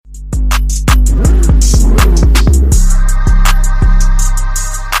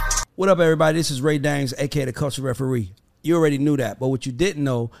What up, everybody? This is Ray Daniels, a.k.a. the Culture Referee. You already knew that, but what you didn't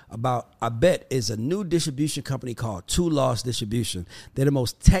know about, I bet, is a new distribution company called Two Lost Distribution. They're the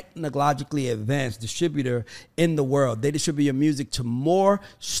most technologically advanced distributor in the world. They distribute your music to more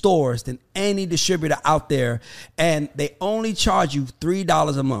stores than any distributor out there, and they only charge you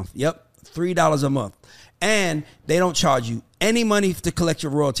 $3 a month. Yep, $3 a month. And they don't charge you any money to collect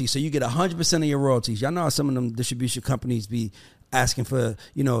your royalties, so you get 100% of your royalties. Y'all know how some of them distribution companies be asking for,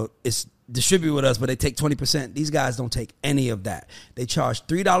 it's distribute with us, but they take 20%. These guys don't take any of that. They charge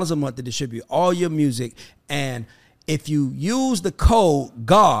 $3 a month to distribute all your music. And if you use the code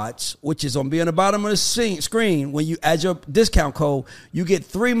GODS, which is on the bottom of the screen, when you add your discount code, you get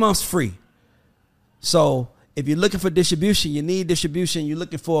 3 months free. So if you're looking for distribution, you need distribution, you're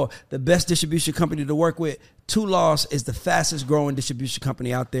looking for the best distribution company to work with, Two Lost is the fastest growing distribution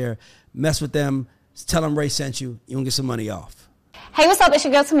company out there. Mess with them. Tell them Ray sent you. You're going to get some money off. Hey, what's up? It's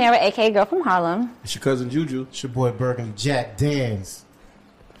your girl Tamara, a.k.a. Girl from Harlem. It's your cousin Juju. It's your boy Burgundy Jack Dans.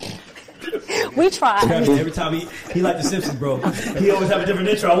 We try. Every time he like the Simpsons, bro. He always have a different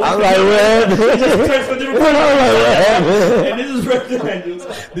intro. I'm like, man. And this is Ray Daniels.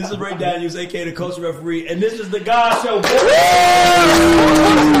 This is Ray Daniels, a.k.a. the Culture Referee. And this is the God Show.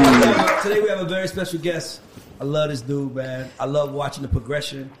 Today we have a very special guest. I love this dude, man. I love watching the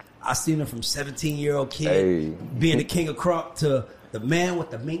progression. I seen him from 17-year-old kid being the king of crunk to the man with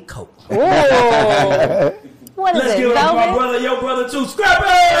the mink coat. Whoa. What is Let's it, give it up to my brother, your brother too, Scrappy!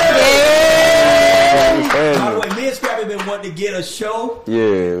 Yeah. By the way, me and Scrappy been wanting to get a show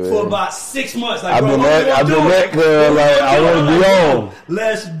for about 6 months. Like, I've been that cause like I want to be on.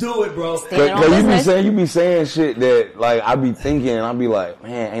 Let's do it, bro. Cause you be saying shit that like I be thinking and I be like,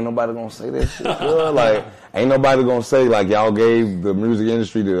 man, ain't nobody gonna say that shit, bro. Like, ain't nobody gonna say like y'all gave the music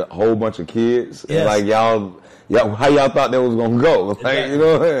industry to a whole bunch of kids. Yes. And like y'all, how y'all thought that was gonna go? Like, exactly. You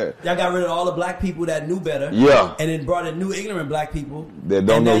know what I'm saying? Y'all got rid of all the black people that knew better. Yeah. And then brought in new ignorant black people that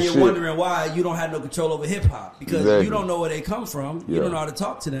don't know shit. And now you're wondering why you don't have no control over hip hop. Because you don't know where they come from. You don't know how to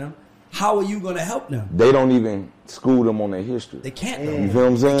talk to them. How are you going to help them? They don't even school them on their history. They can't. You feel what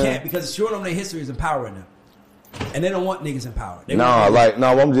I'm saying? They can't because showing them their history is empowering them. And they don't want niggas empowered.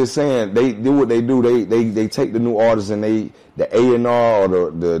 I'm just saying they do what they do. They take the new artists and the A&R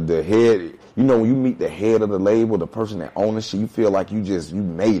or the head. You know, when you meet the head of the label, the person that owns the shit, you feel like you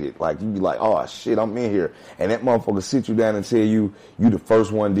made it. Like, you be like, oh, shit, I'm in here. And that motherfucker sit you down and tell you the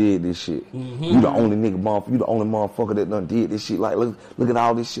first one did this shit. Mm-hmm. You the only you the only motherfucker that done did this shit. Like, look at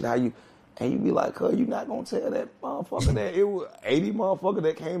all this shit, and you be like, you not gonna tell that motherfucker that it was 80 motherfucker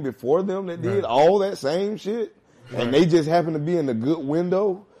that came before them that did all that same shit? Right. And they just happen to be in the good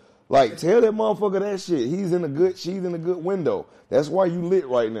window? Like, tell that motherfucker that shit. She's in a good window. That's why you lit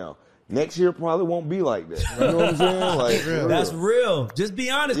right now. Next year probably won't be like that. You know what I'm saying? Like, that's real. Just be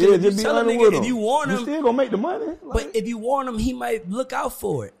honest. Yeah, just be honest with him. If you warn him, you still gonna make the money. Like, but if you warn him, he might look out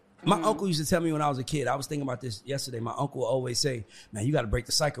for it. My uncle used to tell me when I was a kid. I was thinking about this yesterday. My uncle would always say, "Man, you got to break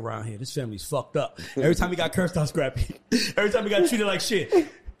the cycle around here. This family's fucked up." Every time he got cursed out, Scrappy. Every time he got treated like shit.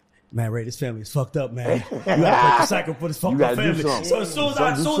 Man, Ray, this family is fucked up, man. You got to break the cycle for this fucked up family. So as soon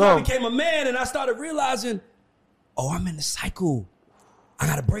as I became a man and I started realizing, I'm in the cycle. I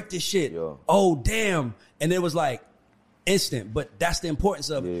got to break this shit. Yeah. Oh, damn. And it was like instant. But that's the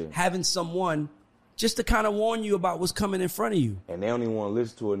importance of having someone just to kind of warn you about what's coming in front of you. And they don't even want to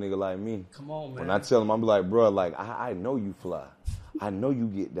listen to a nigga like me. Come on, man. When I tell them, I'm like, bro, like, I know you fly. I know you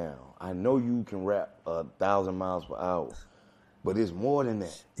get down. I know you can rap 1,000 miles per hour. But it's more than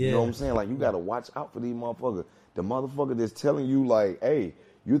that. Yeah. You know what I'm saying? Like, you got to watch out for these motherfuckers. The motherfucker that's telling you, like, hey,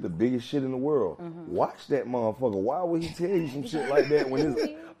 you're the biggest shit in the world. Mm-hmm. Watch that motherfucker. Why would he tell you some shit like that when there's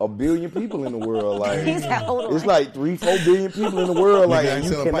 1 billion people in the world? Like, it's like 3-4 billion people in the world. Like, and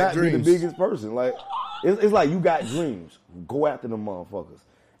you cannot be the biggest person. Like, it's like you got dreams. Go after them motherfuckers.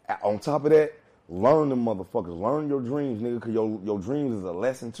 On top of that, learn them motherfuckers. Learn your dreams, nigga, because your dreams is a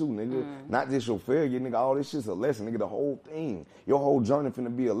lesson too, nigga. Not just your failure, nigga. All this shit's a lesson, nigga. The whole thing. Your whole journey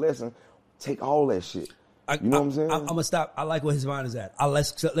finna be a lesson. Take all that shit. You know what I'm saying? I'm gonna stop. I like where his mind is at.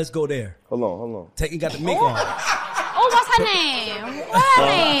 Let's go there. Hold on. Take got the mink on. Oh, what's her name? What's her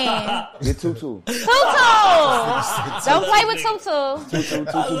name? Get Tutu. Don't play with Tutu.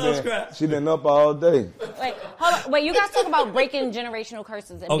 Tutu she been up all day. Wait, hold on. Wait, you guys talk about breaking generational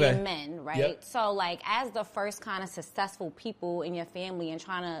curses and being men, right? Yep. So, like, as the first kind of successful people in your family and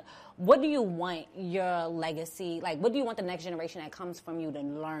trying to, what do you want your legacy, like, what do you want the next generation that comes from you to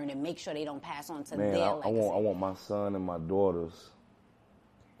learn and make sure they don't pass on to their legacy? I want my son and my daughters,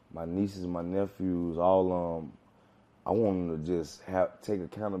 my nieces, my nephews, all I want them to just take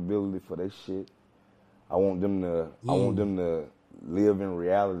accountability for their shit I want them to live in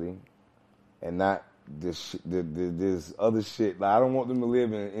reality and not this other shit. Like, I don't want them to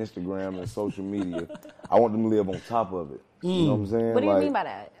live in Instagram and social media. I want them to live on top of it. You know what I'm saying? What do you mean by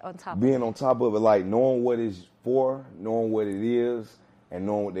that? On top of it? Being on top of it, like knowing what it's for, knowing what it is, and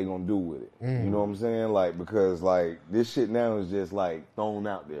knowing what they're gonna do with it. You know what I'm saying? Like, because like this shit now is just like thrown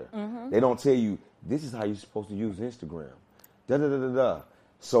out there. They don't tell you this is how you're supposed to use Instagram. Da da da da da.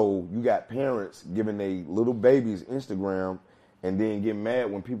 So you got parents giving their little babies Instagram and then get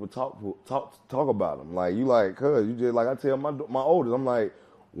mad when people talk about them. Like, you like, cuz, you just, like, I tell my oldest, I'm like,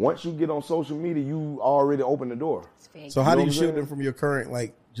 once you get on social media, you already open the door. So how do you shield them from your current,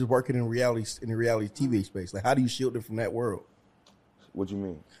 like, just working in the reality TV space? Like, how do you shield them from that world? What you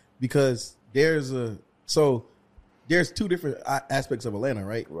mean? Because there's two different aspects of Atlanta,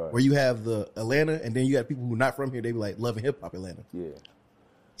 right? Where you have the Atlanta, and then you got people who are not from here. They be like loving hip hop Atlanta. Yeah.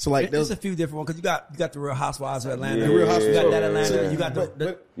 So like, there's a few different ones because you got the Real Housewives of Atlanta. Yeah. The Real Housewives, you got that Atlanta.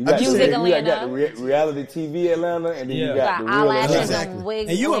 You got Music you Atlanta. got the reality TV Atlanta, and then you got the real eyelashes Atlanta. and wigs.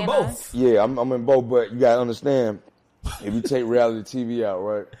 And you in Atlanta. both. Yeah, I'm in both, but you gotta understand, if you take reality TV out,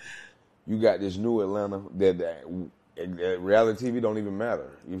 right, you got this new Atlanta that reality TV don't even matter.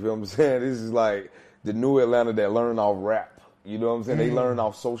 You feel what I'm saying? This is like the new Atlanta that learn off rap. You know what I'm saying? They learn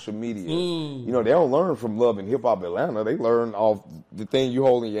off social media. You know, they don't learn from Love and Hip Hop Atlanta. They learn off the thing you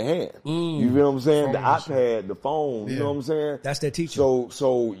hold in your hand. You feel what I'm saying? The iPad, the phone. You know what I'm saying? That's their teacher.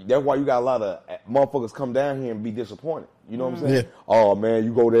 So that's why you got a lot of motherfuckers come down here and be disappointed. You know what I'm saying? Yeah. Oh, man,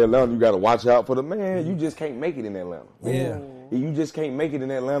 you go to Atlanta, you got to watch out for the man. You just can't make it in Atlanta. Yeah. You just can't make it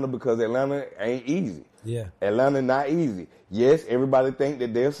in Atlanta because Atlanta ain't easy. Yeah. Atlanta not easy. Yes, everybody think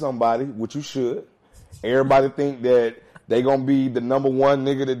that there's somebody, which you should. Everybody think that they gonna be the number one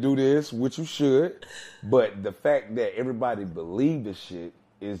nigga to do this, which you should. But the fact that everybody believe this shit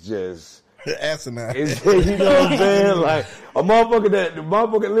is just asinine. you know what I'm saying? Like a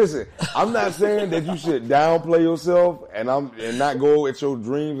motherfucker listen, I'm not saying that you should downplay yourself and not go at your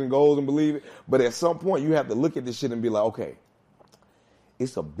dreams and goals and believe it. But at some point you have to look at this shit and be like, okay,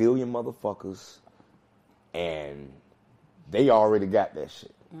 it's a billion motherfuckers and they already got that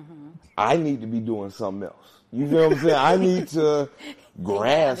shit. I need to be doing something else. You feel what I'm saying? I need to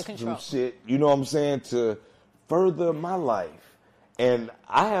grasp some shit, you know what I'm saying, to further my life. And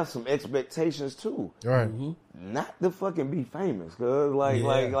I have some expectations too. Right. Not to fucking be famous, cause like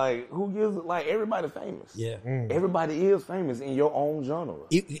who gives, like, everybody famous. Yeah. Everybody is famous in your own genre.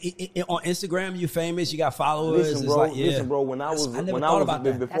 On Instagram, you famous. You got followers. Listen, bro. When I was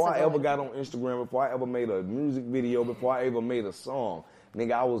before I ever that. got on Instagram, before I ever made a music video, before I ever made a song,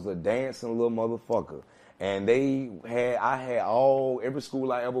 nigga, I was a dancing little motherfucker. And I had every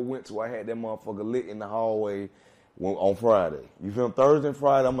school I ever went to, I had that motherfucker lit in the hallway on Friday. You feel me? Thursday and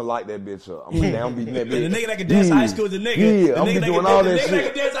Friday, I'm gonna light that bitch up. I'm gonna down beat that bitch. The nigga that can dance high school is the nigga. Yeah, I'm doing all that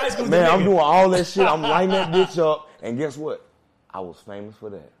shit. Man, I'm doing all that shit. I'm lighting that bitch up. And guess what? I was famous for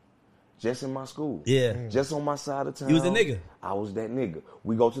that. Just in my school. Yeah. Just on my side of town. You was the nigga. I was that nigga.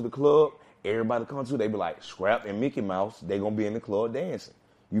 We go to the club, everybody come to, they be like, Scrap and Mickey Mouse, they gonna be in the club dancing.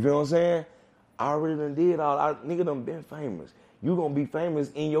 You feel what I'm saying? I already done did all. Nigga done been famous. You gonna be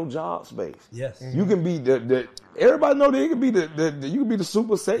famous in your job space. Yes. You can be the everybody know that you can be you can be the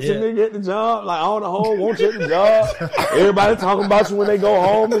super sexy nigga at the job. Like, all the hoes want you at the job. Everybody talking about you when they go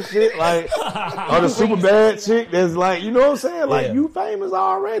home and shit. Like, or the super bad chick that's like, you know what I'm saying? Like, you famous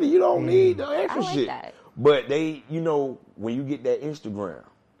already. You don't need the extra shit. That. But they, you know, when you get that Instagram,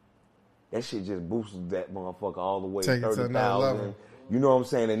 that shit just boosts that motherfucker all the way to 30,000. You know what I'm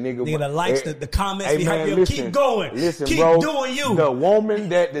saying? The nigga that likes the comments. Hey, man, listen, keep going. Listen, keep bro, doing you. The woman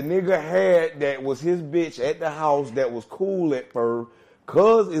that the nigga had that was his bitch at the house that was cool at first,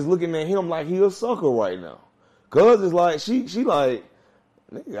 cuz is looking at him like he a sucker right now. Cuz is like, she like,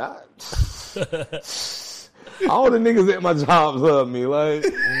 nigga, all the niggas at my job love me. Like,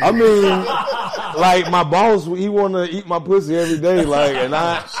 I mean, like, my boss, he want to eat my pussy every day. Like, and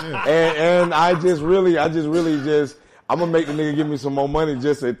I just really I'm gonna make the nigga give me some more money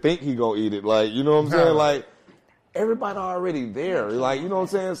just to think he gonna eat it. Like, you know what I'm saying? Like, everybody already there. Like, you know what I'm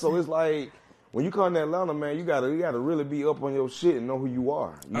saying? So it's like, when you come to Atlanta, man, you gotta really be up on your shit and know who you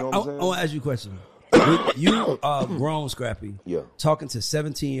are. You know what I'm saying? I want to ask you a question. You are grown Scrappy. Yeah. Talking to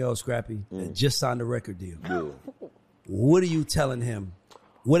 17-year-old Scrappy that just signed a record deal. Yeah. What are you telling him?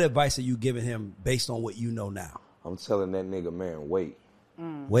 What advice are you giving him based on what you know now? I'm telling that nigga, man, wait.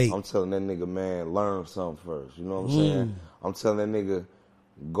 Wait. I'm telling that nigga, man, learn something first. You know what I'm saying? I'm telling that nigga,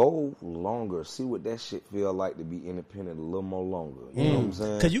 go longer. See what that shit feel like to be independent a little more longer. You know what I'm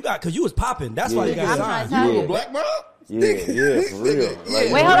saying? Cause you was popping. That's why you got signed. tell you. Black Mom? Yeah, for real.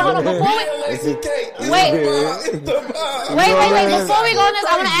 Like, Wait, hold on. Before we go on this,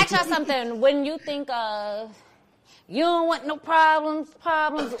 I want to ask y'all something. When you think you don't want no problems,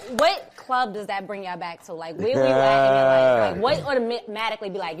 what club does that bring y'all back to? Like, where were you at in your life? Like, what automatically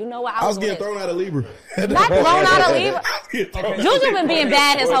be like, you know what? I was getting thrown out of Libra. Not thrown out of Libra. Juju been being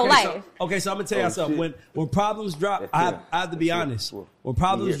bad his whole life. Okay, so I'm gonna tell y'all something. When problems dropped, I have to be honest. When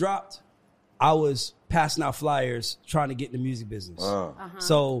problems dropped, I was passing out flyers trying to get in the music business.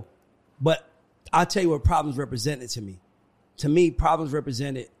 So, but I'll tell you what problems represented to me. To me, problems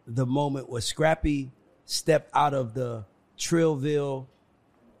represented the moment where Scrappy stepped out of the Trillville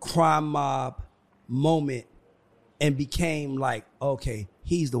crime mob moment and became like, okay,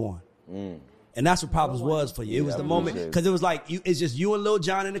 he's the one. And that's what problems was for you. It was the moment, because it was like, it's just you and Lil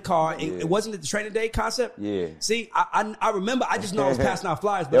Jon in the car. It wasn't the Training Day concept. Yeah. See, I remember, I just know I was passing out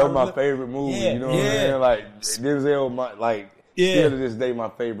flyers. But that was my favorite movie. You know what I'm saying? Like, Denzel was my, still to this day, my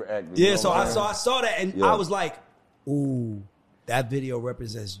favorite actor. Yeah, so I saw that, and I was like, ooh, that video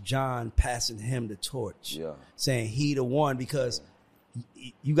represents John passing him the torch. Yeah. Saying he the one, because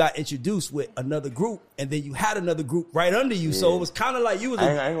you got introduced with another group, and then you had another group right under you. So it was kind of like you was.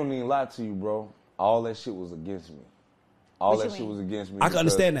 I ain't gonna even lie to you, bro. All that shit was against me. All that shit was against me. I can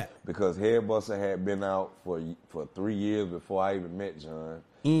understand that. Because Headbuster had been out for 3 years before I even met John.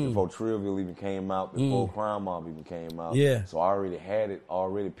 Before Trillville even came out, before Crime Mob even came out. Yeah. So I already had it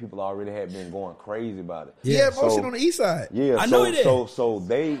already. People already had been going crazy about it. Yeah, motion on the east side. Yeah, I know it is. So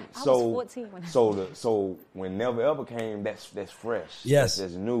when Never Ever came, that's fresh. Yes.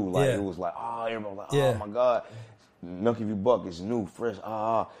 That's new. Like it was like, everybody was like, oh my God. Nucky V Buck is new, fresh.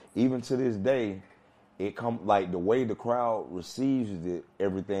 Even to this day, it come like the way the crowd receives it,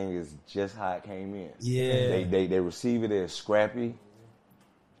 everything is just how it came in. Yeah. They receive it as Scrappy,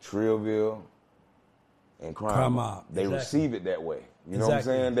 Trillville, and Crime Mob. They receive it that way. You know what I'm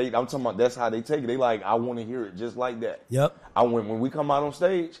saying? I'm talking about that's how they take it. They like, I want to hear it just like that. Yep. When we come out on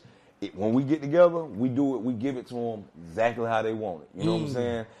stage, when we get together, we do it. We give it to them exactly how they want it. You know what I'm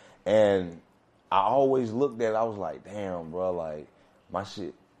saying? And I always looked at it. I was like, damn, bro, like my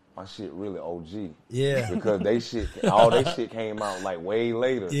shit really OG. Yeah. Because all they shit came out like way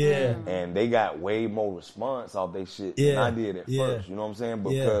later. Yeah. And they got way more response off they shit than I did at first. You know what I'm saying?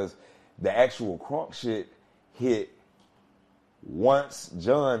 Because the actual crunk shit hit once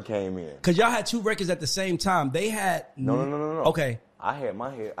John came in. Because y'all had two records at the same time. They had no. Okay. I had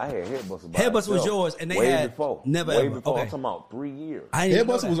Headbuster. Headbuster was yours, and they had before. Never way Ever. before. Okay. I'm talking about 3 years.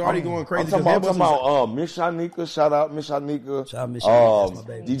 Headbuster was already going crazy. I'm talking about Miss Shanika. Shout out Miss Shanika. Shout out Miss Shanika. My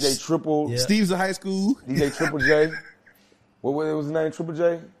baby. DJ Triple. Yeah. Steve's in high school. DJ Triple J. What was his name? Triple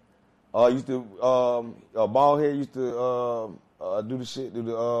J. Used to Baldhead used to do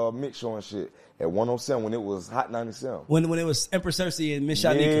the mix show and shit at 107 when it was Hot 97. When it was Empress Cersei and Miss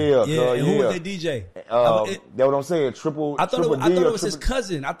Shanika. Yeah. And who was their DJ? That's what I'm saying. I thought it was his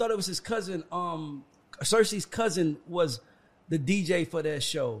cousin. I thought it was his cousin. Cersei's cousin was the DJ for that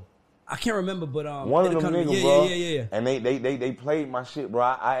show. I can't remember, but one of them niggas, bro. Yeah. And they played my shit, bro.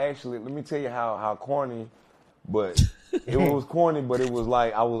 I actually, let me tell you how corny, but it was corny, but it was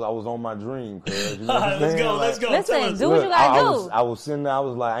like I was on my dream. You know let's go. Listen, do what you gotta do. I was sitting there. I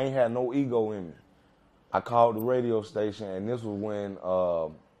was like, I ain't had no ego in me. I called the radio station, and this was when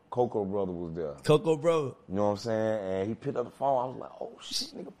Coco Brother was there. Coco Brother. You know what I'm saying? And he picked up the phone. I was like, oh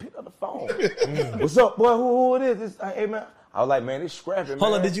shit, nigga, pick up the phone. What's up, boy? Who it is? Hey man. I was like, man, it's Scrappy, man.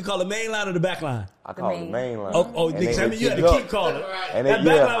 Hold on, did you call the main line or the back line? I called the main line. Nigga, I mean, you had to keep calling. And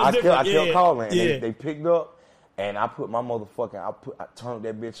I kept calling, and they picked up, and I put my motherfucking, I turned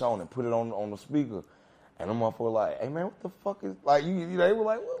that bitch on and put it on the speaker. And them motherfuckers like, hey man, what the fuck is, like, they were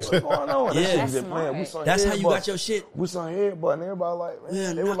like, what's going on? That's how you got your shit. We saw Headbutt, and everybody like,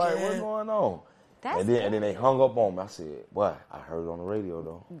 man, they were like, what's going on? And then they hung up on me. I said, boy, I heard it on the radio,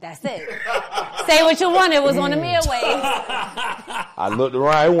 though. That's it. Say what you want. It was on the midway. I looked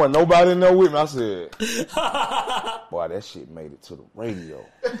around. There wasn't nobody in there with me. I said, boy, that shit made it to the radio.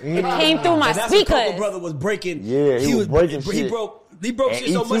 It came through my speakers. Coco Brother was breaking. Yeah, he was breaking shit. He broke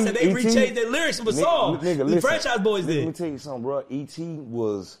shit so much that they rechanged their lyrics of a song. The Franchise Boys did. Let me tell you something, bro. E.T.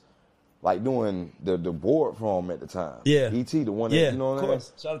 was like doing the board for him at the time. Yeah. E.T. the one that, you know what I mean?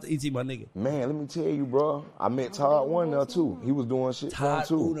 Shout out to E.T., my nigga. Man, let me tell you, bro. I met Todd One there, too. He was doing shit for him,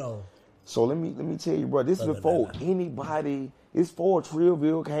 too. Uno. So let me tell you, bro. This is before anybody, it's before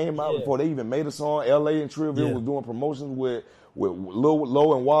Trillville came out, before they even made a song. L.A. and Trillville was doing promotions with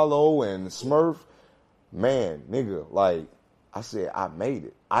Lil and Wallow and Smurf. Man, nigga, like, I said, I made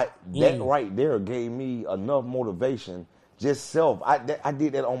it. That right there gave me enough motivation, just self. I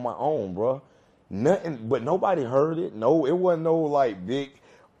did that on my own, bro. Nothing, but nobody heard it. No, it wasn't no like big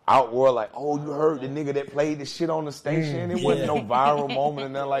outward like, oh, you heard the nigga that played this shit on the station. It wasn't no viral moment or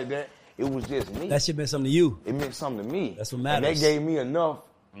nothing like that. It was just me. That shit meant something to you. It meant something to me. That's what matters. And that gave me enough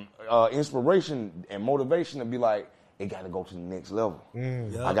inspiration and motivation to be like, it got to go to the next level.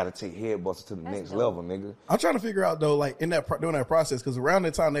 I got to take Headbusters to the next level, nigga. I'm trying to figure out though, like in that during that process, because around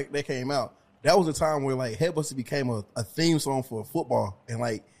the time they came out, that was a time where like Headbusters became a theme song for football, and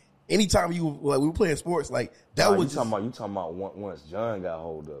like anytime we were playing sports, like that was you talking about once John got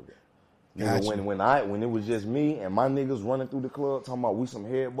hold of it. Nigga, when it was just me and my niggas running through the club talking about we some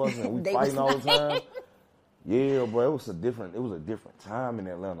Headbusters and we fighting all the time. Yeah, bro, it was a different time in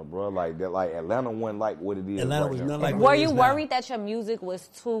Atlanta, bro. Like that, like Atlanta wasn't like what it is. Atlanta right was now. not like. Were you worried that your music was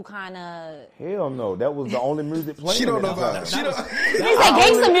too kind of? Hell no, that was the only music playing. She don't know about. He said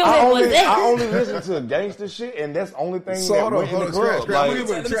gangsta music was it. I only listen to gangsta shit, and that's the only thing that went in the club.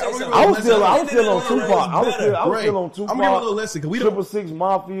 I was still on Tupac. I was still on Tupac. I'm gonna give a little lesson because we don't 666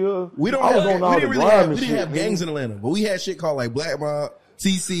 Mafia. We didn't have gangs in Atlanta, but we had shit called like Black Mob,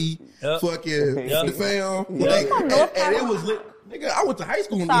 TC, fucking the fam, and it was lit. Nigga, I went to high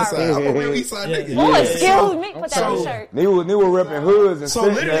school on the east side. I'm a real east side nigga. Oh, excuse me. Put that on the shirt. They were repping hoods and so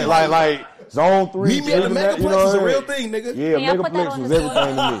literally like Zone 3. Meet me at the Megaplex is a real thing, nigga. Yeah, Megaplex was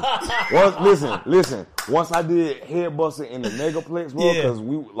everything to me. Listen. Once I did Headbuster in the Megaplex, bro, because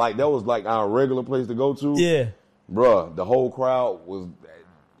we like that was like our regular place to go to. Yeah, bro, the whole crowd was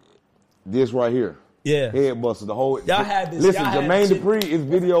this right here. Yeah, Headbuster. The whole y'all had this. Listen, Jermaine Dupri is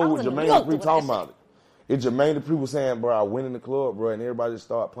video with Jermaine Dupri talking about it. It's Jermaine Dupri was saying, bro, I went in the club, bro, and everybody just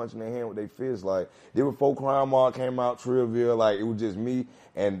started punching their hand with their fists. Like, there were 4 Crime Mob came out, Trillville, like, it was just me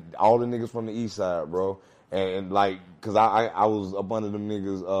and all the niggas from the east side, bro. And like, cause I was up under them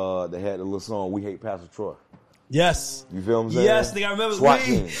niggas that had the little song, We Hate Pastor Troy. Yes. You feel what I'm saying? Yes, nigga, I remember. SWAT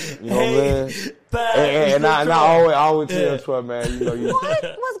team. You know what I'm saying? And I always tell Troy, man, you know,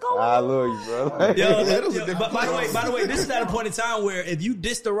 What's going on? I love you, bro. But by the way, this is at a point in time where if you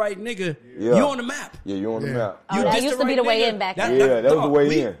diss the right nigga, you're on the map. Yeah, you're on the map. Oh, that used to be the way in back then. That was the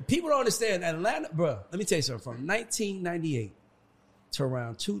way in. People don't understand Atlanta, bro. Let me tell you something. From 1998 to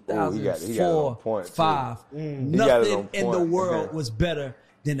around 2004, 5, nothing in the world was better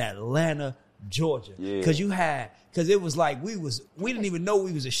than Atlanta, Georgia. Because it was like we didn't even know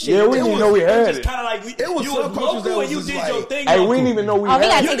we was a shit. Yeah, we didn't even know we had it. Just kind of like you was local and you did your thing. Hey, we didn't even know we had it. Oh,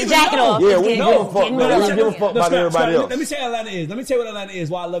 we gotta take the jacket off. Yeah, we didn't give a fuck. We didn't give a fuck about everybody else. Let me tell you what Atlanta is,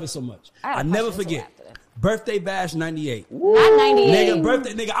 why I love it so much. I never forget. Birthday bash 98. Not 98. Nigga,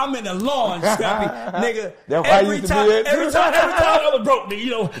 birthday, nigga, I'm in the lawn, Scrappy. Nigga, every time I was broke, nigga, you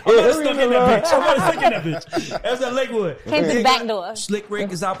know, I'm stuck in that bitch. That's at Lakewood. Came to the back door. Slick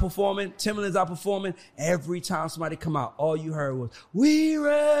Rick is out performing. Timberland's out performing. Every time somebody come out, all you heard was, we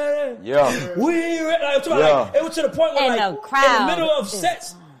ready. Yeah. We ready. Like, it was to the point where, and like, in the middle of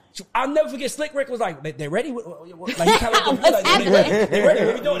sets, I'll never forget. Slick Rick was like, "They ready?" Like he kind of like, "They ready?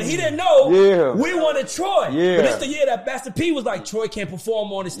 What we doing?" He didn't know we wanted Troy. Yeah. But it's the year that Master P was like, "Troy can't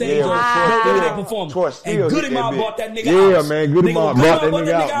perform on the stage." Yeah, and Goody Mob brought that nigga out. Yeah, man, Goody Mob brought that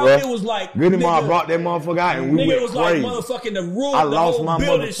nigga out, bro. It was like Goody Mob brought that motherfucker out, and we went was crazy. Like motherfucking the rule. I lost my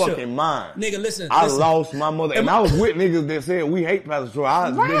motherfucking mind, nigga. Listen, I lost my mother, and I was with niggas that said we hate Pastor Troy.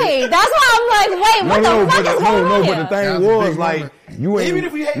 Right, that's why I'm like, wait, what the fuck is going on here? But the thing was like. Even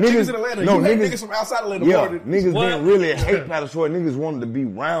if we hate niggas in Atlanta, you hate niggas from outside Atlanta. Niggas didn't really hate Pastor Troy. Niggas wanted to be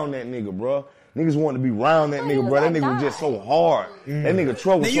around that nigga, bro. Niggas wanted to be around that nigga, bro. That nigga was just so hard. That nigga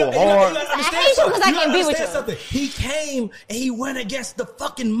Troy was so hard. I hate you because I can't be with you. Something. He came and he went against the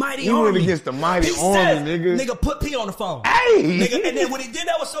fucking mighty army. He went against the mighty army, nigga. Nigga, put P on the phone. Hey! Nigga, and then when he did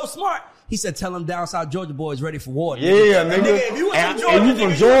that was so smart. He said, "Tell them down south Georgia boys ready for war." Yeah, nigga. If you was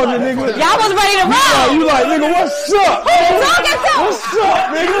from Georgia, nigga. Y'all was ready to roll. You like, nigga, what's up? Who you talking to? What's up,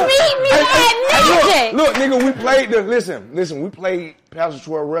 nigga? Meet me at music. Look, nigga, we played listen, we played Pastor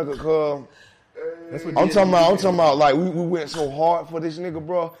Troy record club. I'm talking about like we went so hard for this nigga,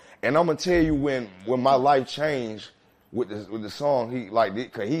 bro. And I'm gonna tell you when my life changed with the song,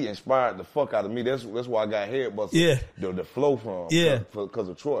 cause he inspired the fuck out of me. That's why I got Headbusters. Yeah. The flow from. Yeah. Because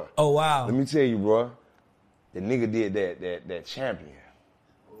of Troy. Oh wow. Let me tell you, bro. The nigga did that champion.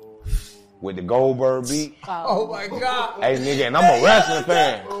 With the Goldberg beat. Oh my God. Hey nigga, and I'm a wrestling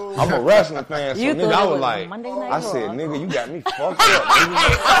fan. So nigga, I was like, I said, nigga, you got me fucked up,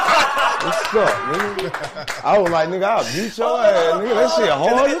 nigga. What's up, nigga? I was like, nigga, I'll beat your ass, nigga. That shit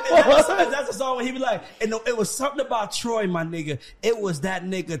hard. That's a song where he be like, and it was something about Troy, my nigga. It was that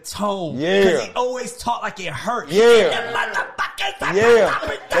nigga tone. Yeah. Because he always talked like it hurt. Yeah.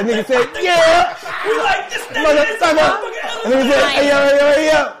 yeah. That nigga said, yeah. We like, this nigga is motherfucker. And nigga said, hey,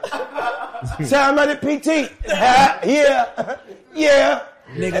 yo. Sound like the PT. Yeah. Yeah.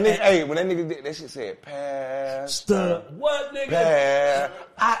 Nigga, and hey, when that nigga did that shit said, Pastor. What, nigga?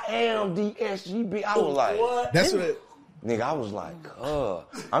 I am the SGB. I was like, what? That's what it. Nigga, I was like,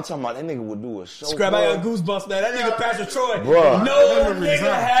 I'm talking about that nigga would do a show. Scrap, I got goosebumps now. That nigga Pastor Troy. Bruh. No nigga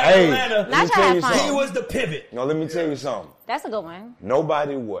had Atlanta. Not to have fun. He was the pivot. No, let me tell you something. That's a good one.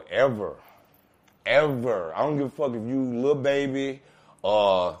 Nobody will ever, I don't give a fuck if you Lil Baby,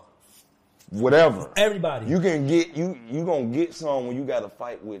 whatever. Everybody. You can get, you gonna get some when you gotta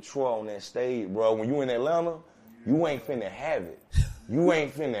fight with Troy on that stage, bro. When you in Atlanta, you ain't finna have it. You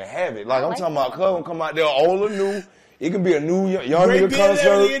ain't finna have it. Like I'm talking about, Cuz come out there old or new. It can be a new young Great nigga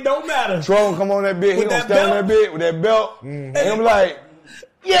concert. It don't matter. Troy gonna come on that bit. He gonna stand on that bit with that belt. Mm-hmm. And I'm like,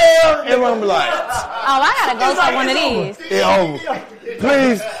 yeah. And I'm like, oh, I gotta go to one of these. It's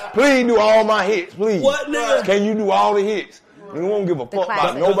over. Please do all my hits, please. What, nigga? Can you do all the hits? We won't give a fuck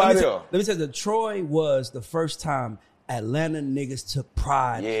about nobody else. Let me tell you, Troy was the first time Atlanta niggas took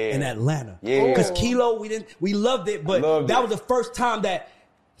pride in Atlanta. Yeah. Because Kilo, we loved it, but that was the first time that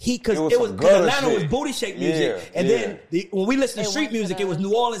because Atlanta shit. was booty shake music, and then when we listened to street music, it was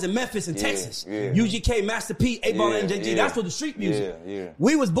New Orleans and Memphis and Texas. Yeah. UGK, Master P, 8-Ball, and JG. That's what the street music.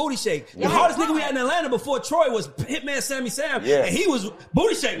 We was booty shake. The hardest nigga we had in Atlanta before Troy was Hitman Sammy Sam, and he was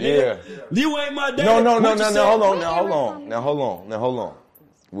booty shake. Nigga. You ain't my dad. No. Hold on.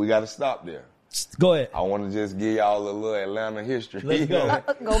 We got to stop there. Go ahead. I want to just give y'all a little Atlanta history. Let's go.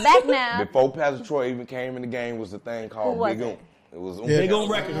 Go back now. Before Pastor Troy even came in the game was a thing called Big Oom. It was Big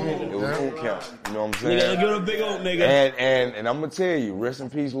Oom record. It was Oom Count. You know what I'm saying? Nigga, give it a Big Oom, nigga. And I'm gonna tell you, rest in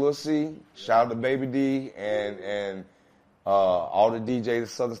peace, Lil C. Shout out to Baby D and all the DJs, the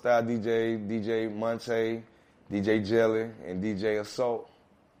Southern Style DJ Monte, DJ Jelly, and DJ Assault,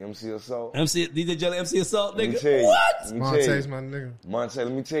 MC Assault. DJ Jelly, MC Assault, nigga. Let me tell you, what? Monte's my nigga. Monte,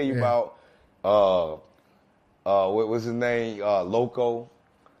 let me tell you about what was his name? Loco.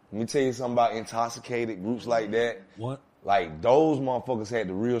 Let me tell you something about Intoxicated, groups like that. What? Like, those motherfuckers had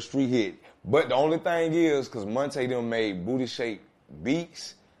the real street hit. But the only thing is, because Monte them made booty shake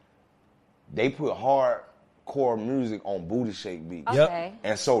beats, they put hardcore music on booty shake beats. Okay.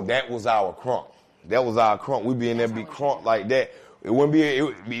 And so that was our crunk. We be in there be crunk like that. It wouldn't be, it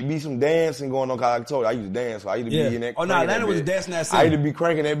would be some dancing going on, cause I told you, I used to dance, so I used to be in that. Oh no, Atlanta was dancing that scene. I used to be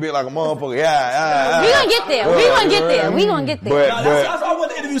cranking that bit like a motherfucker. We gonna get there. We gonna get there. That's why I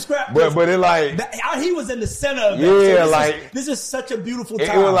want to interview Scrap. But it like he was in the center of it. Yeah, so this is such a beautiful time.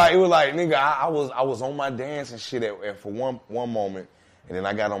 It was like nigga, I was on my dance and shit at for one moment, and then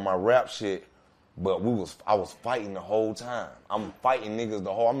I got on my rap shit. But I was fighting the whole time. I'm fighting niggas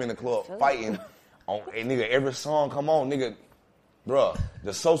I'm in the club fighting on nigga every song come on nigga. Bruh,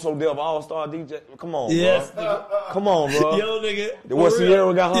 the So Dev All-Star DJ, come on, bro. Come on, bro. Yo, nigga. Where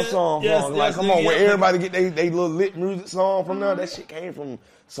Sierra got her song from. Yes, come on, where everybody get they little lit music song from there. That shit came from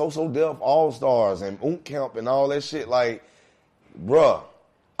So Dev All-Stars and Oomp Camp and all that shit. Like, bruh,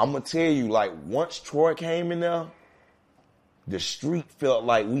 I'm going to tell you, like, once Troy came in there, the street felt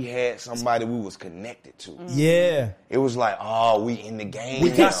like we had somebody we was connected to. Yeah. It was like, we in the game. We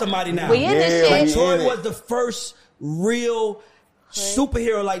got somebody now. We in this shit. Like, Troy was the first real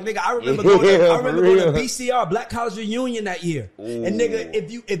superhero, like nigga. I remember going to BCR, Black College Reunion that year. Ooh. And nigga,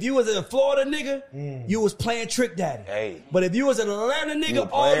 if you was a Florida nigga, you was playing Trick Daddy. Hey. But if you was an Atlanta nigga,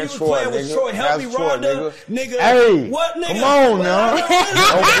 all you was playing was Troy. Help me, Troy, Rhonda, nigga. Hey, what nigga? Come on now.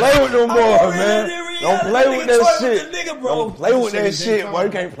 Don't play with them boys, man. Don't play with that shit. Nigga, bro. Don't play with that shit, boy.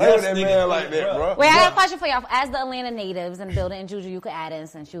 You can't play with that man like that, bro. Wait, I got a question for y'all. As the Atlanta natives in the building, Juju, you could add in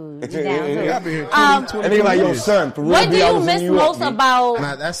since you down too. I've been here 20 and they like your son. For real, what do you miss most about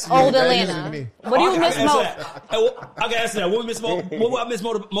old Atlanta? What do you miss most? I can answer that. What I miss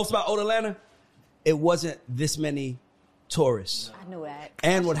most about old Atlanta? It wasn't this many tourists. I knew that.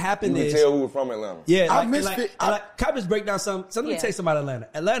 And what happened is... You can tell who was from Atlanta. Yeah. I miss it. Can I just break down something? So let me tell you something about Atlanta.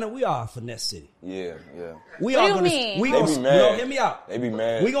 Atlanta, we are a finesse city. Yeah. What do you mean? They be mad. Hear me out. They be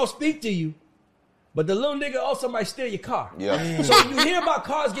mad. We gonna speak to you. But the little nigga also might steal your car. Yeah. So you hear about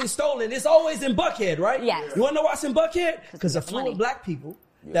cars getting stolen, it's always in Buckhead, right? Yes. You wanna know why it's in Buckhead? Because affluent black people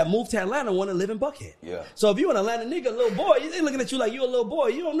that move to Atlanta want to live in Buckhead. Yeah. So if you an Atlanta nigga, little boy, they looking at you like you a little boy.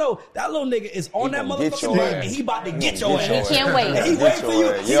 You don't know that little nigga is on that motherfucking road and he about to get your ass. He can't wait. And he wait for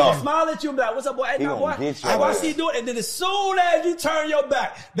you. He gonna smile at you and be like, "What's up, boy? Hey, now, boy, I watch you do it." And then as soon as you turn your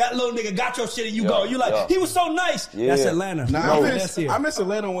back, that little nigga got your shit and you go. You like, he was so nice. That's Atlanta. I miss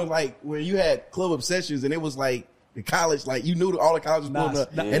Atlanta when you had Club Obsessions and it was like the college, like you knew all the colleges pulling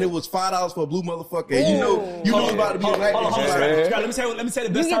up, and it was $5 for a blue motherfucker. And you know about to be a black nigga. Let me tell you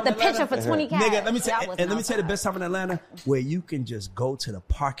the best you time get the picture for 20 cash. Nigga, let me tell you the best time in Atlanta where you can just go to the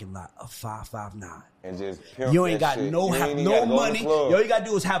parking lot of 559. And just pimp you ain't got shit. no money. All you gotta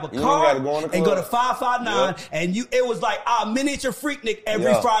do is have a you car and go to 559, and it was like our miniature Freaknik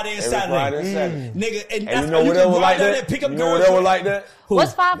every Friday and Saturday. Nigga, and you know what else was like that? Pick up you know what else was like that?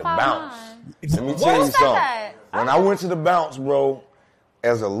 What's 559? 559? Let me tell you something. When I went to the bounce, bro,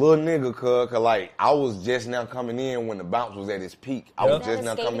 as a little nigga, cause like I was just now coming in when the bounce was at its peak. I was just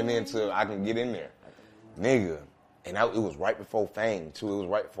now coming in till I can get in there, nigga. And it was right before fame too. It was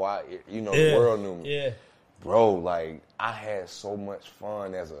right before the world knew me. Yeah, bro. Like I had so much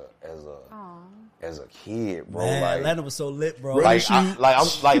fun as a kid, bro. Man, like Atlanta was so lit, bro. I'm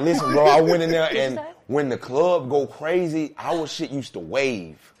listen, bro. I went in there and when the club go crazy, our shit used to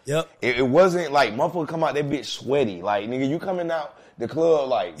wave. Yep. It wasn't like motherfucker come out that bitch sweaty. Like nigga, you coming out the club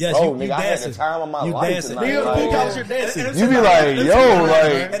like, bro, nigga, I had the time of my life tonight. You be like, yo,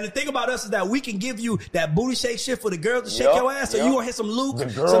 like. And the thing about us is that we can give you that booty shake shit for the girls to shake your ass. So you gonna hit some Luke,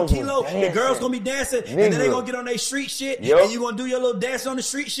 some Kilo. The girls gonna be dancing, and then they gonna get on their street shit, and you gonna do your little dance on the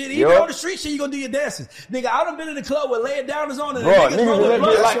street shit. Even on the street shit, you gonna do your dances. Nigga, I done been in the club where Lay It Down is on, and niggas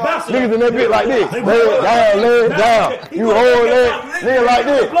in that bit like this. Lay it down. You hold it, nigga like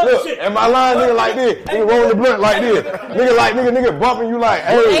this. Look, and my line nigga like this. Nigga roll the blunt like this. Nigga bumping you like,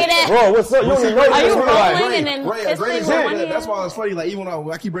 hey, bro, what's up? You don't even know are you rolling like, and then kissing? That's why it's funny. Like even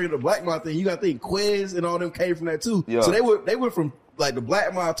when I keep bringing the Black Mile thing, you got to think Quiz and all them came from that too. Yeah. So they went from like the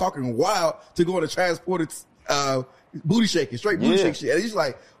Black Mile talking wild to going to transported booty shaking, straight booty shake shit. And he's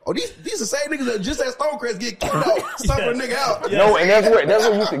like, oh, these the same niggas that just at Stonecrest get kicked out, stomping a nigga out. No, and that's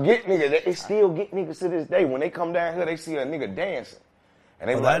what used to get niggas. They still get niggas to this day. When they come down here, they see a nigga dancing. And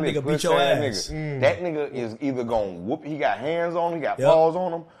they like, that nigga beat your ass. That nigga is either gonna whoop, he got hands on him, he got paws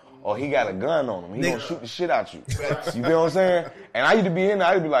on him, or he got a gun on him. He gonna shoot the shit out you. You feel what I'm saying? And I used to be in there,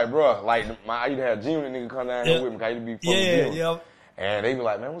 I used to be like, bro, like, I used to have Jim and nigga come down here with me, 'cause I used to be fucking Jim. And they be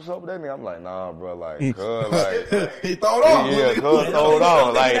like, man, what's up with that nigga? I'm like, nah, bro, like, cuz, like. He throw it off. Yeah, cuz throw it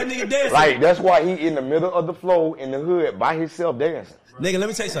off. Like, that's why he in the middle of the floor in the hood by himself dancing. Nigga, let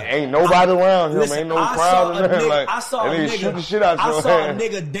me tell you something. Ain't nobody around him. Ain't no crowd in there. Like, I saw a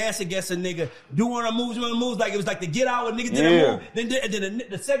nigga dance against a nigga, do one of the moves, like it was like the get out, a nigga did a move. Then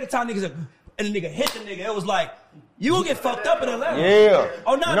the second time niggas, and the nigga hit the nigga. It was like, you gonna get fucked up in Atlanta. Yeah.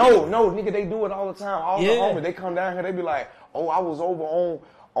 Oh, no, nigga, they do it all the time. All the homies, they come down here, they be like, oh, I was over on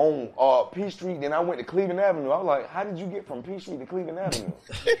P Street, then I went to Cleveland Avenue. I was like, how did you get from P Street to Cleveland Avenue?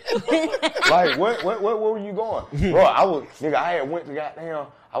 Like, where were you going? Bro, I had went to goddamn,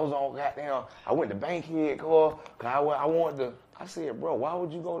 I went to Bankhead, cause I wanted to, I said, bro, why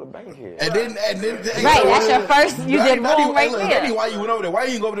would you go to Bankhead? And then right, that's your first, you did wrong right there. That's why you went over there. Why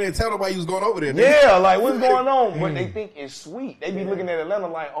you didn't go over there and tell nobody you was going over there? Yeah, like, what's going on? But they think it's sweet. They be looking at Atlanta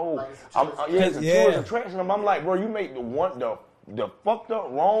like, oh, it's a tourist attraction. I'm like, bro, you make the fucked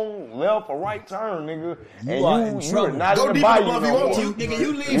up wrong left or right turn, nigga, you're not go in the deep bayou in the bluff you want to. Nigga,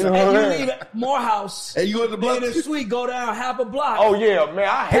 you leave Morehouse, and you go to the bluff. in the suite, go down half a block. Oh yeah, man,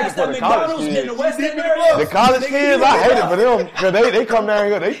 I hate it for the college kids. In the West End area. The college kids, I hate it for them because they come down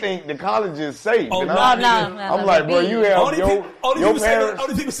here, they think the college is safe. Oh, no. I'm like, bro, you have your parents.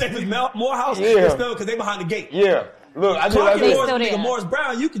 Only people say it's Morehouse is because they behind the gate. Yeah. Look, I did like this. Nigga, Morris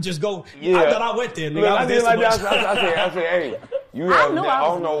Brown, you could just go. Yeah. I thought I went there, nigga. Look, I did like that. I said, hey, you have, I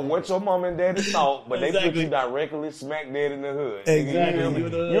don't know what your mom and daddy thought, but they put you directly smack dead in the hood.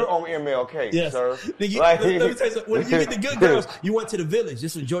 Exactly. You're on MLK, sir. Nigga, let me tell you something. When you get the good girls, you went to the village.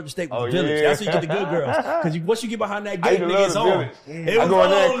 This was Georgia State was the village. That's where you get the good girls. Because once you get behind that gate, nigga, it's on. I go in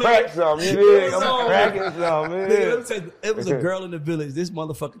there and crack something. You dig? I'm cracking something, man. Nigga, let me tell you, it was a girl in the village. This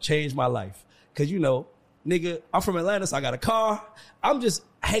motherfucker changed my life. Because, you know, nigga, I'm from Atlanta, so I got a car. I'm just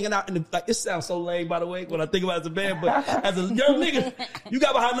hanging out in the, like, it sounds so lame, by the way, when I think about it as a man, but as a young nigga, you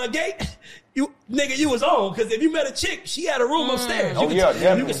got behind that gate, you was on, because if you met a chick, she had a room upstairs.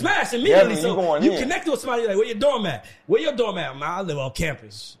 You can smash immediately, so you connect with somebody, like, where your dorm at? Where your dorm at? Man, I live on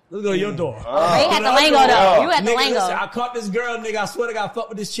campus. Let's go to your dorm. They had the lingo, though. You had the lingo. Listen, I caught this girl, nigga, I swear to God, I fucked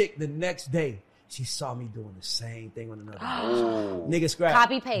with this chick the next day. She saw me doing the same thing on another bitch. Nigga, Scrappy.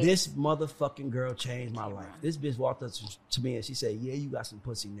 Copy paste. This motherfucking girl changed my life. This bitch walked up to me and she said, yeah, you got some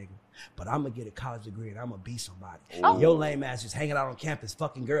pussy, nigga. But I'm going to get a college degree and I'm going to be somebody. Oh. Your lame ass just hanging out on campus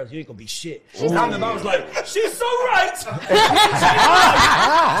fucking girls. You ain't going to be shit. I was like, she's so right. Hold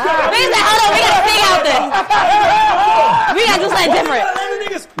on, we got to sing out there. We got to do something different.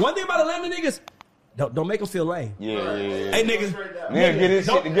 One thing about Atlanta niggas, Don't make him feel lame. Yeah. Hey, nigga, get this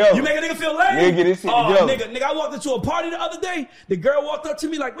shit together. You make a nigga feel lame? Nigga, get this shit together. Nigga, I walked into a party the other day. The girl walked up to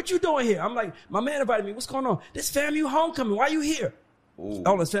me like, what you doing here? I'm like, my man invited me. What's going on? This FAMU homecoming. Why you here? Ooh.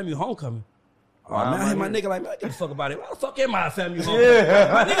 Oh, it's FAMU homecoming. Oh, man, I hear my nigga like, man, get the fuck about it. Why the fuck am I at FAMU homecoming?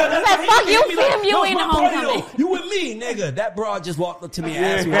 Yeah. My nigga, fuck you, FAMU ain't homecoming. You with me, nigga. That broad just walked up to me and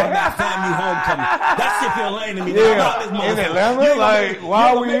asked me, I'm at FAMU homecoming. That shit feel lame to me. Yeah. In Atlanta? Like,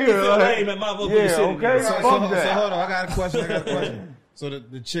 why are we here? Lame at my city. Okay. So hold on, I got a question. So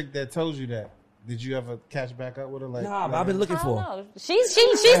the chick that told you that, did you ever catch back up with her? Like, nah, but I've been looking for her. No. She see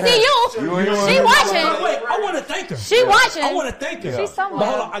you. She watching. Wait, I want to thank her. She watching. I want to thank her. She's somewhere. But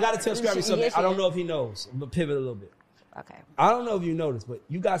hold on, I got to tell Scrappy something. Yes, I don't know if he knows. I'm going to pivot a little bit. Okay. I don't know if you noticed, but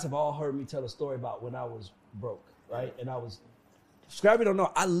you guys have all heard me tell a story about when I was broke, right? And Scrappy don't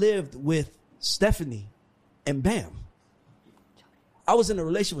know, I lived with Stephanie and Bam. I was in a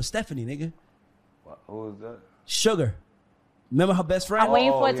relationship with Stephanie, nigga. Who was that? Sugar. Remember her best friend? I'm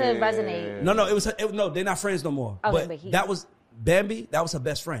waiting for it to resonate. No, no, they're not friends no more. Okay, but that was Bambi, that was her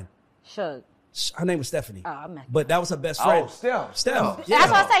best friend. Suge. Her name was Stephanie. Oh, but that was her best friend. Oh, Steph. Yeah.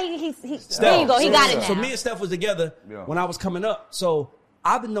 That's why I say there you go. He got it now. So me and Steph was together when I was coming up. So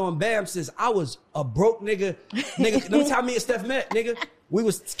I've been knowing Bam since I was a broke nigga. Let me tell me and Steph met, nigga. We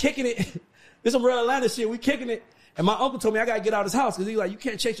was kicking it. This some real Atlanta shit. We kicking it. And my uncle told me I gotta get out of his house because he was like, you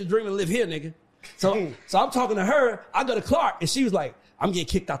can't chase your dream and live here, nigga. So I'm talking to her. I go to Clark and she was like, I'm getting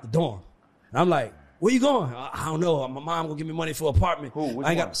kicked out the dorm. And I'm like, where you going? I don't know. My mom gonna give me money for an apartment. Who? I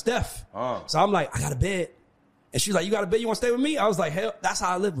ain't got Steph. So I'm like, I got a bed. And she's like, you got a bed? You want to stay with me? I was like, hell, that's how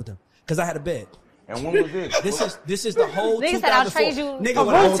I live with them. Because I had a bed. And when was this? This is the whole Nigga 2004. said I'll trade you Nigga,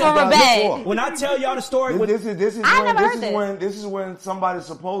 a room for a bed. When I tell y'all the story, This is when somebody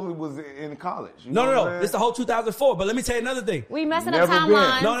supposedly was in college. No. It's the whole 2004. But let me tell you another thing. We messing up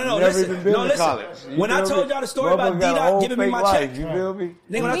timeline. No. Listen. When I told y'all the story about D-Dot giving me my check. You feel me?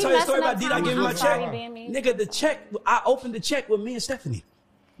 Nigga, when I told you the story about D-Dot giving me my check. Nigga, the check, I opened the check with me and Stephanie.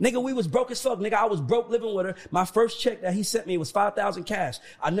 Nigga, we was broke as fuck. Nigga, I was broke living with her. My first check that he sent me was $5,000 cash.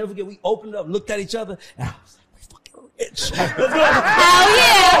 I never forget. We opened it up, looked at each other, and I was like, we fucking rich. Let's go. Hell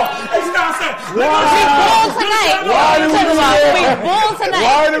yeah. You know what I'm saying? Why do we do that? We bull tonight.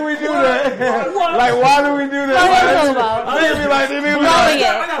 Why do we do that? Like, why do we do that?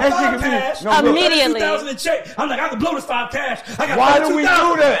 Immediately. I'm like, I can blow this $5,000 cash. Why do we do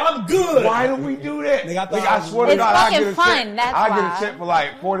that? I'm good. Why do we do that? Nigga, I swear to God, I get a fun. check. I get a check for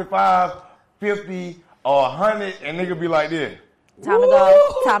like 45, 50, or 100, and nigga be like this. Time to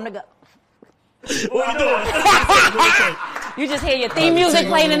go. What you doing? You just hear your theme music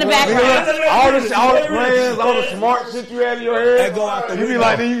playing in the background. All the plans, all the smart shit you have in your head. That go out the you be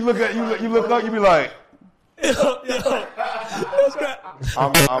like, then you look up, you be like. I know that's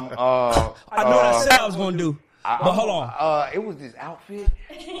what I was gonna do. But hold on. It was this outfit.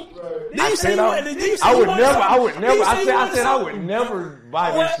 I said I would never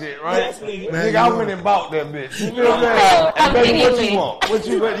buy this shit, right? Nigga, I went and bought that bitch. You feel me? And baby, what you want? What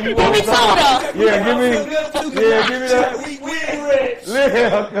you want? Give me soda. Yeah, give me that.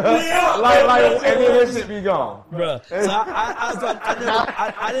 Like, and then that shit be gone. Bruh. So I was like,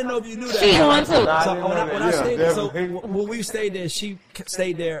 I didn't know if you knew that. She going too. So when we stayed there, she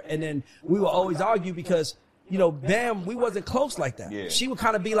stayed there, and then we would always argue because, you know, Bam, we wasn't close like that. Yeah. She would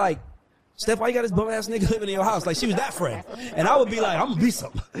kind of be like, Steph, why you got this bum ass nigga living in your house? Like, she was that friend. And I would be like, I'm gonna be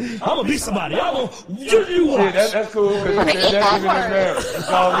something. I'm gonna be somebody. You watch. That's cool. Because even in marriage, she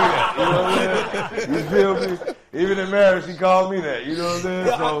called me that. You know what I'm saying? You feel me? Even in marriage, she called me that. You know what I'm saying?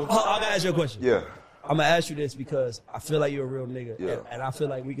 Yeah, I'm gonna ask you a question. Yeah. I'm gonna ask you this because I feel like you're a real nigga. Yeah. And I feel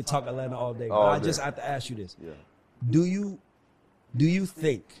like we could talk Atlanta all day. But All I day. just have to ask you this. Yeah. Do you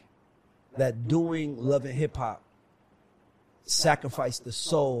think that doing Love and Hip Hop sacrificed the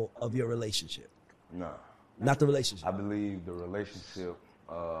soul of your relationship? No. Not the relationship. I believe the relationship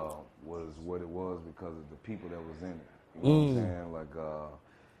was what it was because of the people that was in it. You know what I'm saying? Like,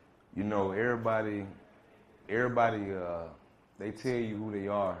 you know, everybody, they tell you who they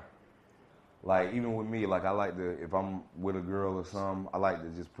are. Like, even with me, like, I like to, if I'm with a girl or something, I like to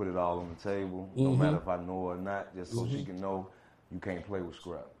just put it all on the table, no matter if I know her or not, just so she can know you can't play with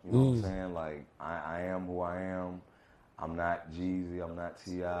Scrap. You know what I'm saying? Like, I am who I am. I'm not Jeezy, I'm not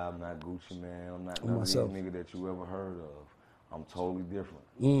T.I., I'm not Gucci Mane, I'm not none of these niggas that you ever heard of. I'm totally different.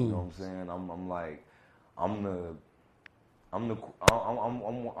 You know what I'm saying? I'm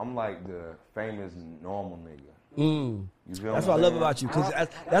like the famous normal nigga. You feel That's what what I love about you, because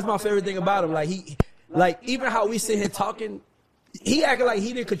that's my favorite thing about him. Like even how we sit here talking, he acted like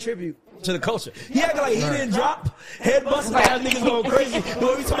he didn't contribute to the culture. He acted like he didn't drop head bust like that niggas going crazy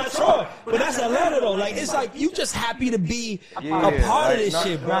when we talking about Troy. But that's Atlanta though. Like it's like you just happy to be a part of this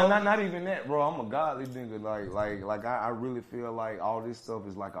shit, bro. Not even that, bro. I'm a godly nigga. Like I really feel like all this stuff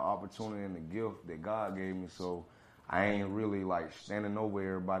is like an opportunity and a gift that God gave me. So I ain't really like standing over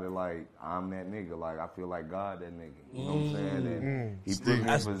everybody like I'm that nigga. Like I feel like God that nigga. You know what I'm saying? And he put me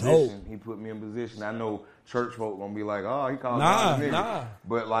in position. Dope. He put me in position. I know church folk gonna be like, oh, he called God a nigga.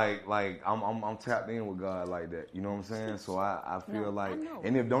 But like I'm tapped in with God like that. You know what I'm saying? So I feel like,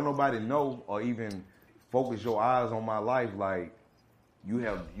 and if don't nobody know or even focus your eyes on my life, like you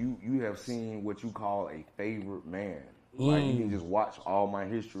have seen what you call a favorite man. Like you can just watch all my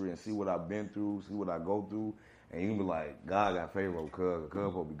history and see what I've been through, see what I go through. And you can be like, God got favor over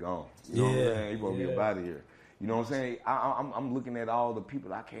Cuz will be gone. You know what I'm saying? He supposed to be up out of here. You know what I'm saying? I'm looking at all the people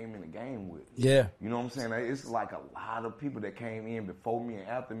that I came in the game with. Yeah. You know what I'm saying? It's like a lot of people that came in before me and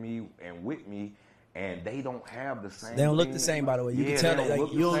after me and with me, and they don't have the same. They don't look the same, by the way. You can tell that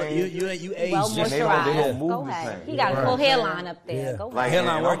like you age. Well, they don't move Go the ahead. same. He got a full hairline up there. Yeah. Go Like, ahead.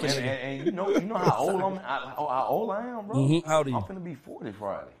 hairline working. And you know how old I am, bro. Mm-hmm. How old are you? I'm finna be 40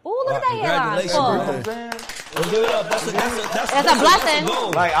 Friday. Ooh, look at that hairline. Congratulations, You know bro. what I'm saying? Well, give it up. That's a blessing. That's a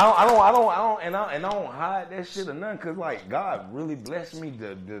goal. Like I don't hide that shit or nothing, cause like God really blessed me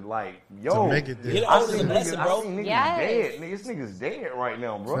to like To make it there. I seen niggas dead. This nigga's dead right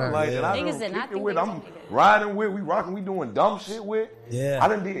now, bro. Right. Like that I Niggas done did not kicked it think with. they was I'm gonna make it. riding with. We rocking. We doing dumb shit with. Yeah. I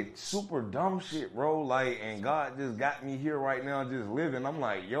done did super dumb shit, bro. Like, and God just got me here right now, just living. I'm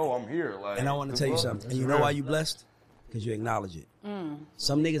like, yo, I'm here. Like, And I want to tell you something. And you know why you blessed? Because you acknowledge it.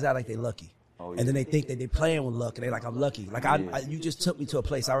 Some niggas act like they lucky. Oh, yeah. And then they think that they playing with luck, and they like, I'm lucky. Like you just took me to a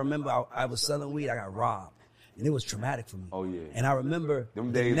place. I remember I was selling weed. I got robbed, and it was traumatic for me. Oh yeah. And I remember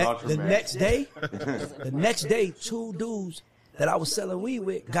Them days are the traumatic. the next day, 2 dudes that I was selling weed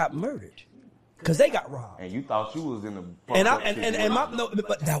with got murdered because they got robbed. And you thought you was in the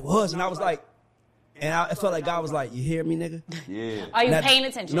But that was, and I was like, and I felt like God was like, you hear me, nigga? Yeah. Are you paying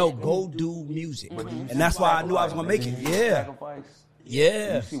attention? No, go do music. And that's why I knew I was gonna make it. Yeah. Sacrifice.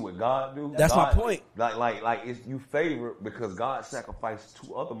 Yeah. You see what God do? That's God, my point. Like it's you favor because God sacrificed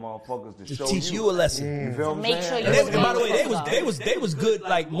 2 other motherfuckers to show teach you a lesson. You feel what I'm Make saying? sure And by the way, they was good,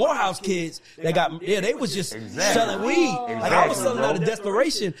 like Morehouse kids that got, they was just selling weed. Like I was selling out of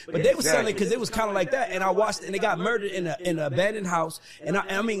desperation, but they was selling because it was kind of like that. And I watched, and they got murdered in an abandoned house. And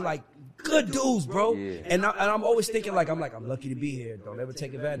I mean, like, good dudes, bro. Yeah. And I'm always thinking, like, I'm lucky to be here. Don't ever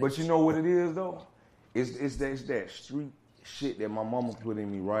take advantage. But you know what it is though? It's that street shit that my mama put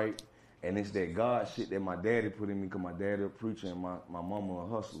in me, right? And it's that God shit that my daddy put in me, because my daddy a preacher and my mama a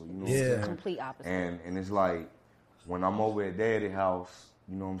hustler. You know what I'm saying? Complete opposite. And it's like when I'm over at daddy's house,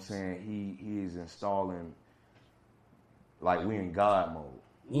 you know what I'm saying? He is installing, like, we in God mode.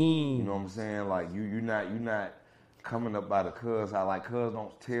 You know what I'm saying? Like you're not coming up by the cuz how like cuz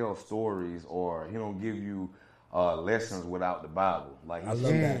don't tell stories or he don't give you lessons without the Bible. Like he's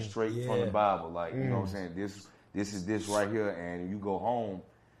shooting straight from the Bible. Like you know what I'm saying? This is this right here, and you go home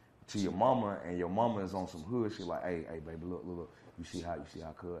to your mama, and your mama is on some hood shit. Like, hey, baby, look. You see how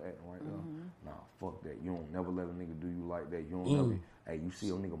cuz acting right now? Nah, fuck that. You don't never let a nigga do you like that. You don't never. Hey, you see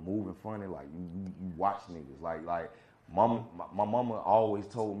a nigga moving funny, like you watch niggas. Like mama, my mama always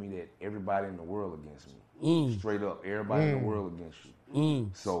told me that everybody in the world against me. Straight up, everybody in the world against you.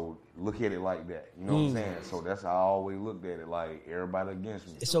 So look at it like that. You know what I'm saying? So that's how I always looked at it, like everybody against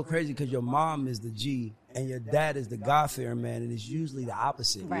me. It's so crazy because your mom is the G and your dad is the God-fearing man, and it's usually the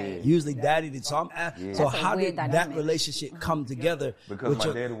opposite. Right. Usually daddy did. So That's how a did weird that dynamic. relationship come together? Because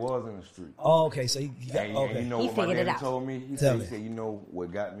my daddy was in the street. Oh, okay. So he got, And you know He what my figured it daddy out. told me? He Tell said, me. you know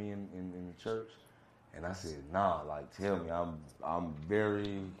what got me in the church? And I said, nah, like, tell me. I'm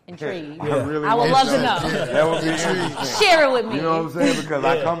very Intrigued. I really I would want love to know. That would be interesting. Share it with me. You know what I'm saying? Because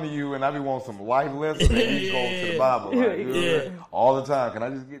I come to you and I be want some life lessons and you go to the Bible. Like, you know what I'm saying? All the time. Can I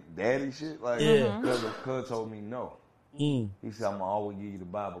just get daddy shit? Like, cuz told me no. He said, I'm going to always give you the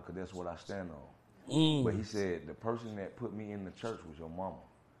Bible because that's what I stand on. But he said, the person that put me in the church was your mama.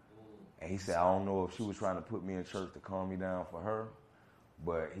 And he said, I don't know if she was trying to put me in church to calm me down for her.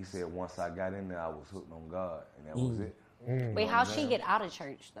 But he said, once I got in there, I was hooked on God. And that was it. Wait, how'd she get out of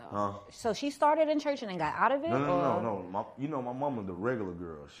church though? So she started in church and then got out of it? No. My mama, the regular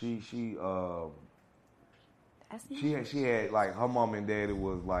girl. She had like her mom and daddy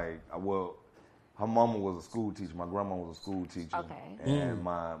was like her mama was a school teacher. My grandma was a school teacher. Okay. And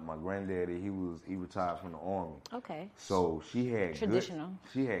my granddaddy he retired from the army. Okay. So she had traditional.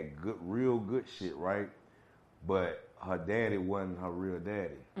 She had real good shit, right? But her daddy wasn't her real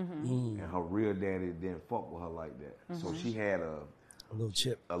daddy, and her real daddy didn't fuck with her like that. So she had a little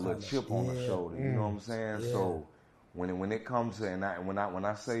chip on her shoulder. You know what I'm saying? Yeah. So when it comes to when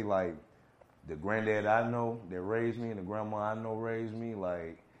I say like the granddad I know that raised me and the grandma I know raised me,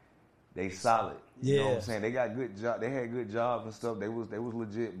 like they solid. You know what I'm saying? They got good job. They had good jobs and stuff. They was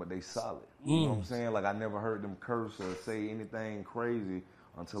legit, but they solid. You know what I'm saying? Like I never heard them curse or say anything crazy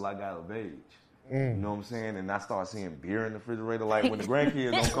until I got of age. You know what I'm saying? And I started seeing beer in the refrigerator. Like when the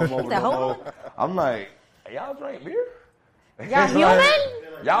grandkids don't come over no more, I'm like, hey, y'all drink beer? Y'all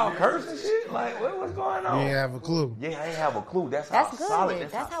human? Y'all cursing shit? Like what's going on? You ain't have a clue. Yeah, I ain't have a clue. That's how solid.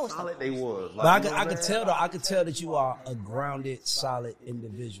 That's how solid they was. Like, but I could tell though. I could tell that you are a grounded, solid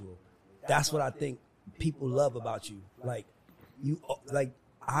individual. That's what I think people love about you. Like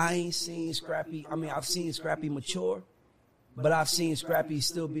I ain't seen Scrappy. I mean, I've seen Scrappy mature, but I've seen Scrappy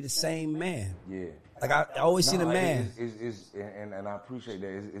still be the same man. Yeah. Like I always seen a man. And I appreciate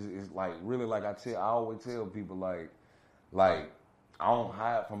that. It's like really like I always tell people like I don't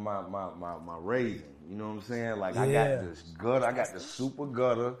hide from my raising. You know what I'm saying? Like I got this gutter. I got the super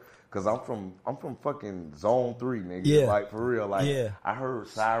gutter. Cause I'm from fucking zone 3, nigga. Yeah. Like for real. Like I heard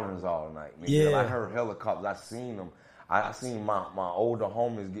sirens all night, nigga. Yeah. I heard helicopters. I seen them. I seen my older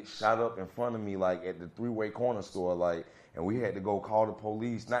homies get shot up in front of me, like at the 3-way corner store, like, and we had to go call the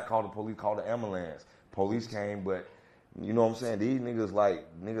police. Not call the police, call the ambulance. Police came, but you know what I'm saying? These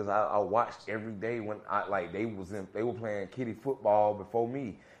niggas I watched every day when they were playing kiddie football before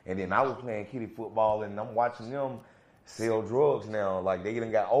me, and then I was playing kiddie football, and I'm watching them sell drugs now. Like they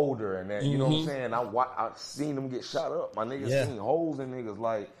done got older, and then you know what I'm saying? I seen them get shot up. My niggas seen holes in niggas.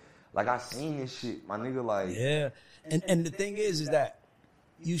 Like I seen this shit. My nigga like And the thing is that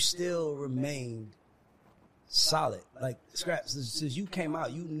you still remained solid. Like Scraps, since you came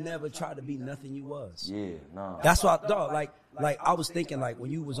out, you never tried to be nothing you was. Yeah, nah. That's what I thought. Like I was thinking like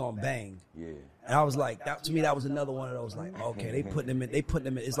when you was on Bang. Yeah. And I was like, to me that was another one of those like, okay, they putting him in.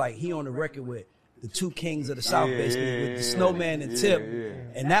 It's like he on the record with the 2 kings of the South, basically, with the Snowman and Tip.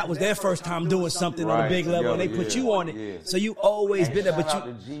 And that was their first time doing something on a big level, and they put you on it. Yeah. So you always been there, but shout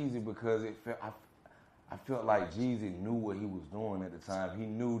out to Jeezy because I felt like Jeezy knew what he was doing at the time. He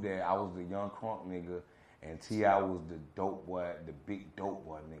knew that I was the young crunk nigga and T.I. was the dope boy, the big dope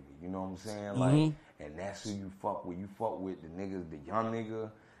boy nigga. You know what I'm saying? Like, and that's who you fuck with. You fuck with the niggas, the young nigga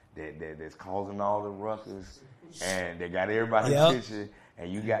that's causing all the ruckus and they got everybody's attention.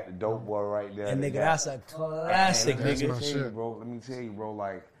 And you got the dope boy right there. And nigga, that's a classic, nigga. Let me tell you, bro,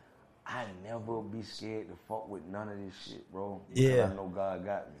 like, I never be scared to fuck with none of this shit, bro. Yeah. I know God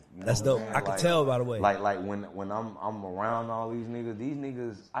got me. You know that's dope. I can tell, by the way. Like when I'm around all these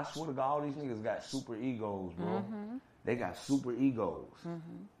niggas, I swear to God, all these niggas got super egos, bro. Mm-hmm. They got super egos. Mm-hmm.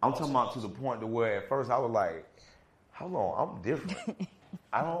 I'm talking about to the point to where at first I was like, hold on, I'm different.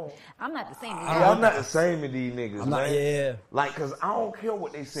 I'm not the same. I'm not the same as these niggas, man. Yeah. Like, cause I don't care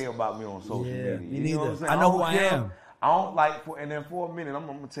what they say about me on social media. Me neither. You know what I'm saying? I know who I am. I don't like, and then for a minute, I'm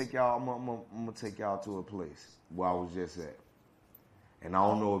gonna take y'all. I'm gonna take y'all to a place where I was just at. And I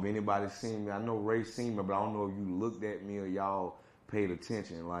don't know if anybody's seen me. I know Ray seen me, but I don't know if you looked at me or y'all paid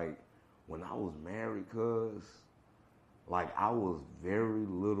attention. Like when I was married, cause like I was very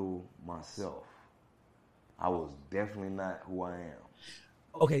little myself. I was definitely not who I am.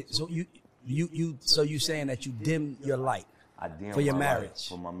 Okay, so you saying that you dim your light for your marriage,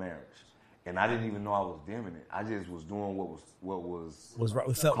 for my marriage, and I didn't even know I was dimming it. I just was doing what was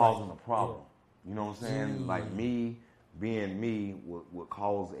right, felt causing right. a problem. Yeah. You know what I'm saying? Like me being me would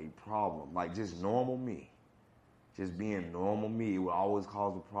cause a problem. Like just normal me, just being normal me, it would always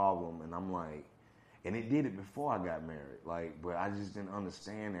cause a problem. And I'm like, and it did it before I got married. Like, but I just didn't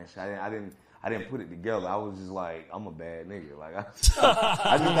understand that shit. I didn't put it together. I was just like, I'm a bad nigga. Like I just thought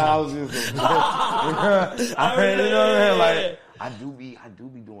I was just. You know what I mean? Like I do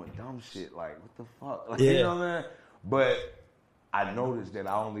be doing dumb shit. Like what the fuck? Like, you know what I mean? But I noticed that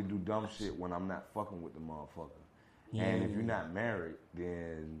I only do dumb shit when I'm not fucking with the motherfucker. And if you're not married,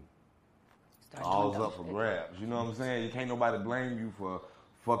 then all's up for grabs. You know what I'm saying? You can't nobody blame you for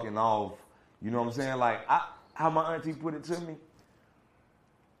fucking off. You know what I'm saying? Like how my auntie put it to me.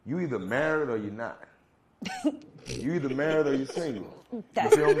 You either married or you're not. You either married or you're single.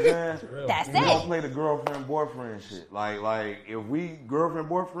 That's, you know what I'm saying? That's we don't play the girlfriend-boyfriend shit. Like if we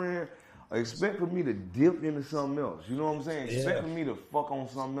girlfriend-boyfriend, expect for me to dip into something else. You know what I'm saying? Expect for me to fuck on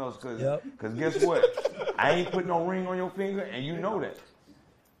something else. Cause guess what? I ain't put no ring on your finger, and you know that.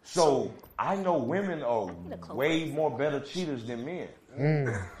 So I know women are way more better cheaters than men.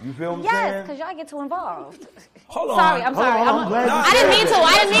 You feel what I'm saying? Yes, because y'all get too involved. Hold on. Sorry, I'm sorry. I'm glad I didn't mean to. No,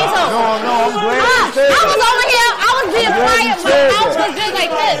 I'm glad you said I was over here. I was being quiet. My mouth was just like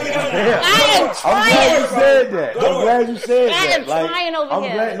this. I am trying. I'm glad you said that. I'm glad you said that. I am trying over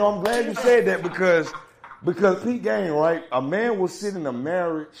here. I'm glad you said that because Pete Gang, right? A man will sit in a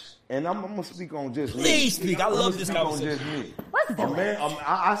marriage, and I'm gonna speak on just me. Please speak. I love this conversation. Just me. Let's do it.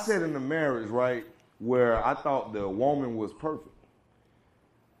 I said in a marriage, right, where I thought the woman was perfect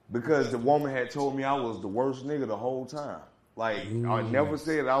because the woman had told me I was the worst nigga the whole time. Like I never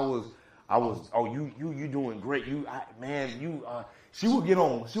said I was. Oh, you doing great. She would get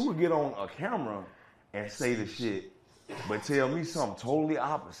on a camera and say the shit, but tell me something totally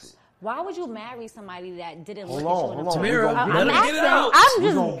opposite. Why would you marry somebody that didn't look at you in a Tamira, let her get it out.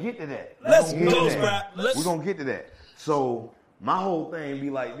 We're going to get to that. Let's go, Scrap. We're going to get to that. So my whole thing be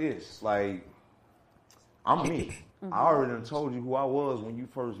like this. Like, I'm me. I already done told you who I was when you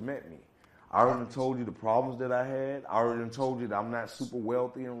first met me. I already done told you the problems that I had. I already done told you that I'm not super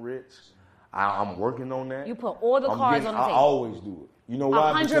wealthy and rich. I'm working on that. You put all the cards on the table. I always do it. You know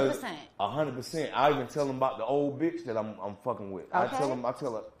why? 100%. 100%. I even tell them about the old bitch that I'm fucking with. Okay. I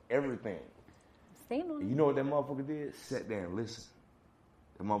tell her everything. Stay on. You know what that motherfucker did? Sat there and listened.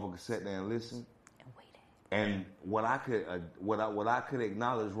 The motherfucker sat there and listened. And waited. And what I could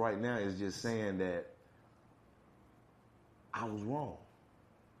acknowledge right now is just saying that I was wrong.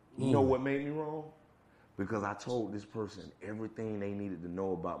 You know what made me wrong? Because I told this person everything they needed to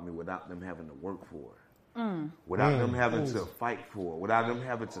know about me without them having to work for it. Without them having to fight for it. Without them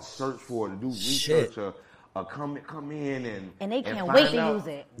having to search for it, to do research or come in and they can't wait to use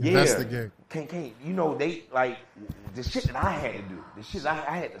it. Yeah. Investigate. Can't they like the shit that I had to do. The shit I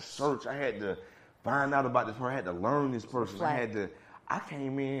had to search. I had to find out about this person. I had to learn this person. Right. I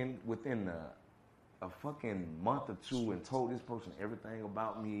came in within a fucking month or two and told this person everything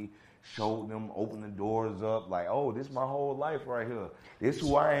about me, showed them, opened the doors up, like, oh, this is my whole life right here. This is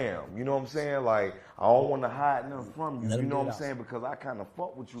who I am. You know what I'm saying? Like, I don't want to hide nothing from you. You know what I'm saying? Because I kind of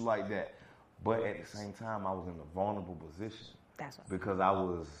fuck with you like that. But at the same time, I was in a vulnerable position. That's what. Because I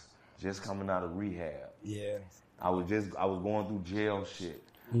was just coming out of rehab. Yeah. I was going through jail shit.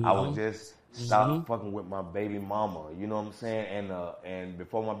 I was just stop fucking with my baby mama. You know what I'm saying? And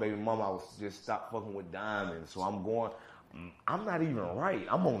before my baby mama, I was just stop fucking with Diamond. So I'm not even right.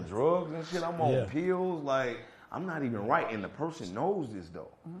 I'm on drugs and shit. I'm on pills. Like, I'm not even right. And the person knows this,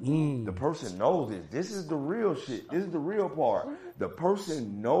 though. The person knows this. This is the real shit. This is the real part. The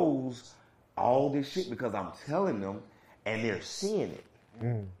person knows all this shit because I'm telling them and they're seeing it.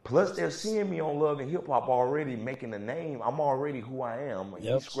 Plus, they're seeing me on Love and Hip Hop already making a name. I'm already who I am.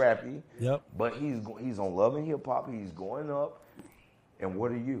 He's Scrappy. Yep. But he's on Love and Hip Hop. He's going up. And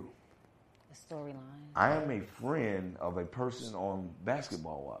what are you? The storyline. I am a friend of a person on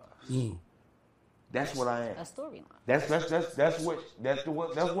Basketball Wives. That's what I am. A storyline. That's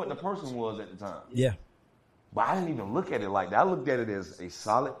what the person was at the time. Yeah. But I didn't even look at it like that. I looked at it as a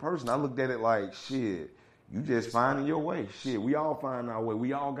solid person. I looked at it like, shit, you just finding your way. Shit, we all find our way.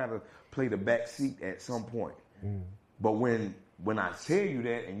 We all got to play the back seat at some point. But when I tell you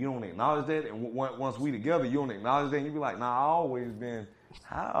that and you don't acknowledge that, and once we together, you don't acknowledge that, and you be like, nah, I always been,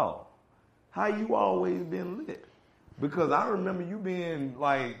 how? How you always been lit? Because I remember you being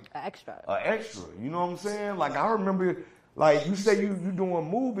like An extra. You know what I'm saying? Like I remember, like you say you doing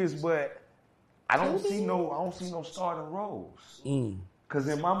movies, but I don't see no starting roles. Cause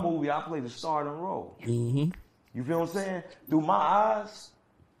in my movie I play the starting role. You feel what I'm saying? Through my eyes,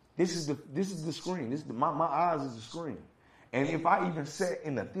 this is the screen. My eyes is the screen. And if I even sat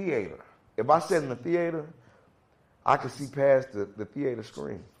in the theater, I could see past the theater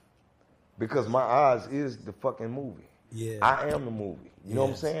screen. Because my eyes is the fucking movie. Yeah. I am the movie. You know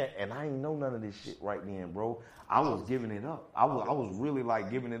what I'm saying? And I ain't know none of this shit right then, bro. I was giving it up. I was really like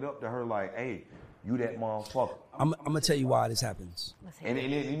giving it up to her like, hey, you that motherfucker. I'm going to tell you why this happens. And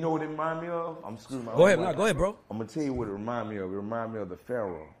you know what it remind me of? I'm screwing my Go ahead, bro. I'm going to tell you what it remind me of. It remind me of the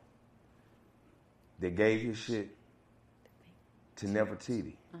Pharaoh that gave his shit to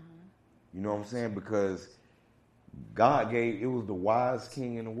Nefertiti. You know what I'm saying? Because God it was the wise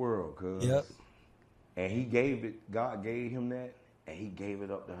king in the world, cuz. Yep. And God gave him that, and he gave it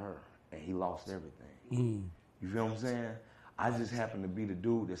up to her, and he lost everything. You feel what I'm saying? I just happened to be the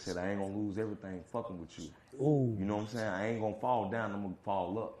dude that said, I ain't gonna lose everything fucking with you. Ooh. You know what I'm saying? I ain't gonna fall down, I'm gonna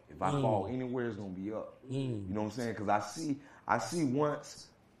fall up. If I fall anywhere, it's gonna be up. You know what I'm saying? Because I see once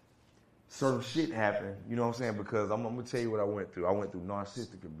certain shit happen, you know what I'm saying? Because I'm gonna tell you what I went through. I went through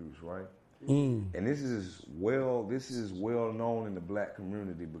narcissistic abuse, right? And this is well known in the black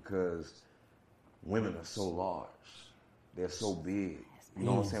community because women are so large. They're so big. You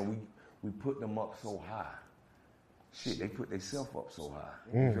know what I'm saying? We put them up so high. Shit, they put themselves up so high.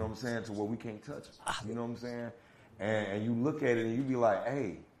 You know what I'm saying? To where we can't touch them. You know what I'm saying? And you look at it and you be like,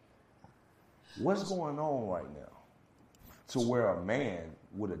 hey, what's going on right now to where a man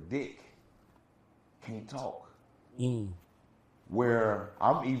with a dick can't talk? Where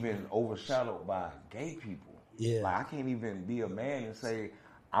I'm even overshadowed by gay people. Yeah. Like, I can't even be a man and say,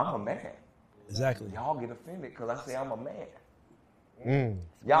 I'm a man. Exactly. Y'all get offended because I say I'm a man.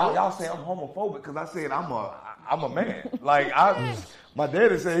 Y'all say I'm homophobic because I said I'm a man. Like, my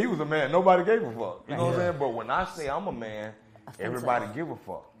daddy said he was a man. Nobody gave a fuck. You know what I'm saying? But when I say I'm a man, everybody give a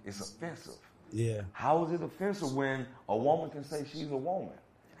fuck. It's offensive. Yeah. How is it offensive when a woman can say she's a woman?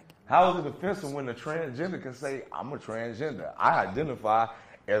 How is it offensive when a transgender can say, I'm a transgender? I identify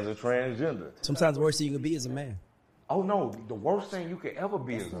as a transgender. Sometimes the worst thing you can be is a man. Oh, no. The worst thing you could ever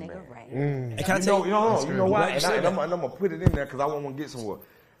be is a man. Right. And can I tell you know why? And I'm going to put it in there because I want to get somewhere.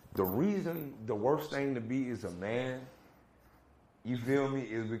 The reason the worst thing to be is a man, you feel me,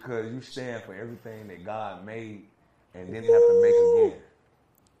 is because you stand for everything that God made and didn't have to make again.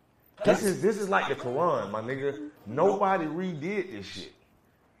 This is like the Quran, my nigga. Nobody redid this shit.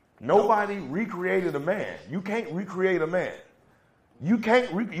 Nobody recreated a man. You can't recreate a man. You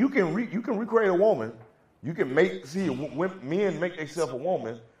can recreate a woman. You can men make themselves a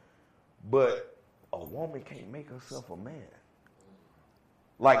woman, but a woman can't make herself a man.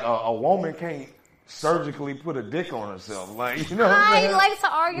 Like a woman can't surgically put a dick on herself. Like, you know what I'm saying? I like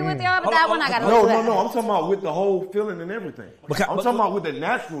to argue with y'all, but that one I got to No. I'm talking about with the whole feeling and everything. I'm talking about with the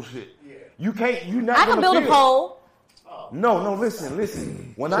natural shit. You can't. You not. I can build a pole. No.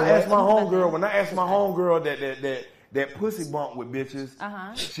 Listen. When I asked my homegirl that pussy bump with bitches,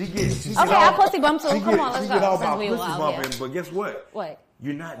 she get I pussy bump too. Come on, let's go. She get all about pussy bumping, but guess what? What?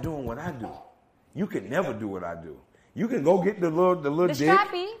 You're not doing what I do. You can never do what I do. You can go get the little dick.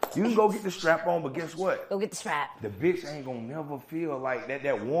 Strappy. You can go get the strap on, but guess what? Go get the strap. The bitch ain't gonna never feel like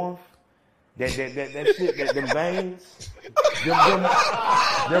that warmth. That shit, them veins.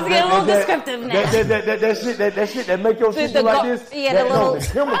 Let's get a little descriptive now. That shit that make your shit do like this. Yeah,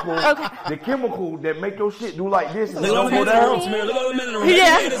 the chemical that make your shit do like this. Look at the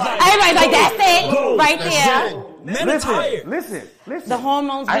Yeah, everybody's like, that's it, right there. Men are tired. Listen. The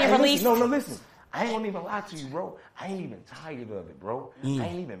hormones being released. No, listen. I ain't gonna even lie to you, bro. I ain't even tired of it, bro. I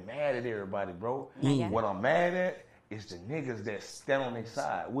ain't even mad at everybody, bro. What I'm mad at is the niggas that stand on their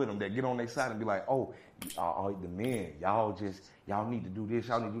side with them, that get on their side and be like, oh, the men, y'all need to do this,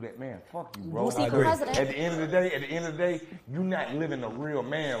 y'all need to do that. Man, fuck you, bro. I agree. At the end of the day, you not living a real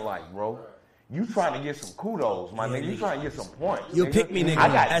man life, bro. You trying to get some kudos, my nigga. You trying to get some points. You'll pick me,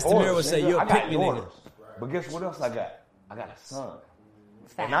 nigga. As the mirror would say, you'll pick me, nigga. But guess what else I got? I got a son.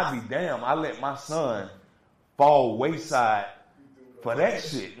 And I be damn, I let my son fall wayside for that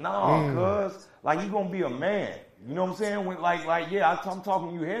shit. No, cuz, like, you gonna be a man. You know what I'm saying? When, like, yeah, I'm talking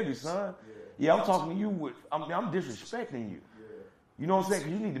to you heavy, son. Yeah, I'm talking to you I'm disrespecting you. You know what I'm saying?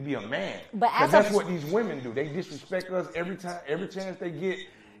 Because you need to be a man. But that's what these women do. They disrespect us every chance they get.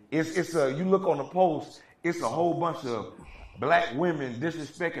 You look on the post, it's a whole bunch of black women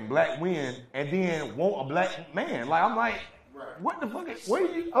disrespecting black men and then want a black man. Like, I'm like, what the fuck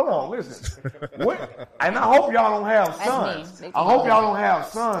hold on, listen. What? And I hope y'all don't have sons. I hope y'all don't have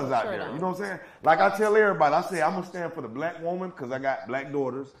sons out there. You know what I'm saying? Like I tell everybody, I say I'm going to stand for the black woman because I got black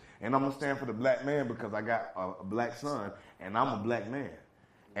daughters, and I'm going to stand for the black man because I got a black son, and I'm a black man.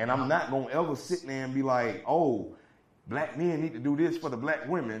 And I'm not going to ever sit there and be like, oh, black men need to do this for the black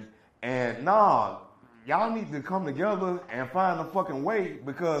women. And y'all need to come together and find a fucking way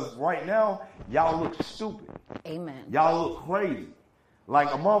because right now, y'all look stupid. Amen. Y'all look crazy. Like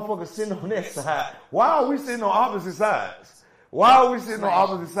a motherfucker sitting on that side. Why are we sitting on opposite sides? Why are we sitting on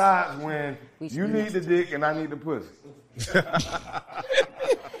opposite sides when you need the dick and I need the pussy?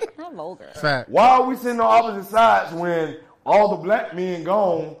 Not vulgar. Fact. Why are we sitting on opposite sides when all the black men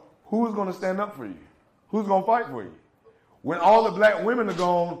gone, who's going to stand up for you? Who's going to fight for you? When all the black women are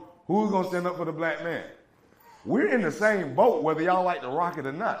gone, who's going to stand up for the black man? We're in the same boat, whether y'all like to rock it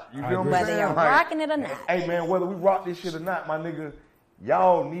or not. You feel me? Whether you're rocking it or not. Hey, man, whether we rock this shit or not, my nigga,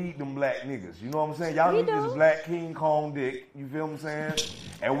 y'all need them black niggas. You know what I'm saying? Y'all need this black King Kong dick. You feel what I'm saying?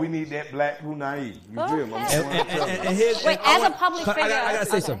 And we need that black Punai. You feel me? Wait, as a public figure. I got to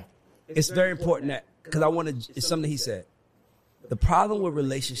say something. It's very important that, because it's something he said. The problem with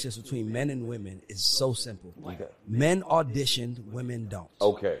relationships between men and women is so simple. Okay. Men audition, women don't.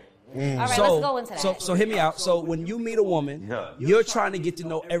 Okay. All right, let's go into that. So hear me out. So when you meet a woman, you're trying to get to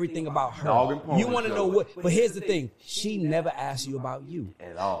know everything about her. You want to know what, but here's the thing. She never asks you about you.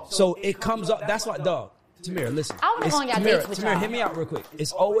 At all. So it comes up, that's why, dog, Tamira, listen. I want to go on y'all dates with y'all. Tamira, hear me out real quick.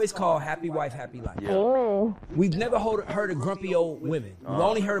 It's always called happy wife, happy life. Yeah. We've never heard of grumpy old women. We've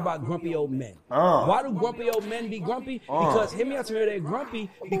only heard about grumpy old men. Why do grumpy old men be grumpy? Because, hear me out, Tamira, they're grumpy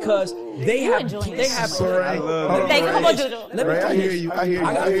because they have. Sorry. I hear you.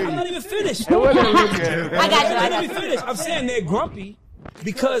 I'm not even finished. I got you. Finished. I'm saying they're grumpy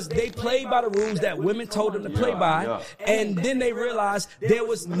because they played by the rules that women told them to play by, and then they realized there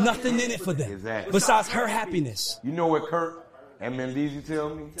was nothing in it for them besides her happiness. You know what Kurt and Mendeezy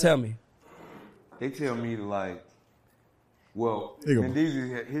tell me? Tell me. They tell me to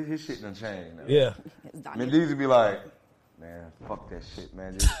Mendeezy, his shit done changed now. Yeah. Mendeezy be like, man, fuck that shit,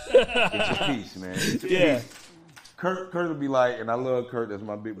 man. Just get your piece, man. Get your piece. Kurt will be like, and I love Kurt, that's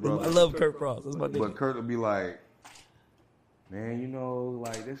my big brother. I love Kurt Frost. That's my nigga. But Kurt will be like, man, you know,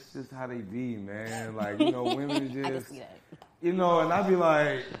 like, that's just how they be, man. Like, you know, women just, you know, and I be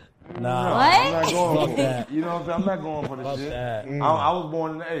like, nah, I'm not going for that. You know what I'm saying? I'm not going for the shit. I was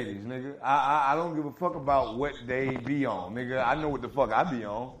born in the 80s, nigga. I don't give a fuck about what they be on, nigga. I know what the fuck I be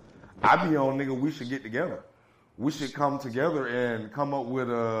on. I be on, nigga, we should get together. We should come together and come up with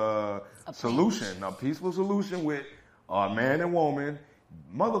a solution, a peaceful solution with a man and woman.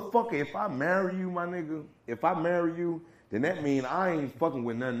 Motherfucker, if I marry you, my nigga, then that mean I ain't fucking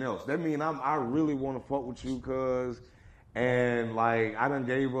with nothing else. That mean I really want to fuck with you, cuz, and like I done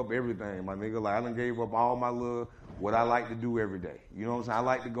gave up everything, my nigga. Like I done gave up all my what I like to do every day. You know what I'm saying? I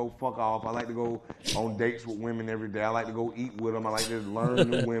like to go fuck off. I like to go on dates with women every day. I like to go eat with them. I like to learn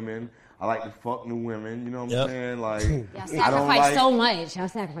new women. I like to fuck new women. You know what I'm saying? Like y'all sacrifice so much. Y'all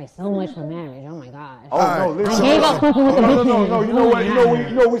sacrifice so much for marriage. Oh my God. Oh no, listen. No. You know what? You know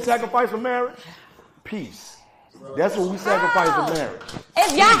what we sacrifice for marriage? Peace. That's what we sacrifice for marriage.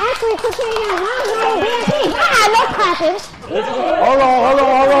 If y'all actually cooking your mom, no clapping.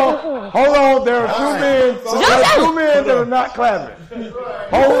 Hold on. There are two men that are not clapping.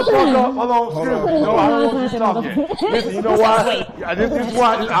 Hold on. Excuse me. No, I don't want you to talk yet. Listen, you know why? This is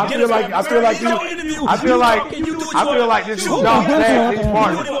why I feel like this is Jock tag team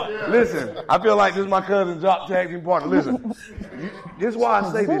partner. Listen, I feel like this is my cousin Jock tag team partner. Listen, this is why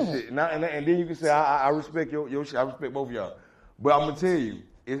I say this shit, and then you can say I respect your shit. I respect both of y'all, but I'm gonna tell you,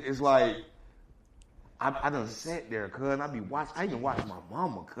 it's like I done sat there, cuz, and I even watch my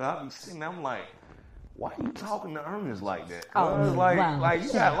mama, cuz. I be sitting there, I'm like, why are you talking to Ernest like that? Cuz, like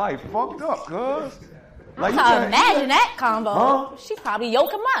you got life fucked up, cuz. Like, imagine that combo. Huh? She probably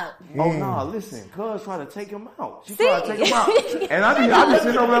yoke him up. Oh no, listen, cuz try to take him out. She try to take him out. And I be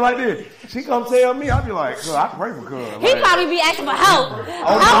sitting over there like this. She come tell me, I be like, cuz, I pray for cuz. He probably be asking for help.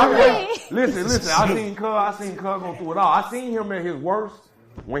 Listen, I seen cuz go through it all. I seen him at his worst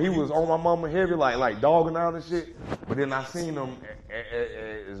when he was on my mama heavy, like dogging out and shit. But then I seen him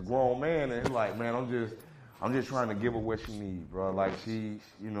as a grown man, and it's like, man, I'm just trying to give her what she needs, bro. Like she,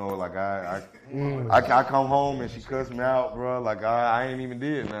 you know, like I come home and she cuss me out, bro. Like I ain't even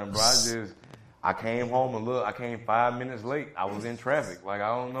did nothing, bro. I came home and look, I came 5 minutes late. I was in traffic. Like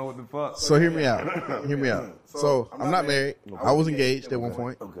I don't know what the fuck. So hear me out. So I'm not married. I was engaged at one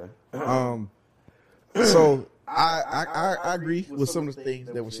point. Okay. So I agree with some of the things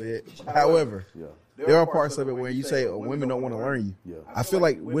that were said. However, there are parts of it where you say women don't want to learn you. Yeah. I feel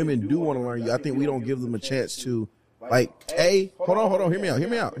like women do want to learn you. I think we don't give them a chance to, like, hey, hold on, hear me out.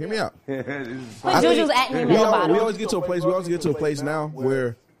 But Juju's acting we always get to a place now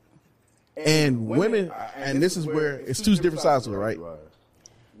where, and women, and this is where it's two different sides of it, right?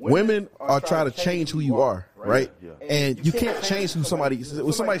 Women are trying to change who you are, right? And you can't change who somebody.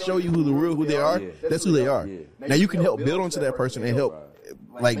 When somebody show you who they are, that's who they are. Now you can help build onto that person and help,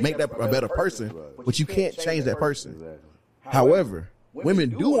 like, make that a better person, but you can't change that person. However, women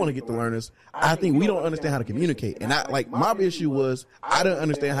do want to get the learners. I think we don't understand how to communicate. And my issue was I didn't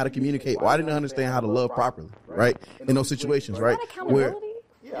understand how to communicate, or I didn't understand how to love properly, right? In those situations, right? Where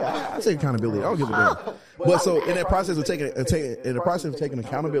I take accountability. I don't give a damn. But so in that process of taking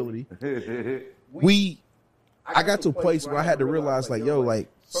accountability, I got to a place where I had to realize, like, yo, like,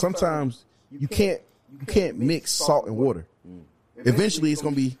 sometimes you can't mix salt and water. Eventually, it's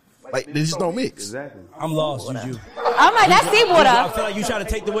gonna be like they just don't mix. Exactly. I'm lost, Juju. I'm like, that's seawater. I feel like you trying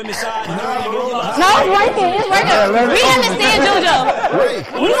to take the women's side. No, it's right there. We understand Juju.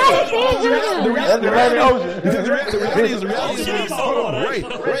 We understand Juju. That's the Atlantic Ocean. The reality is, hold on, Ray,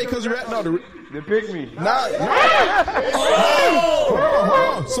 because they pick me. Hold on.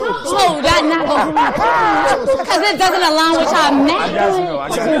 So that not going because it doesn't align with y'all I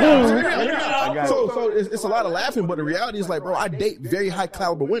got you. So it's a lot of laughing, but the reality is, like, bro, I date very high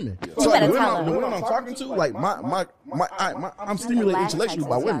caliber women. So like the women I'm talking to, like I'm stimulated intellectually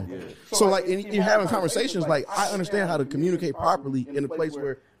by women. So like in having conversations, like I understand how to communicate properly in a place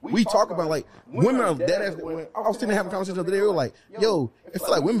where we talk about like women are dead ass. I was sitting there having a conversation the other day. They were like, "Yo, it feels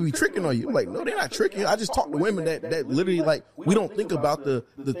like women be tricking on you." I'm like, no, they're not tricking. I just talk to women that literally like we don't think about the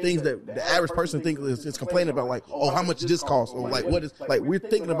things that the average person thinks is complaining about. Like, oh, how much does this cost? Or like, what is like we're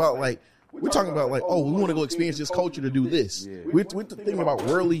thinking about like. We're talking about like, oh, we want to go experience this culture to do this. Yeah. We're thinking about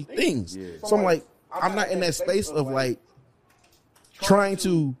worldly things. Yeah. So I'm like, I'm not in that space of like trying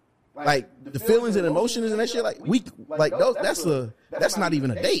to like the feelings and emotions and that shit. Like that's not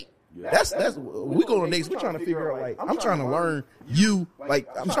even a date. That's we go on dates. We're trying to figure out like I'm trying to learn you. Like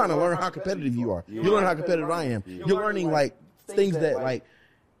I'm trying to learn how competitive you are. You learn how competitive I am. You're learning like things that like.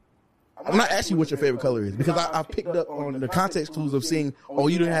 I'm not asking you what your favorite color is because I picked up on the context clues of seeing, oh,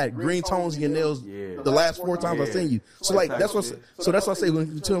 you done had green tones in your nails the last 4 times I've seen you. So like that's what I say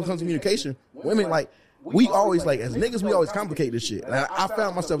when it comes to communication. Women like we always like as niggas we always complicate this shit. And I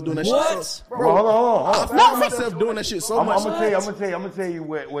found myself doing that shit. So, bro, hold on. I found myself doing that shit so much. I'm gonna tell you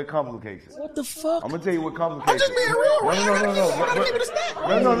what complicates it. What the fuck? I'm gonna tell you what complicates it. I'm just being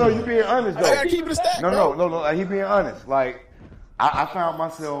real. No. You being honest though. I gotta keep it a stack. No. He being honest. Like I found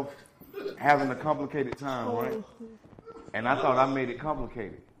myself having a complicated time, right? And I thought I made it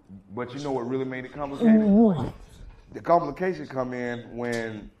complicated. But you know what really made it complicated? The complication come in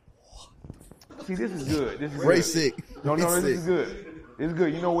when... See, this is good. This is Ray sick. No, this is good. This is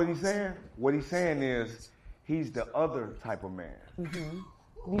good. You know what he's saying? What he's saying is he's the other type of man.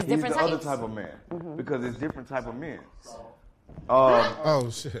 Mm-hmm. He's the other type of man. Mm-hmm. Because it's different type of men. Oh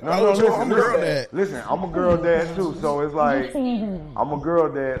shit! No, listen, I'm a girl dad. Listen, I'm a girl dad too, so it's like I'm a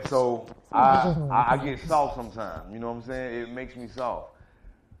girl dad, so I get soft sometimes. You know what I'm saying? It makes me soft.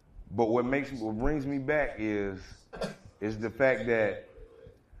 But what brings me back is the fact that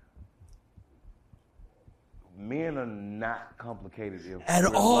men are not complicated at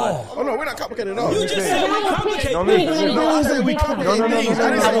all. Life. Oh no, we're not complicated at all. You just said we're complicated. No, I said we complicated things. I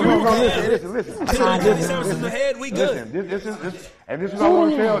didn't say we complicated. Listen. I said 20 services in the head, we good. This is what I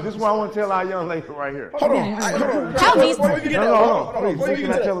want to tell. This is what I want to tell our young lady right here. Hold on. Tell me. Please,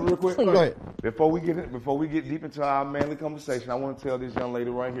 can I tell her real quick? Go ahead. Before we get deep into our manly conversation, I want to tell this young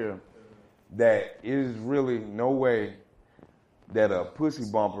lady right here that it is really no way that a pussy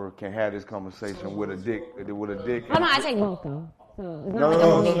bumper can have this conversation with a dick. Oh no, I take both though. No.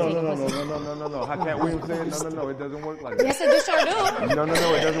 How can't we say it? No, it doesn't work like that. Yes, it sure do. No,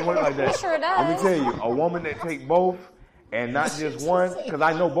 it doesn't work like that. It sure does. Let me tell you, a woman that take both and not just one, because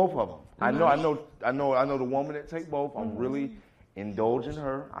I know both of them. I know the woman that take both. I'm really indulging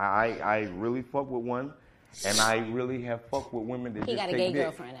her. I really fuck with one, and I really have fucked with women that he just got a take gay dick.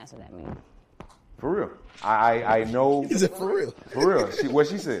 girlfriend. That's what that means. For real. I know. Is it for real? For real. What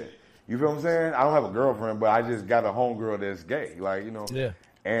she said. You feel what I'm saying? I don't have a girlfriend, but I just got a homegirl that's gay. Like, you know. Yeah.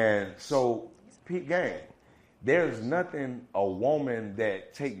 And so, Pete Gang, there's nothing a woman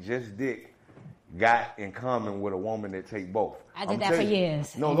that take just dick got in common with a woman that take both. I did that for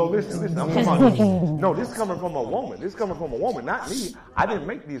years. No, listen. I'm talking about, no, this is coming from a woman. Not me. I didn't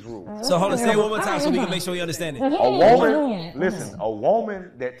make these rules. So hold on, say it one more time so we can make sure you understand it. A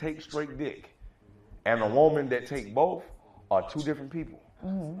woman that takes straight dick and a woman that take both are two different people.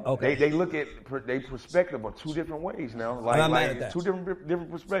 Mm-hmm. Okay. They look at their perspective are two different ways now. Like two different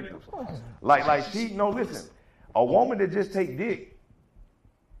perspectives. Listen. A woman that just take dick,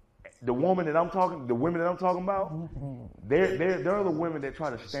 the women that I'm talking about, they're the women that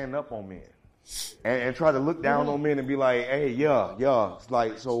try to stand up on men and try to look down on men and be like, hey, yeah. It's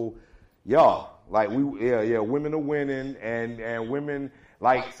like, so, yeah, like women are winning and women,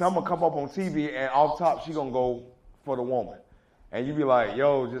 like some will come up on TV and off top she gonna go for the woman. And you be like,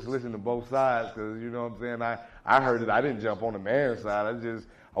 yo, just listen to both sides because, you know what I'm saying, I heard it. I didn't jump on the man's side.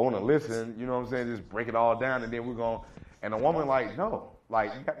 I want to listen, you know what I'm saying, just break it all down and then we're going to, and a woman like, no,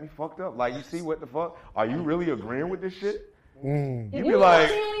 like, you got me fucked up. Like, you see what the fuck? Are you really agreeing with this shit? You be like,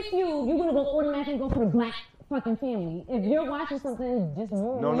 you're going to go automatically go for the black fucking family. If you're watching something just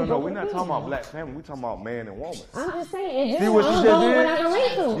normal. No, we're not talking about black family. We're talking about man and woman. I'm just saying. See what she just did?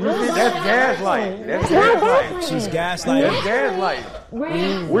 That's gaslighting. She's gaslighting. That's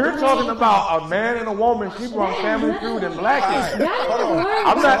gaslighting. We're talking about a man and a woman. She brought family through and blackish.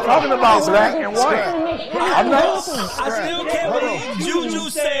 I'm not talking about black and white. I still can't believe Juju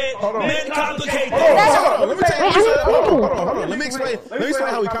said men complicate Let me explain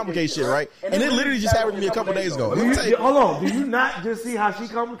how we complicate shit, right? And it literally just happened to me a couple days ago. Hold on. Do you not just see how she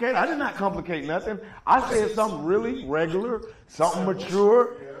complicated? I did not complicate nothing. I said something really regular, something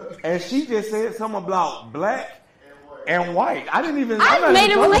mature, and she just said something about black and white. I didn't even. I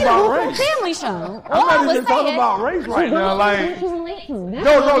made it relatable for a family show. I'm not even talking about race right now. Like,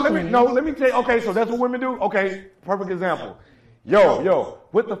 let me tell you. Okay, so that's what women do. Okay, perfect example. Yo,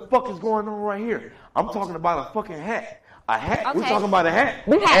 what the fuck is going on right here? I'm talking about a fucking hat. A hat. Okay. We're talking about a hat.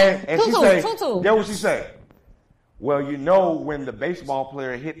 And she say, yeah, what she say? Well, you know when the baseball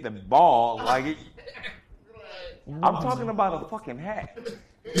player hit the ball, like it. I'm talking about a fucking hat.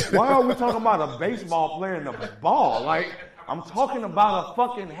 Why are we talking about a baseball player and a ball? Like, I'm talking about a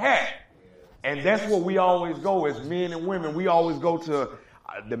fucking hat. And that's what we always go as men and women. We always go to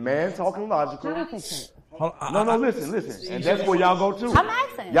the man talking logical. No, listen. And that's where y'all go to. I'm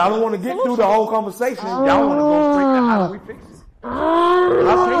asking. Y'all don't want to get through the whole conversation. Y'all want to go straight to how do we fix it? How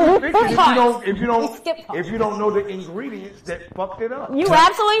can you fix it if you don't know the ingredients that fucked it up? You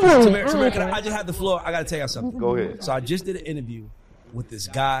absolutely do. Tamir, I just have the floor. I got to tell you something. Go ahead. So I just did an interview with this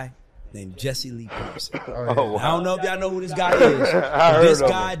guy named Jesse Lee Peterson. Wow. I don't know if y'all know who this guy is. But this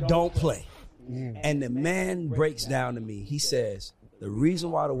guy don't play. And the man breaks down to me. He says, the reason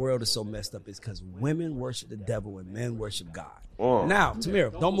why the world is so messed up is because women worship the devil and men worship God. Now,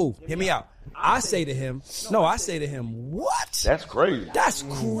 Tamir, don't move. Hear me out. I say to him, what? That's crazy. That's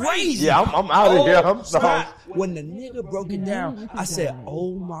crazy. Yeah, I'm out of here. I'm sorry. When the nigga broke it down, I said,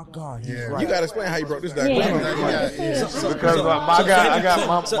 oh my God, he's right. You got to explain how you broke this down. Because I got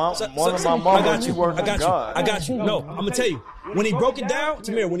one of my mamas, she works with God. I got you. No, I'm going to tell you. When he broke it down,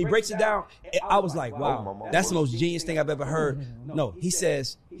 Tamir, when he breaks it down, I was like, wow, that's the most genius thing I've ever heard. No, he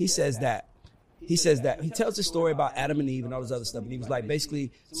says that. He tells this story about Adam and Eve and all this other stuff. And he was like,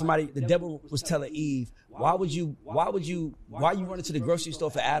 basically, the devil was telling Eve, why you running to the grocery store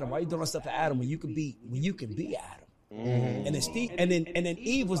for Adam? Why you doing all stuff for Adam when you can be Adam? Mm-hmm. And then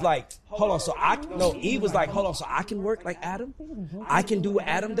Eve was like, hold on, so I can work like Adam? I can do what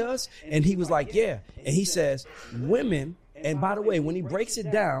Adam does? And he was like, yeah. And he says, women, and by the way, when he breaks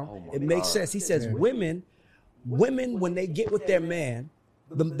it down, it makes sense. He says, women, when they get with their man,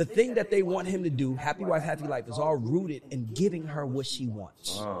 the thing that they want him to do, happy wife, happy life, is all rooted in giving her what she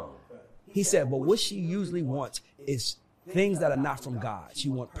wants. He said, but what she usually wants is things that are not from God. She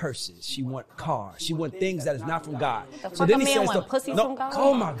want purses. She want cars. She want things that is not from God. So then he says, pussy from God?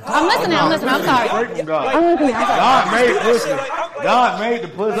 Oh my God. I'm listening. I'm sorry. God made the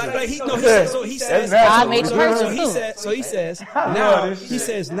pussy. He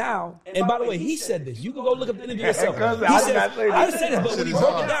says now, and by the way, he said this. You can go look up the interview yourself. I said this, but when he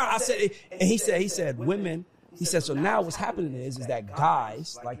broke it down, I said it, and he said women. He said, so now what's happening is that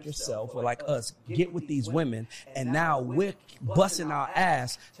guys like yourself or like us get with these women, and now we're busting our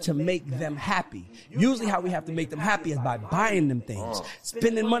ass to make them happy. Usually how we have to make them happy is by buying them things,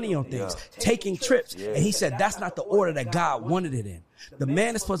 spending money on things, taking trips. And he said that's not the order that God wanted it in. The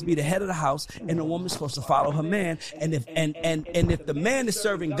man is supposed to be the head of the house, and the woman is supposed to follow her man. And if the man is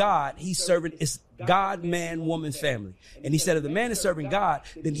serving God, it's God, man, woman, family. And he said if the man is serving God,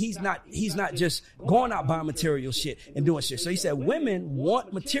 then he's not just going out buying material shit and doing shit. So he said women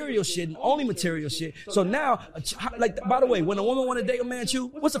want material shit and only material shit. So now, like, by the way, when a woman want to date a man,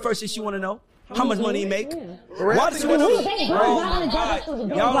 what's the first thing she want to know? How much money he make? Why does she want to know?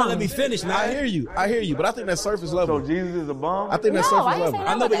 Y'all don't let me finish, man. I hear you, but I think that's surface level. So Jesus is a bum? I think that's surface level.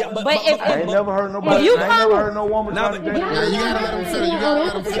 I know, but I ain't never heard nobody. I ain't never heard no woman trying to date Jesus. You gotta let them finish. You gotta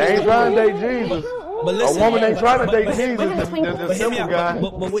let them finish. They ain't trying to date Jesus. But listen, a woman ain't trying to date Jesus. The simple guy.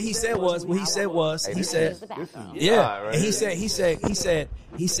 But what he said was, he said, yeah. And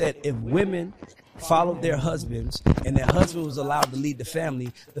he said, if women followed their husbands and their husband was allowed to lead the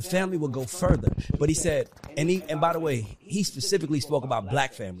family would go further. But he said, and by the way, he specifically spoke about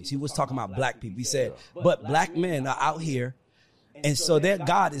black families. He was talking about black people. He said, but black men are out here, and so their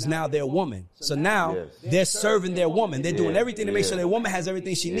God is now their woman. So now they're serving their woman. They're doing everything to make sure their woman has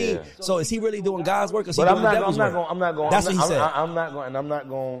everything she needs. So is he really doing God's work or is he doing the devil's work? I'm not going. That's what he said. I'm not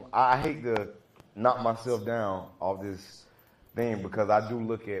going. I hate to knock myself down off this thing because I do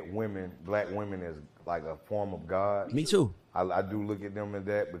look at women, black women, as like a form of God. Me too. I do look at them as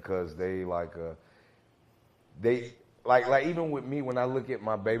that because they like even with me, when I look at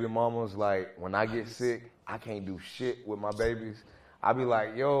my baby mamas, like when I get sick, I can't do shit with my babies. I be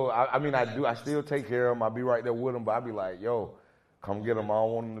like, yo, I still take care of them. I be right there with them, but I be like, yo, come get them. I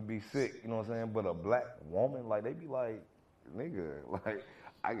don't want them to be sick. You know what I'm saying? But a black woman, like, they be like, nigga, like,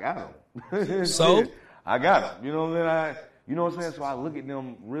 I got them. So? I got them. You know what I'm saying? You know what I'm saying? So I look at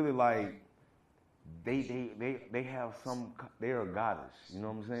them really like they have they're a goddess. You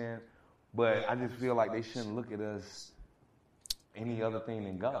know what I'm saying? But I just feel like they shouldn't look at us any other thing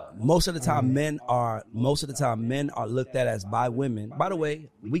than God. Most of the time men are looked at as by women. By the way,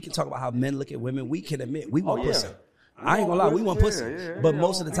 we can talk about how men look at women. We can admit we want pussy. I ain't gonna lie, we want pussy. But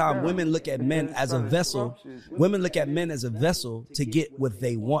most of the time, women look at men as a vessel. Women look at men as a vessel to get what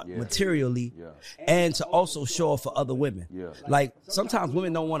they want materially and to also show off for other women. Like, sometimes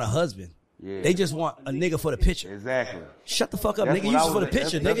women don't want a husband. They just want a nigga for the picture. Exactly. Shut the fuck up, nigga. You just for the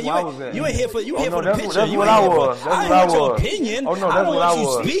picture, nigga. You ain't here for the picture. That's You what ain't I here was. for. I don't want your opinion. Oh, no, I that's don't what I want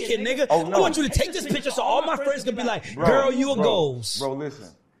was. you speaking, nigga. Oh, no. I want you to take this picture so all my friends can be like, girl, you a goals. Bro, listen.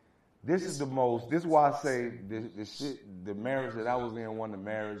 This is why I say the marriage that I was in wasn't a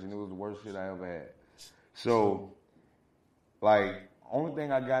marriage, and it was the worst shit I ever had. So, like, only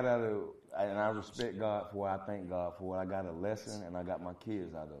thing I got out of, and I respect God for it, I thank God for it, I got a lesson, and I got my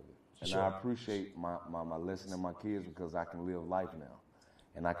kids out of it. And I appreciate my lesson and my kids because I can live life now.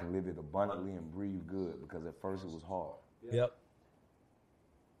 And I can live it abundantly and breathe good because at first it was hard. Yep.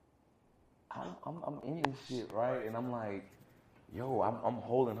 I'm in this shit, right? And I'm like, yo, I'm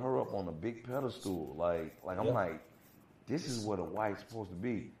holding her up on a big pedestal. Like I'm like, this is what a wife's supposed to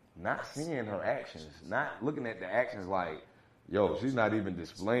be. Not seeing her actions, not looking at the actions like, yo, she's not even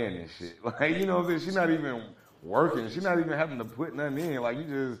displaying this shit. Like, you know what I'm saying? She's not even working. She's not even having to put nothing in. Like,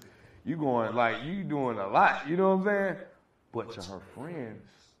 you going, like, you doing a lot. You know what I'm saying? But to her friends,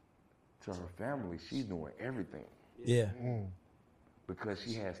 to her family, she's doing everything. Yeah. Because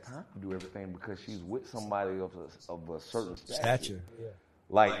she has time to do everything because she's with somebody of a certain Stature. Yeah.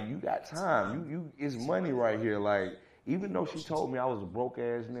 Like, you got time. You it's money right here. Like, even though she told me I was a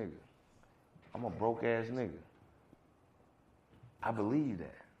broke-ass nigga, I'm a broke-ass nigga. I believe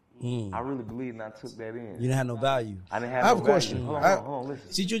that. I really believe, and I took that in. You didn't have no value. I didn't have I have no a question. Hold on,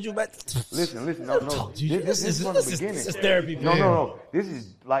 listen. See, Juju, Listen. No. This is from the beginning. This is therapy. No. This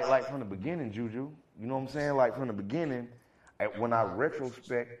is like from the beginning, Juju. You know what I'm saying? Like, from the beginning, when I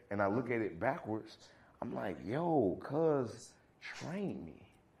retrospect and I look at it backwards, I'm like, yo, cuz trained me.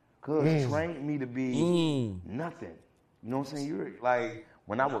 Cuz trained me to be nothing. You know what I'm saying? You're like,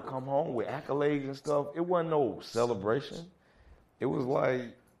 when I would come home with accolades and stuff, it wasn't no celebration. It was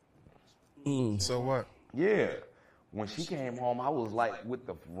like, so what? yeah. When she came home, I was like with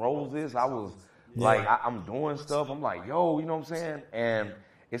the roses. I was like, I'm doing stuff. I'm like, yo, you know what I'm saying? And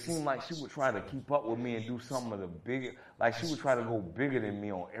it seemed like she would try to keep up with me and do some of the bigger, like she would try to go bigger than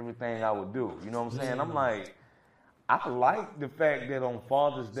me on everything I would do. You know what I'm saying? I'm like, I like the fact that on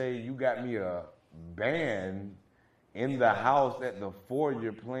Father's Day, you got me a band in the house at the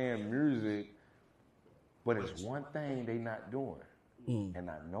foyer playing music, but it's one thing they not doing. And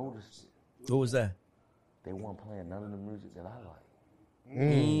I noticed it. What was that? They weren't playing none of the music that I like.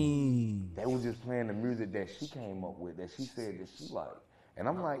 They were just playing the music that she came up with, that she said that she liked. And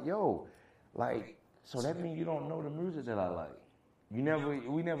I'm like, yo, like, so that means you don't know the music that I like. We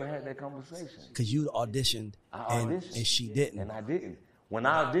never had that conversation. Because you auditioned, and she didn't. And I didn't. When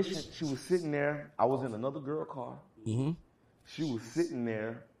I auditioned, she was sitting there. I was in another girl car. She was sitting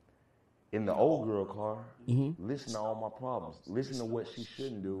there in the old girl car, listening to all my problems, listening to what she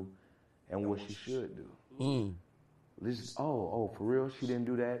shouldn't do and what she should do. Listen, oh, for real? She didn't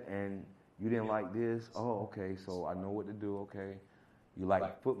do that, and you didn't like this? Oh, okay, so I know what to do, okay. You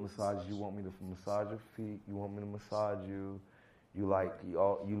like foot massages, you want me to massage your feet, you want me to massage you, you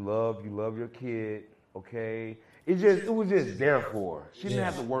love your kid, okay. It was just there for her. She didn't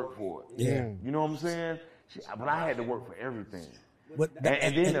have to work for it. Yeah. You know what I'm saying? But I had to work for everything.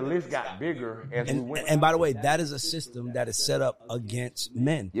 And then the list got bigger as we went. And by the way, that is a system that is set up against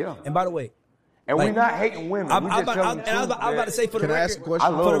men. Yeah. And by the way, and we're not hating women. I was about to say for the record. Can I ask a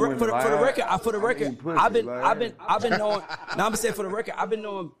question? For the record, I've been knowing. Now I'm gonna say for the record, I've been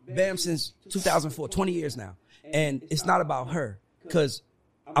knowing Bam since 2004, 20 years now, and it's not about her because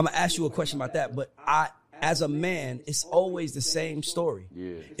I'm gonna ask you a question about that. But as a man, it's always the same story.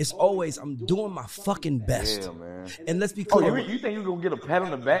 Yeah. It's always, I'm doing my fucking best. Yeah, man. And let's be clear. You think you're going to get a pat on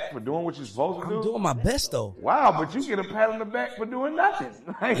the back for doing what you're supposed to do? I'm doing my best, though. Wow, but you get a pat on the back for doing nothing.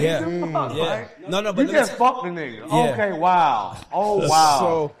 Like, Yeah. Like, No, but you just fucked the nigga. Yeah. Okay, wow. Oh, wow.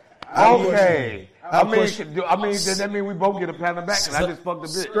 So, I mean, does that mean we both get a pat on the back and I just fucked the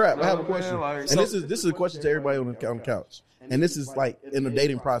bitch? Scrap, I have a question. Like, And this is a question to everybody on the couch. And this is like in the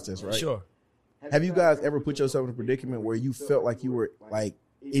dating process, right? Sure. Have you guys ever put yourself in a predicament where you felt like you were like,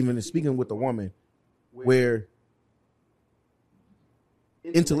 even speaking with a woman, where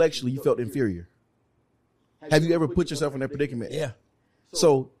intellectually you felt inferior? Have you ever put yourself in that predicament? Yeah.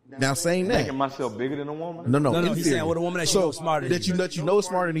 So now saying that, making myself bigger than a woman? no, He's saying with a woman that you know smarter than you. that you know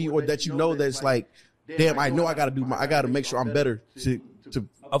smarter than you, or that you know that's like, damn, I know I got to make sure I'm better to.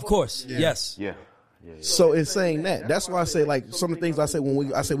 Of course. Yes. Yeah. So in saying that, that's why I say like some of the things I say when we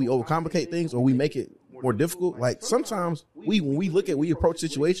overcomplicate things or we make it more difficult. Like sometimes when we approach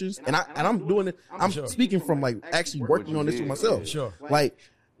situations, and I'm doing it. I'm speaking from like actually working on this with myself. Sure. Like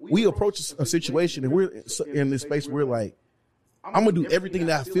we approach a situation, and we're in this space where like I'm gonna do everything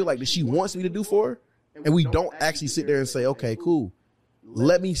that I feel like that she wants me to do for her, and we don't actually sit there and say, okay, cool.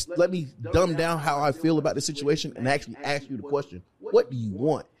 Let me dumb down how I feel about the situation and actually ask you the question. What do you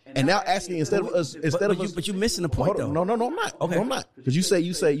want? And now asking instead of us. But you're missing the point though. No, I'm not. Okay, no, I'm not. Because you say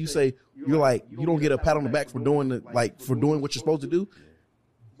you're like you don't get a pat on the back for doing what you're supposed to do,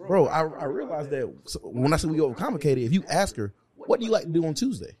 bro. I realized that when I said we overcomplicated. If you ask her, what do you like to do on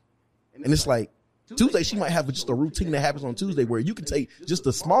Tuesday, and it's like Tuesday she might have just a routine that happens on Tuesday where you can take just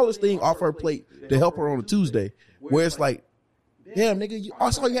the smallest thing off her plate to help her on a Tuesday, where it's like, damn nigga,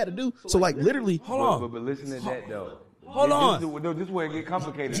 that's all you had to do. So like literally, hold on. But listen to that though. Hold on. This is where it get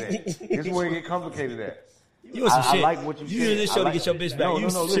complicated at. This is where it get complicated at. You want some shit. I like what you said. You use this show to get your bitch back. No, you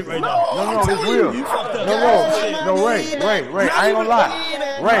no, shit right no, now. No, it's real. You fucked up. No, Ray. I ain't gonna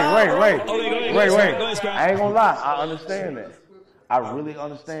lie. Ray. I ain't gonna lie. I understand that. I really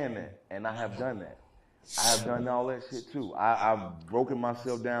understand that. And I have done that. I have done all that shit too. I've broken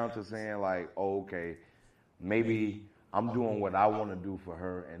myself down to saying like, oh, okay, maybe I'm doing what I want to do for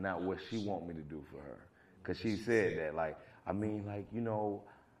her and not what she want me to do for her. Because she said that, like, I mean, like, you know,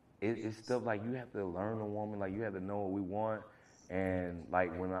 it's stuff like you have to learn a woman, like you have to know what we want. And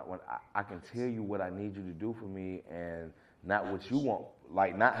like when I can tell you what I need you to do for me and not what you want,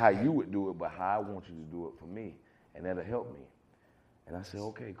 like not how you would do it, but how I want you to do it for me. And that'll help me. And I said,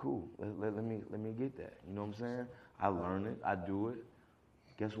 okay, cool. Let me get that. You know what I'm saying? I learn it. I do it.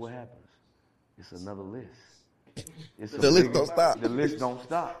 Guess what happens? It's another list. The list don't stop. The list don't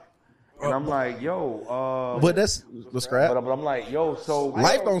stop. And I'm like, yo. But that's the scrap. But I'm like, yo, so.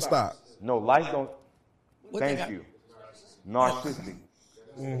 Life don't stop. No, life don't. Thank you. Narcissistic.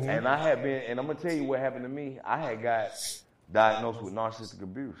 Mm-hmm. And I had been, and I'm going to tell you what happened to me. I had got diagnosed with narcissistic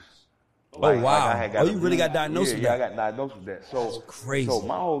abuse. Like, oh, wow. Like you really got diagnosed with that? Yeah, I got diagnosed with that. So, that's crazy. So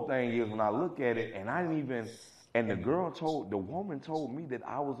my whole thing is when I look at it, and I didn't even, and the woman told me that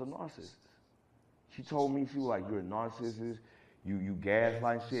I was a narcissist. She told me, she was like, you're a narcissist. You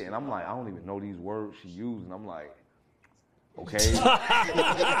gaslight shit. And I'm like, I don't even know these words she used. And I'm like, okay. I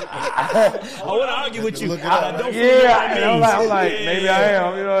want to argue with you. I'm like, maybe I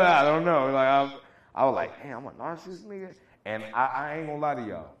am. You know, I don't know. Like I was like, damn, I'm a narcissist, nigga. And I ain't gonna lie to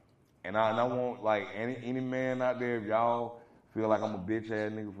y'all. And I want like any man out there, if y'all feel like I'm a bitch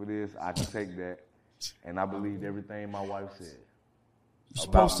ass nigga for this, I can take that. And I believed everything my wife said. You're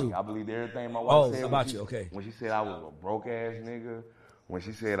supposed to. I believed everything my wife said. About you, okay. When she said I was a broke ass nigga, when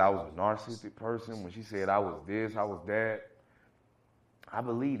she said I was a narcissistic person, when she said I was this, I was that, I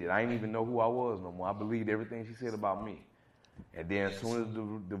believed it. I didn't even know who I was no more. I believed everything she said about me. And then as soon as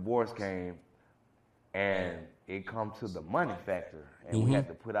the divorce came, and it come to the money factor, and we had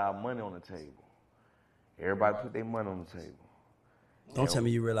to put our money on the table. Everybody put their money on the table. Don't tell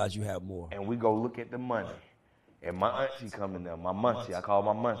me you realize you have more. And we go look at the money. And my auntie coming there, my munchie, I call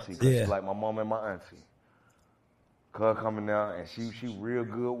my munchie because she's like my mom and my auntie. Her coming there, and she real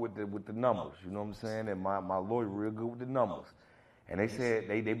good with the numbers. You know what I'm saying? And my lawyer real good with the numbers. And they said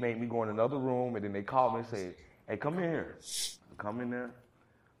they made me go in another room, and then they called me and said, "Hey, come in here." I come in there.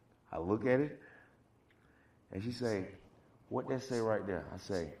 I look at it, and she say, "What that say right there?" I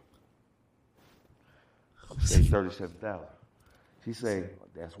say 37,000. She say,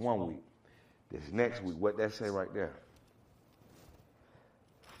 "That's 1 week." This next week, what that say right there?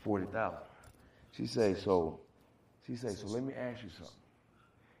 40,000. She say, so let me ask you something.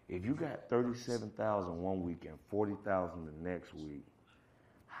 If you got 37,000 1 week and 40,000 the next week,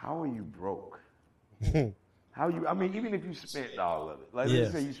 how are you broke? I mean, even if you spent all of it, like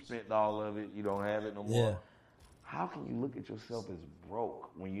let's say you spent all of it, you don't have it no more. Yeah. How can you look at yourself as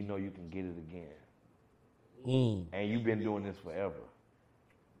broke when you know you can get it again? And you've been doing this forever.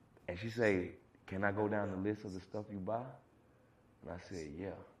 And she say, "Can I go down the list of the stuff you buy?" And I said, "Yeah."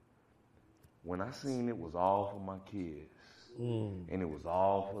 When I seen it was all for my kids, and it was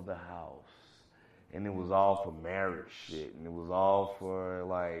all for the house, and it was all for marriage shit, and it was all for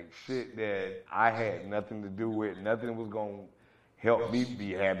like shit that I had nothing to do with, nothing was gonna help me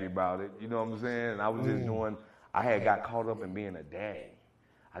be happy about it. You know what I'm saying? And I was just doing. I had got caught up in being a daddy.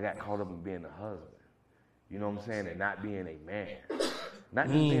 I got caught up in being a husband. You know what I'm saying? And not being a man. Not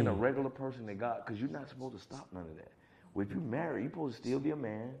just being a regular person that God, because you're not supposed to stop none of that. Well, if you marry, you're supposed to still be a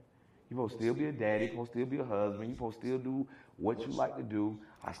man. You're supposed to still be a daddy. You're supposed to still be a husband. You're supposed to still do what you like to do.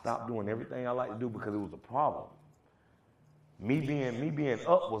 I stopped doing everything I like to do because it was a problem. Me being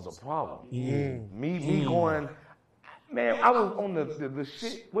up was a problem. Me going, Man, I was on the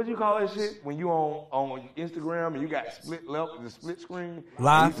shit. What do you call that shit when you on Instagram and you got the split screen?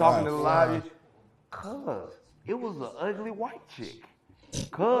 Live. And you talking to the live. Cuz it was an ugly white chick.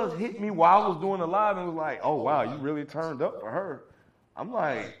 Cuz hit me while I was doing the live and was like, "Oh wow, you really turned up for her." I'm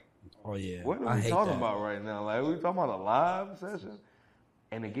like, "Oh yeah, what are we talking about right now? Like, we talking about a live session?"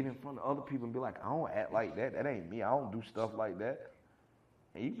 And to get in front of other people and be like, "I don't act like that. That ain't me. I don't do stuff like that."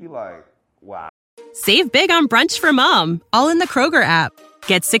 And you be like, "Wow." Save big on brunch for mom, all in the Kroger app.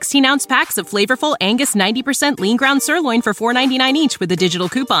 Get 16-ounce packs of flavorful Angus 90% lean ground sirloin for $4.99 each with a digital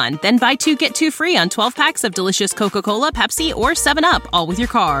coupon. Then buy 2, get 2 free on 12 packs of delicious Coca-Cola, Pepsi, or 7-Up, all with your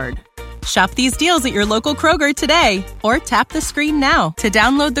card. Shop these deals at your local Kroger today, or tap the screen now to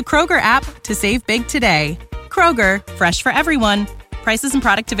download the Kroger app to save big today. Kroger, fresh for everyone. Prices and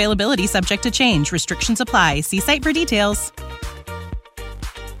product availability subject to change. Restrictions apply. See site for details.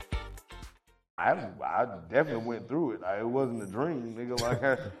 I definitely went through it. It wasn't a dream, nigga. Like,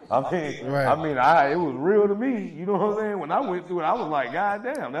 it was real to me. You know what I'm saying? When I went through it, I was like, God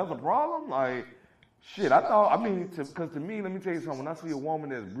damn, that's a problem? Like, shit, because to me, let me tell you something. When I see a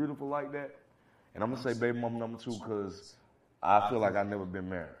woman that's beautiful like that, and I'm going to say baby mama number 2 because I feel like I've never been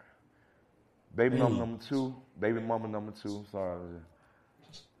married. Baby mama number 2, sorry.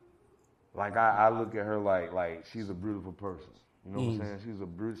 Like, I look at her like she's a beautiful person. You know what I'm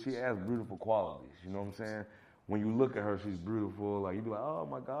saying? She has beautiful qualities. You know what I'm saying? When you look at her, she's beautiful. Like, you be like, oh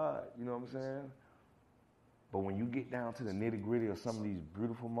my God. You know what I'm saying? But when you get down to the nitty gritty of some of these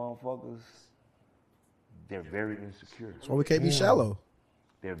beautiful motherfuckers, they're very insecure. That's why we can't be shallow.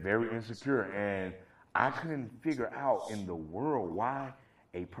 They're very insecure. And I couldn't figure out in the world why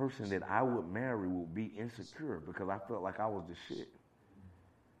a person that I would marry would be insecure, because I felt like I was the shit.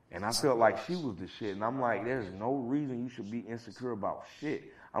 And I felt like she was the shit. And I'm like, there's no reason you should be insecure about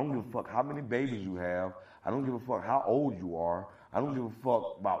shit. I don't give a fuck how many babies you have. I don't give a fuck how old you are. I don't give a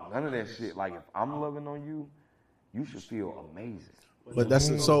fuck about none of that shit. Like, if I'm loving on you, you should feel amazing. But that's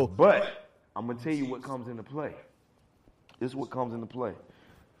so. But I'm going to tell you what comes into play. This is what comes into play.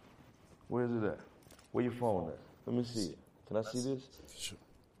 Where is it at? Where your phone at? Let me see it. Can I see this? Sure.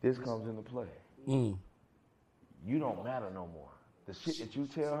 This comes into play. You don't matter no more. The shit that you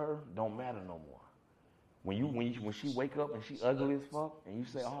tell her don't matter no more. When she wake up and she ugly as fuck, and you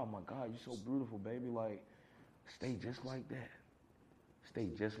say, "Oh my God, you're so beautiful, baby," like, stay just like that.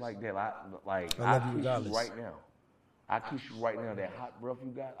 Stay just like that. I kiss you right now. I kiss you right now. That hot breath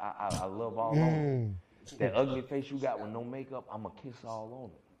you got, I love all on it. That ugly face you got with no makeup, I'ma kiss all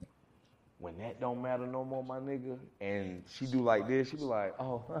on it. When that don't matter no more, my nigga, and she do like this, she be like,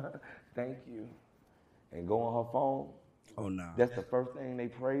 "Oh, thank you," and go on her phone. Oh, no. That's the first thing they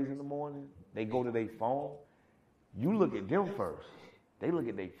praise in the morning. They go to their phone. You look at them first. They look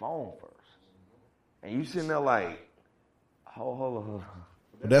at their phone first. And you sitting there like, hold on.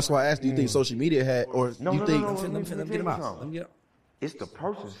 But that's why I asked, do you think social media had, or No, you think... Let me get them out. It's the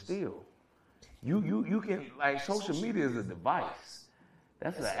person still. You can, like, social media is a device.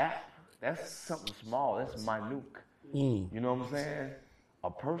 That's an app. That's something small. That's minute. You know what I'm saying?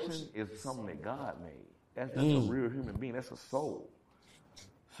 A person is something that God made. That's a real human being. That's a soul.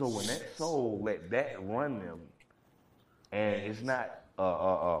 So when that soul let that run them, and it's not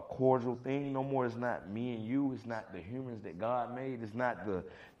a cordial thing no more. It's not me and you. It's not the humans that God made. It's not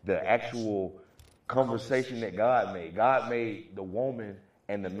the actual conversation that God made. God made the woman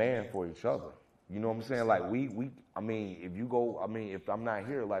and the man for each other. You know what I'm saying? Like if I'm not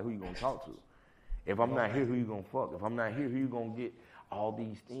here, like, who you gonna talk to? If I'm not here, who you gonna fuck? If I'm not here, who you gonna get all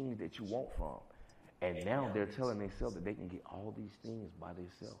these things that you want from? And now they're telling themselves that they can get all these things by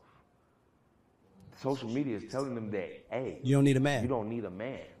themselves. Social media is telling them that, hey, you don't need a man. You don't need a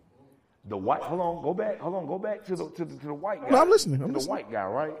man. The white, go back to the white guy. No, I'm listening. The white guy,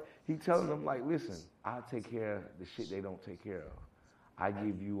 right? He telling them, like, listen, I'll take care of the shit they don't take care of. I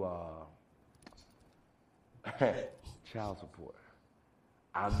give you child support.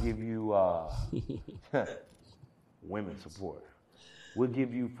 I'll give you women support. We'll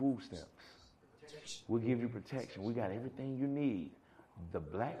give you food stamps. We'll give you protection. We got everything you need. The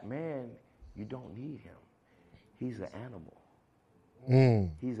black man, you don't need him. He's an animal.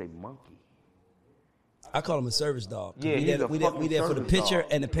 He's a monkey. I call him a service dog. Yeah, we there for the picture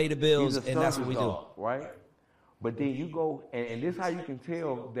and to pay the bills, and that's what we do. Right? But then you go, and this is how you can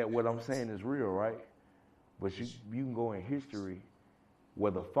tell that what I'm saying is real, right? But you can go in history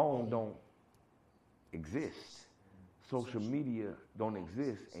where the phone don't exist. Social media don't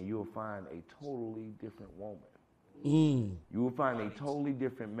exist, and you'll find a totally different woman. You will find a totally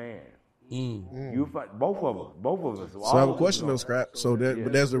different man. You'll find both of us. So I have a question though, Scrap. So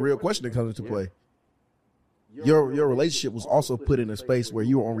but there's the real question that comes into play. your relationship was also put in a space where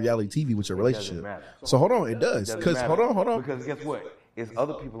you were on reality TV with your relationship. So hold on, it does. Because hold on. Because guess what? It's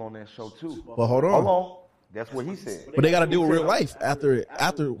other people on that show too. But hold on. That's what he said. But they got to deal with real life after.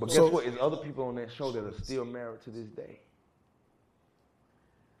 But guess what? It's other people on that show that are still married to this day.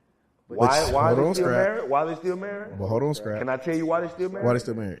 Why are they still married? Why are they still married? But hold on, Scrap. Can I tell you why they still married? Why they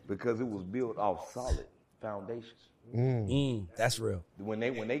still married? Because it was built off solid foundations. That's real. When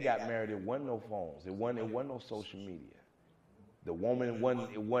they got married, it wasn't no phones. It wasn't no social media. The woman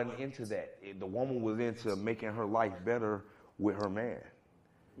wasn't into that. The woman was into making her life better with her man.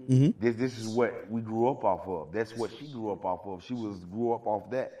 This is what we grew up off of. That's what she grew up off of. She grew up off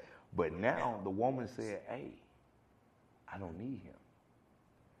that. But now the woman said, "Hey, I don't need him.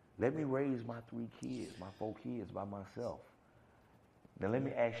 Let me raise my 4 kids by myself." Now let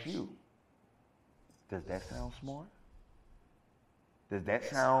me ask you, does that sound smart? Does that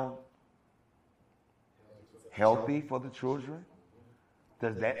sound healthy for the children?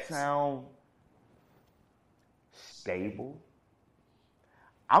 Does that sound stable?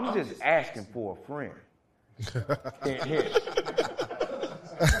 I'm just asking for a friend. You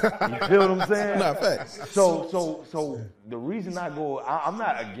feel what I'm saying? No, facts. So the reason I'm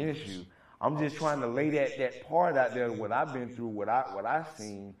not against you. I'm just trying to lay that part out there, what I've been through, what I've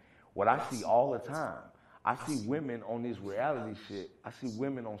seen, what I see all the time. I see women on this reality shit. I see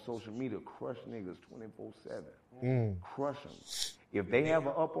women on social media crush niggas 24/7. Crush them. If they have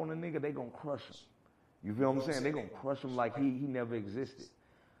an up on a nigga, they gonna crush him. You feel what I'm saying? They gonna crush him like he never existed.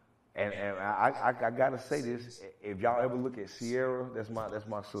 And I gotta say this: if y'all ever look at Sierra, that's my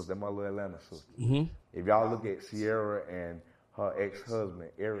sister, that's my little Atlanta sister. If y'all look at Sierra and her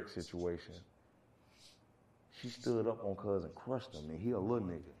ex-husband Eric's situation, she stood up on cuz and crushed him. And he a little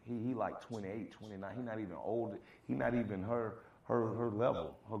nigga. He like 28, 29. He not even older. He not even her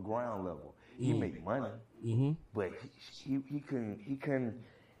level, her ground level. He make money, but he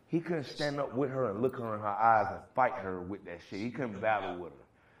couldn't stand up with her and look her in her eyes and fight her with that shit. He couldn't battle with her.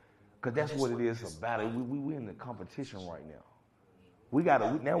 Cause that's what it is, a battle. We in the competition right now. We're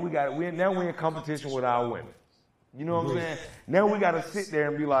in competition with our women. You know what I'm saying? Now we gotta sit there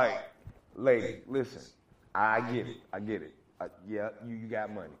and be like, lady, listen, I get it. Yeah, you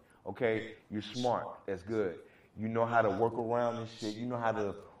got money. Okay, you're smart. That's good. You know how to work around this shit. You know how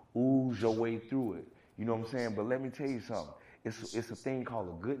to ooze your way through it. You know what I'm saying? But let me tell you something. It's a thing called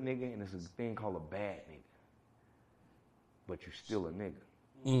a good nigga and it's a thing called a bad nigga. But you're still a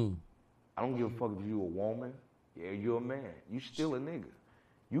nigga. I don't give a fuck if you a woman. Yeah, you're a man. You still a nigga.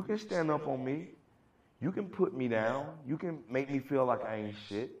 You can stand up on me. You can put me down. You can make me feel like I ain't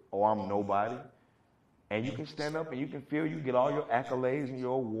shit or I'm nobody. And you can stand up and you can feel you get all your accolades and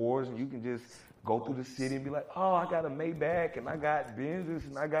your awards and you can just go through the city and be like, oh, I got a Maybach and I got Benzes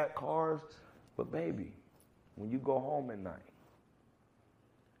and I got cars. But baby, when you go home at night,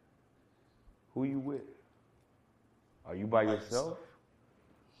 who you with? Are you by yourself?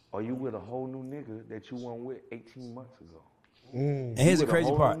 Or are you with a whole new nigga that you weren't with 18 months ago? And here's the crazy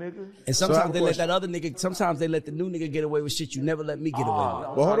part. And sometimes they let that other nigga, sometimes they let the new nigga get away with shit you never let me get away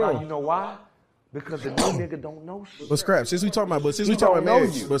with. Well, hold on. You know why? Because the new nigga don't know shit. But Scrap, since we talking about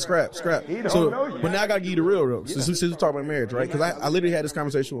marriage, but Scrap. But now I gotta give you the real though. Since we talking about marriage, right? Because I literally had this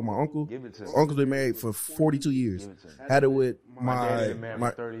conversation with my uncle. Uncle's been married for 42 years. Had it with my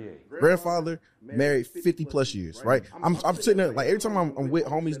grandfather, married 50 plus years, right? I'm sitting there like every time I'm with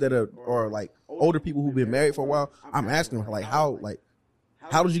homies that are like older people who've been married for a while, I'm asking them like how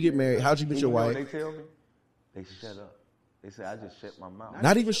did you get married? How did you meet your wife? They tell me, they shut up. They say I just shut my mouth.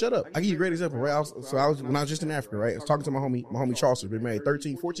 Not even shut up. I give you a great example, right? When I was just in Africa, right? I was talking to my homie Charles, been married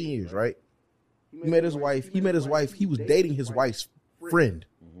 13, 14 years, right? He met his wife. He was dating his wife's friend.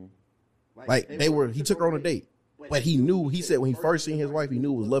 Like he took her on a date. But he said when he first seen his wife, he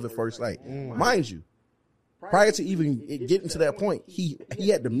knew it was love at first sight. Mind you, prior to even getting to that point, he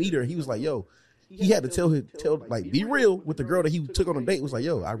had to meet her. He was like, yo, he had to tell be real with the girl that he took on a date. It was like,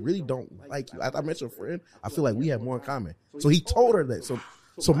 yo, I really don't like you. I met your friend. I feel like we have more in common. So he told her that.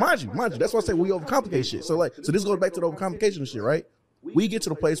 So mind you, that's why I say we overcomplicate shit. So this goes back to the overcomplication shit, right? We get to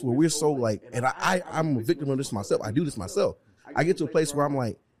the place where we're so like, and I'm a victim of this myself. I do this myself. I get to a place where I'm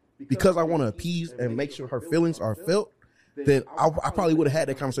like, because I want to appease and make sure her feelings are felt, then I probably would have had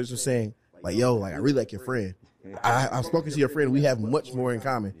that conversation saying like, yo, like I really like your friend. I've spoken to your friend. We have much more in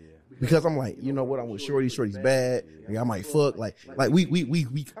common. Because I'm like, you know what? I'm with Shorty. Shorty's bad. Like, I might fuck. Like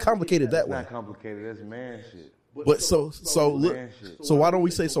we complicated that way. It's not complicated. That's man shit. But why don't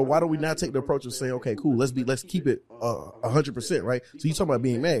we not take the approach of saying, okay, cool, let's keep it 100%, right? So you talking about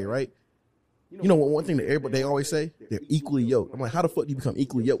being married, right? You know one thing that everybody they always say? They're equally yoked. I'm like, how the fuck do you become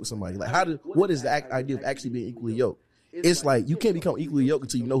equally yoked with somebody? Like, what is the idea of actually being equally yoked? It's like you can't become equally yoked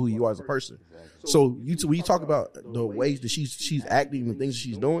until you know who you are as a person. So when you talk about the ways that she's acting and the things that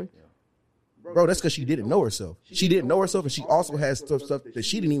she's doing, bro, that's because she didn't know herself. She didn't know herself, and she also has stuff that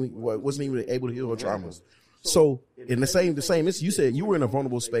she wasn't even able to heal her traumas. So in the same, you said you were in a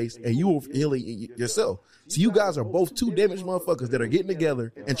vulnerable space and you were healing yourself. So you guys are both two damaged motherfuckers that are getting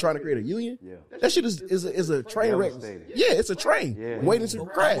together and trying to create a union. That shit is a train wreck. Yeah, it's a train waiting to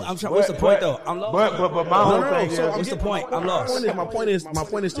crash. I'm trying. What's the point though? I'm lost. But my whole thing is, what's the point? I'm lost. My point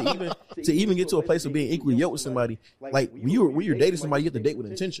is to even get to a place of being equally yoked with somebody. Like when you're dating somebody, you have to date with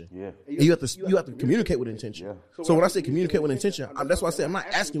intention. And you have to communicate with intention. So when I say communicate with intention, that's why I say I'm not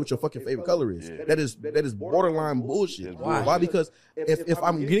asking what your fucking favorite color is. That is borderline bullshit. Why? Because if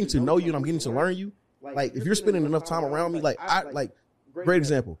I'm getting to know you and I'm getting to learn you, like if you're spending enough time around me, great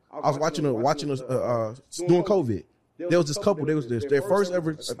example. I was watching during COVID. There was this couple. There was their first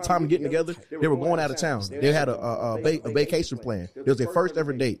ever time getting together. They were going out of town. They had a vacation plan. It was their first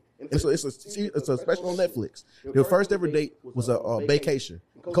ever date. And so it's a special on Netflix. Their first ever date was a vacation,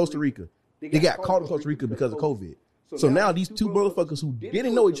 Costa Rica. They got caught in Costa Rica because of COVID. So now these two motherfuckers who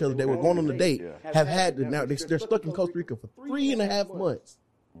didn't know each other, they were going on a date, have had to now they're stuck in Costa Rica for 3.5 months.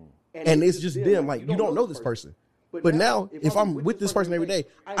 And it's just them, like, you don't know this person. But now, if I'm with this person every day,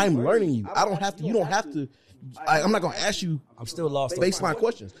 I'm learning you. You don't have to, I'm not going to ask you I'm still lost baseline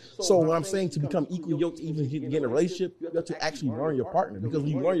questions. So when I'm saying to become equally yoked to even get in a relationship, you have to actually learn your partner. Because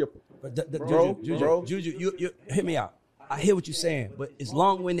when you learn your Juju, you hit me out. I hear what you're saying, but it's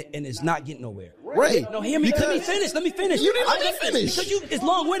long-winded and it's not getting nowhere. Right. No, hear me. Let me finish. You didn't let me finish. Because it's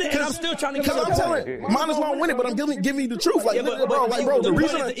long-winded and I'm still trying to get I'm telling you, mine is long-winded, but I'm giving you the truth. Like, the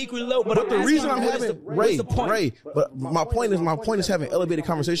reason I'm having Ray. But my point is having elevated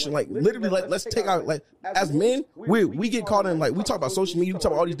conversation. Like literally, let's take out as men, we get caught in we talk about social media, we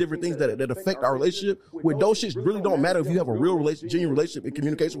talk about all these different things that affect our relationship. Where those shits really don't matter if you have a real genuine relationship in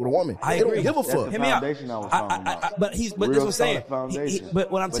communication with a woman. They don't give a fuck. Hear me out. But that's what I'm saying.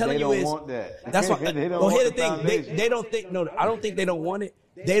 But what I'm telling you is, that's why. Well, here's the thing. They don't think. No, I don't think they don't want it.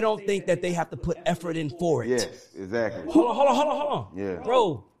 They don't think that they have to put effort in for it. Yes, exactly. Hold on. Yeah,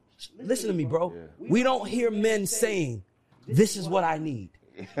 bro, listen to me, bro. Yeah. We don't hear men saying, "This is what I need."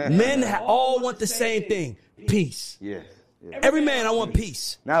 Men all want the same thing: peace. Yes. Yeah. Every man, I want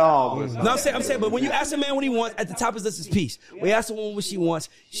peace. Not all. But no, I'm saying, but when you ask a man what he wants, at the top of this is peace. When you ask a woman what she wants,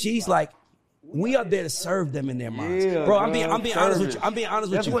 she's like, we are there to serve them in their minds, bro. I'm being honest with you.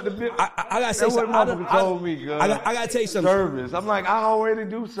 That's what I gotta say something. I gotta tell you something. Service. I'm like, I already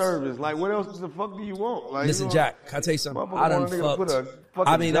do service. Like, what else the fuck do you want? Like, listen, Jack. Can I tell you something? I done fucked. Put a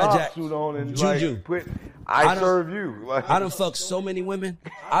fucking not Jack. suit on and Juju. I serve you. Like, I done fucked so many women.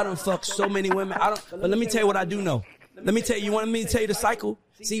 But let me tell you what I do know. Let me tell you. You want me to tell you the cycle?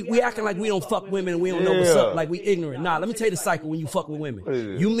 See, we acting like we don't fuck women and we don't know what's up. Like we ignorant. Nah, let me tell you the cycle when you fuck with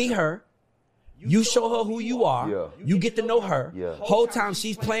women. You meet her. You show her who you are. Yeah. You get to know her. Yeah. Whole time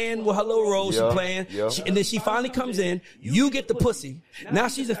she's playing with her little role. She's playing. Yeah. And then she finally comes in. You get the pussy. Now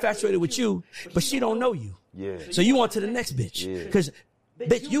she's infatuated with you, but she don't know you. Yeah. So you on to the next bitch. Because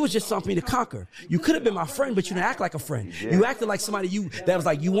bitch, you was just something to conquer. You could have been my friend, but you didn't act like a friend. Yeah. You acted like somebody that was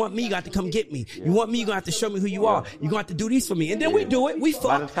like, you want me, you got to come get me. You want me, you got to show me who you are. You got to do these for me. And then we do it. We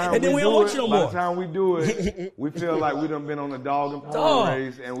fuck. And then we don't want you no more. By the time we do it, we feel like we done been on the dog and pony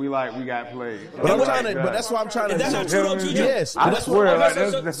race and we got played. But that's why I'm trying to. That's not true though, Juju. Yes. I swear,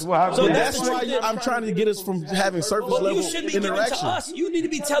 that's why I'm trying to get us from having surface level you should be interaction. To us. You need to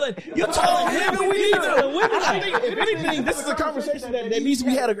be telling him and we need to women. If anything, this is a conversation that needs to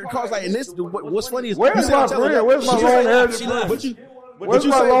be had across. Like, and this, what's funny is where's my friend? Where's my long-haired? Where's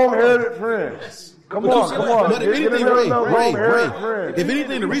my long-haired friend? Come on. But if anything, Ray, if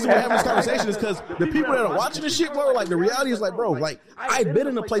anything, the reason we're having this conversation is because the people that are watching this shit, bro, like the reality is like, bro, like I've been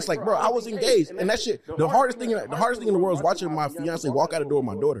in a place like, bro, I was engaged, and that shit, the hardest thing in the world is watching my fiance walk out the door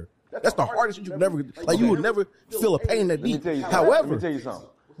with my daughter. That's the hardest shit you could never, like, you would never feel a pain that deep. However, let me tell you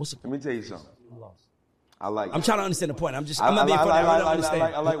something. I'm trying to understand the point. I'm not being funny. I don't understand.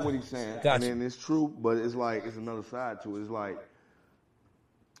 I like what he's saying. Gotcha. I mean, it's true, but it's like, it's another side to it. It's like,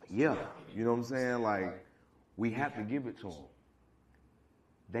 yeah, you know what I'm saying? Like, we have to give it to them.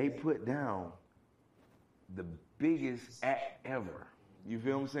 They put down the biggest act ever. You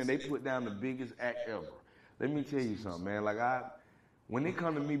feel what I'm saying? They put down the biggest act ever. Let me tell you something, man. Like, when it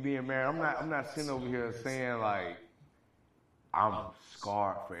comes to me being married, I'm not sitting over here saying like, I'm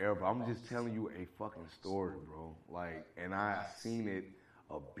scarred forever. I'm just telling you a fucking story, bro. Like, and I've seen it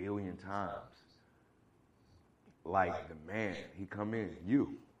 1 billion times. Like, the man, he come in,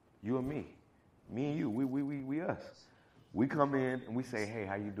 you and me. Me and you, we us. We come in and we say, hey,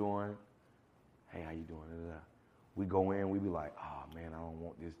 how you doing? Hey, how you doing? We go in, we be like, oh man, I don't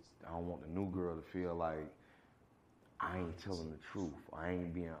want the new girl to feel like I ain't telling the truth. I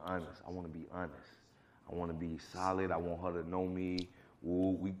ain't being honest. I want to be honest. I want to be solid. I want her to know me.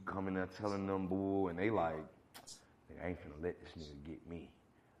 Ooh, we come in there telling them, boo, and they like, I ain't finna let this nigga get me.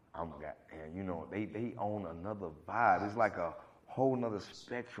 And you know, they own another vibe. It's like a whole nother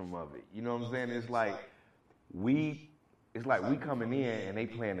spectrum of it. You know what I'm saying? It's like we coming in and they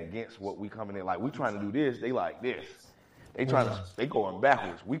playing against what we coming in. Like we trying to do this, they like this. They going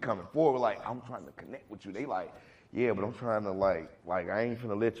backwards. We coming forward like I'm trying to connect with you. They like, yeah, but I'm trying to like I ain't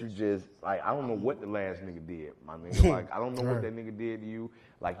finna let you just like I don't know what the last nigga did, my nigga. Like I don't know what that nigga did to you.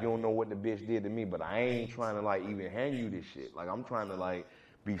 Like you don't know what the bitch did to me, but I ain't trying to like even hand you this shit. Like I'm trying to like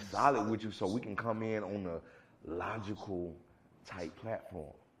be solid with you so we can come in on a logical type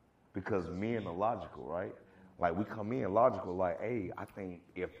platform. Because men are logical, right? Like we come in logical, like, hey, I think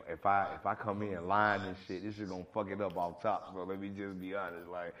if I come in lying and shit, this shit gonna fuck it up off top. So let me just be honest.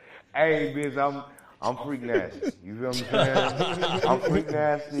 Like, hey, bitch, I'm freak nasty. You feel what I'm saying? I'm freak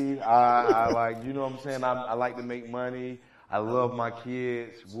nasty. I like, you know what I'm saying? I like to make money. I love my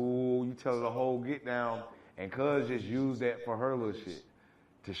kids. Woo, you tell her the whole get down, and cuz just use that for her little shit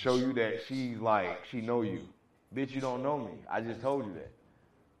to show you that she's like she know you. Bitch, you don't know me. I just told you that.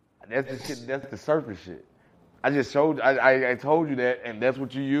 That's the shit. That's the surface shit. I just showed. I told you that, and that's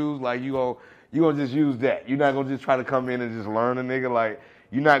what you use. Like you gonna just use that. You're not gonna just try to come in and just learn a nigga. Like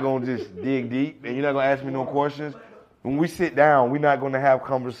you're not gonna just dig deep, and you're not gonna ask me no questions. When we sit down, we're not gonna have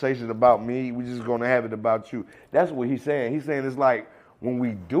conversations about me. We're just gonna have it about you. That's what he's saying. He's saying it's like when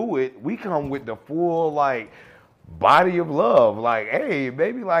we do it, we come with the full like body of love. Like, hey,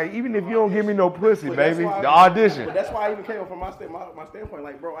 baby, like even if you don't give me no pussy, baby, the audition. But that's why I even came from my standpoint.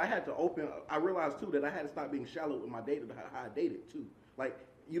 Like, bro, I had to open. I realized too that I had to stop being shallow with my dating, how I dated too. Like,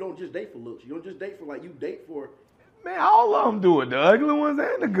 you don't just date for looks. You don't just date for like you date for. Man, all of them do it. The ugly ones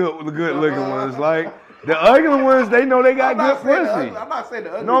and the good looking ones. Like the ugly ones, they know they got good pussy. I'm not saying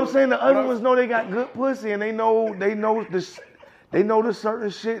the ugly. No, I'm saying the ugly ones know they got good pussy, and they know the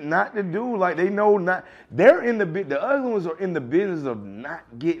certain shit not to do. Like they know not. They're in the ugly ones are in the business of not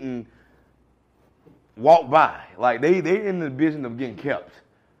getting walked by. Like they in the business of getting kept.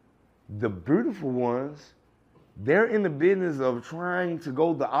 The beautiful ones, they're in the business of trying to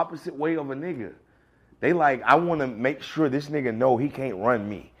go the opposite way of a nigga. They like, I want to make sure this nigga know he can't run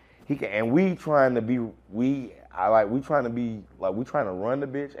me. He can, and we trying to run the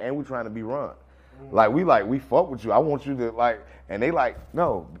bitch, and we trying to be run. We fuck with you. I want you to like, and they like,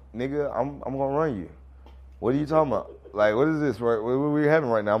 no, nigga, I'm gonna run you. What are you talking about? Like, what is this? Right? What are we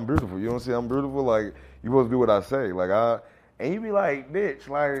having right now? I'm beautiful. You don't see I'm beautiful? Like, you supposed to do what I say. And you be like, bitch,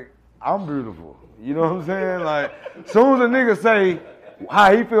 like, I'm beautiful. You know what I'm saying? Like, soon as a nigga say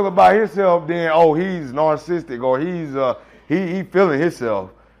how he feel about himself, then he's narcissistic or he's he feeling himself.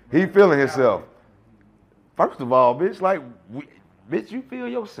 He feeling himself. First of all, bitch, bitch, you feel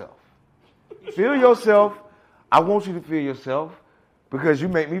yourself. Feel yourself. I want you to feel yourself because you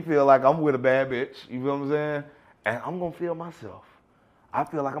make me feel like I'm with a bad bitch. You feel what I'm saying? And I'm gonna feel myself. I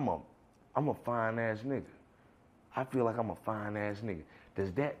feel like I'm a fine ass nigga. I feel like I'm a fine ass nigga.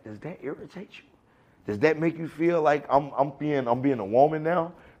 Does that irritate you? Does that make you feel like I'm being a woman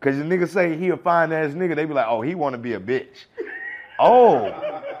now? Cause the nigga say he a fine ass nigga, they be like, oh, he wanna be a bitch. Oh,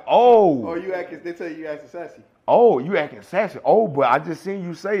 they tell you acting sassy. Oh, you acting sassy. Oh, but I just seen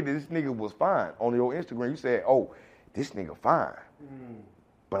you say that this nigga was fine. On your Instagram, you said, oh, this nigga fine.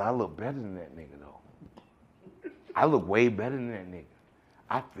 But I look better than that nigga, though. I look way better than that nigga.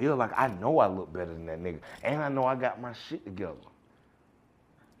 I feel like I know I look better than that nigga. And I know I got my shit together.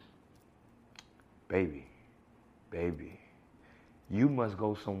 Baby, you must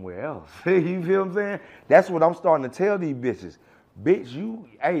go somewhere else. You feel what I'm saying? That's what I'm starting to tell these bitches. Bitch,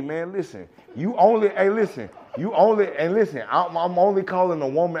 hey man, listen. I'm only calling a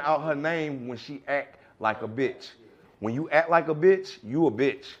woman out her name when she act like a bitch. When you act like a bitch, you a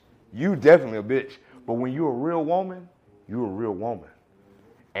bitch. You definitely a bitch. But when you a real woman, you a real woman.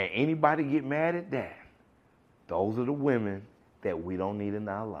 And anybody get mad at that, those are the women that we don't need in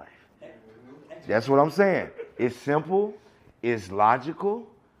our life. That's what I'm saying. It's simple. It's logical.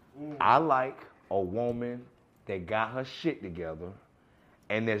 I like a woman that got her shit together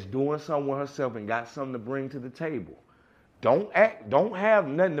and that's doing something with herself and got something to bring to the table. Don't have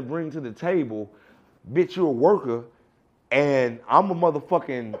nothing to bring to the table. Bitch, you a worker and I'm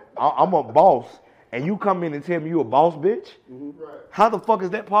a boss and you come in and tell me you a boss bitch? Mm-hmm. Right. How the fuck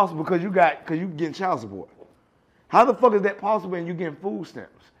is that possible? Because you getting child support. How the fuck is that possible and you getting food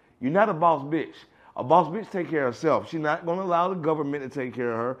stamps? You're not a boss bitch. A boss bitch take care of herself. She's not going to allow the government to take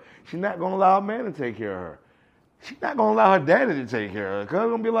care of her. She's not going to allow a man to take care of her. She's not going to allow her daddy to take care of her. Because it's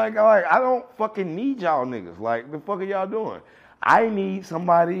going to be like, I don't fucking need y'all niggas. Like, the fuck are y'all doing? I need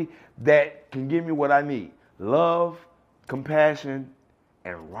somebody that can give me what I need. Love, compassion,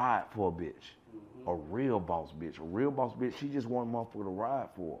 and ride for a bitch. A real boss bitch. A real boss bitch, she just want a motherfucker to ride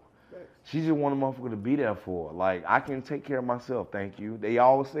for. She just want a motherfucker to be there for. Like, I can take care of myself, thank you. They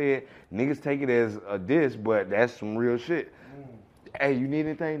always said, niggas take it as a diss, but that's some real shit. Hey, you need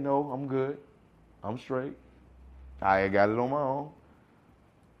anything? No, I'm good. I'm straight. I got it on my own.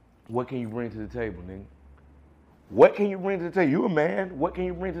 What can you bring to the table, nigga? What can you bring to the table? You a man. What can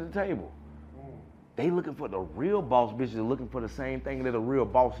you bring to the table? They looking for the real boss bitches are looking for the same thing that a real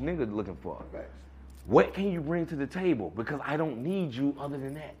boss nigga looking for. What can you bring to the table? Because I don't need you other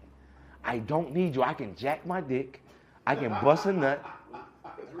than that. I don't need you. I can jack my dick. I can bust a nut.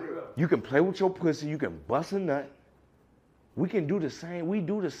 You can play with your pussy. You can bust a nut. We can do the same. We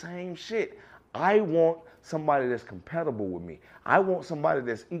do the same shit. I want somebody that's compatible with me. I want somebody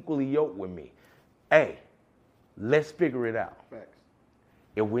that's equally yoked with me. Hey, let's figure it out.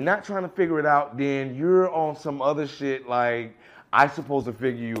 If we're not trying to figure it out, then you're on some other shit like I supposed to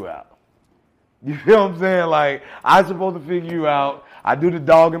figure you out. You feel what I'm saying? Like, I supposed to figure you out. I do the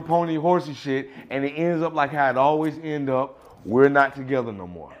dog and pony horsey shit, and it ends up like how it always end up. We're not together no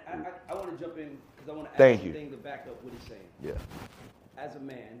more. I want to jump in because I want to add something to back up what he's saying. Yeah. As a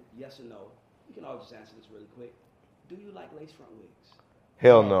man, yes or no, you can always just answer this really quick. Do you like lace front wigs?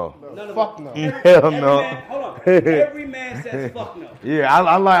 Hell no. No. Fuck no. Hell no. Man, hold on. Every man says fuck no. Yeah,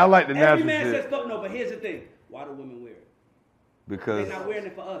 I like the natural shit. Every man says fuck no, but here's the thing. Why do women wear it? Because they're not wearing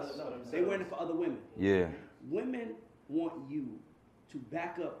it for us. They're wearing it for other women. Yeah. Women want you to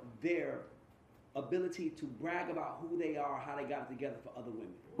back up their ability to brag about who they are, how they got it together for other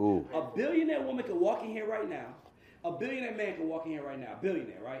women. Ooh. A billionaire woman can walk in here right now. A billionaire man can walk in here right now.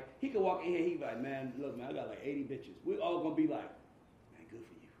 Billionaire, right? He can walk in here, he be like, man, look, man, I got like 80 bitches. We all gonna be like, man, good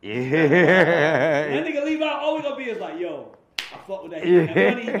for you. Yeah. That nigga leave out, all we gonna be is like, yo, I fuck with that.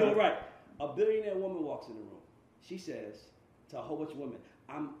 That money he doing right. A billionaire woman walks in the room. She says to a whole bunch of women,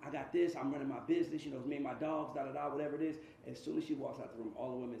 I got this, I'm running my business, you know, it's me and my dogs, whatever it is. As soon as she walks out the room,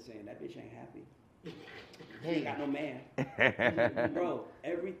 all the women saying, that bitch ain't happy. He ain't got no man. Bro,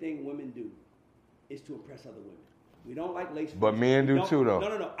 everything women do is to impress other women. We don't like lace. But men do too, though.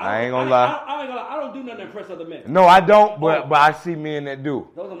 No. I ain't gonna lie. I ain't gonna lie. I don't do nothing to impress other men. No, I don't. But I see men that do.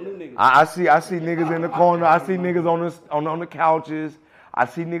 Those are new niggas. I see niggas in the corner. I see niggas on the couches. I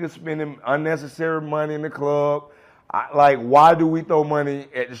see niggas spending unnecessary money in the club. Like, why do we throw money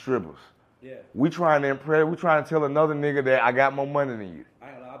at the strippers? Yeah. We trying to impress. We trying to tell another nigga that I got more money than you.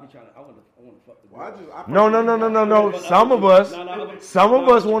 I be trying to. I want to fuck the bitch. Well, no. Some of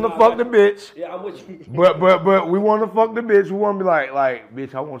us want to fuck the bitch. Yeah, I'm with you. But we want to fuck the bitch. We want to be like,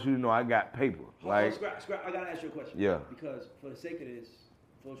 bitch, I want you to know I got paper. Like, Scrap, I gotta ask you a question. Yeah. Because for the sake of this,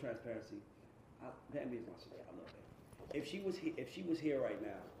 full transparency, Bambi is my sister. I love her. If she was here right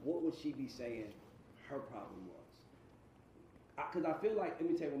now, what would she be saying her problem was? Because I feel like, let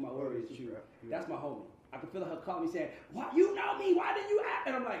me tell you what my word is. That's my homie. I can feel her calling me saying, "Why you know me? Why didn't you act?"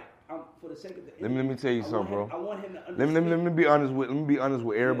 And I'm like, for the sake of the. Let me tell you something, bro. I want him to understand. Let me be honest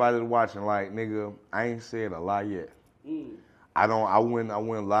with everybody that's watching. Like, nigga, I ain't said a lie yet. I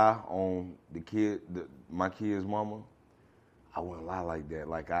wouldn't lie on my kid's mama. I wouldn't lie like that.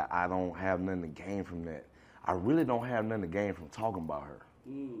 Like, I don't have nothing to gain from that. I really don't have nothing to gain from talking about her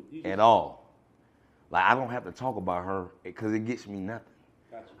at all. Like, I don't have to talk about her because it gets me nothing.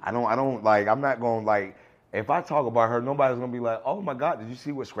 Gotcha. I don't like, I'm not going to, like, if I talk about her, nobody's going to be like, oh my God, did you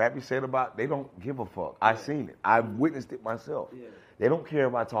see what Scrappy said about, they don't give a fuck. I seen it. I witnessed it myself. Yeah. They don't care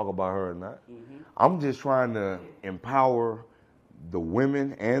if I talk about her or not. I'm just trying to empower the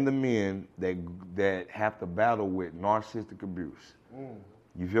women and the men that have to battle with narcissistic abuse.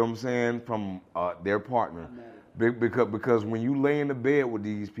 You feel what I'm saying? From their partner. Because when you lay in the bed with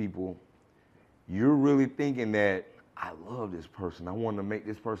these people, you're really thinking that I love this person. I want to make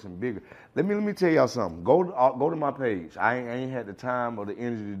this person bigger. Let me tell y'all something. Go to my page. I ain't had the time or the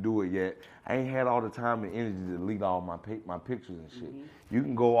energy to do it yet. I ain't had all the time and energy to delete all my pictures and shit. You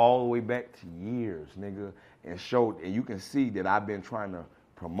can go all the way back to years, nigga, and you can see that I've been trying to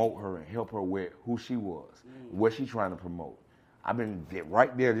promote her and help her with who she was, what she trying to promote. I've been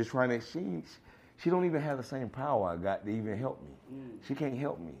right there just trying to. She don't even have the same power I got to even help me. She can't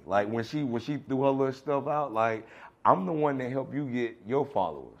help me. Like, when she threw her little stuff out, like, I'm the one that helped you get your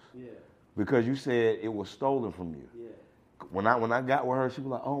followers. Yeah. Because you said it was stolen from you. Yeah. When I got with her, she was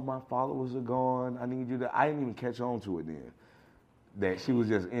like, oh, my followers are gone. I need you to. I didn't even catch on to it then. that she was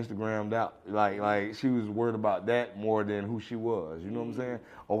just Instagrammed out. Like she was worried about that more than who she was. You know what I'm saying?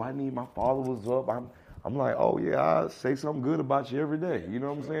 Oh, I need my followers up. I'm like, oh yeah, I'll say something good about you every day. You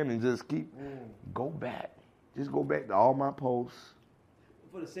know what I'm saying? And just go back. Just go back to all my posts.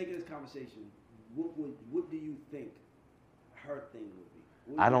 For the sake of this conversation, what do you think her thing would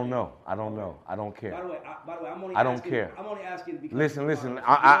be? I don't know. I don't care. By the way, I'm only I don't asking, care. I'm only asking because listen.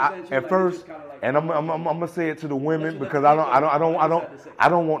 At first, and I'm gonna say it to the women because I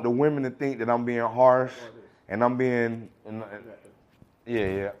don't want the women to think that I'm being harsh and I'm being,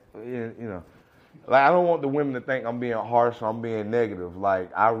 you know, like I don't want the women to think I'm being harsh or I'm being negative. Like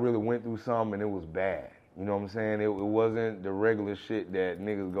I really went through something and it was bad. You know what I'm saying? It wasn't the regular shit that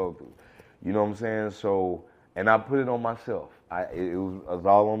niggas go through. You know what I'm saying? So, and I put it on myself. It was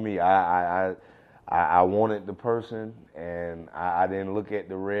all on me. I wanted the person, and I didn't look at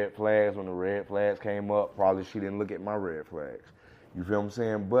the red flags when the red flags came up. Probably she didn't look at my red flags. You feel what I'm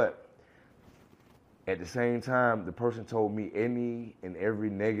saying? But at the same time, the person told me any and every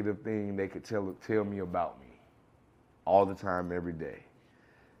negative thing they could tell me about me, all the time, every day.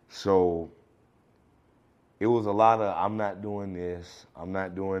 So it was a lot of I'm not doing this, I'm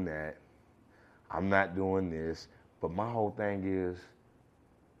not doing that, I'm not doing this. But my whole thing is,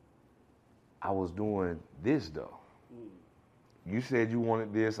 I was doing this though. You said you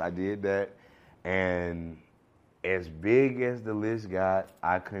wanted this, I did that. And as big as the list got,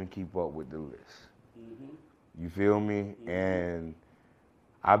 I couldn't keep up with the list. You feel me? And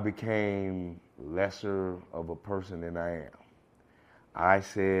I became lesser of a person than I am. I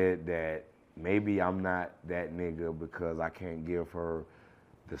said that maybe I'm not that nigga because I can't give her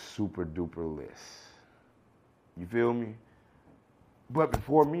the super duper list. You feel me? But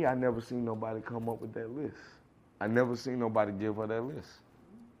before me, I never seen nobody come up with that list. I never seen nobody give her that list.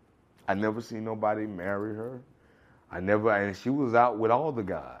 I never seen nobody marry her. And she was out with all the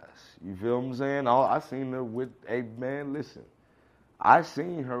guys. You feel what I'm saying? I seen her with, hey man, listen. I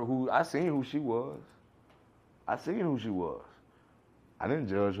seen who she was. I seen who she was. I didn't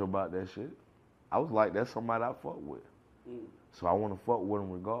judge her about that shit. I was like, that's somebody I fuck with. So I want to fuck with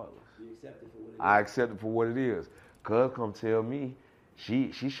them regardless. You accept it for what it is? I accept it for what it is. Cuz come tell me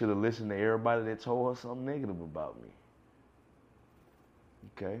she should have listened to everybody that told her something negative about me.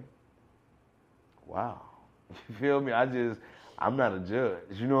 Okay? Wow. You feel me? I'm not a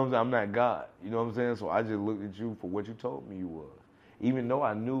judge. You know what I'm saying? I'm not God. You know what I'm saying? So I just looked at you for what you told me you was. Even though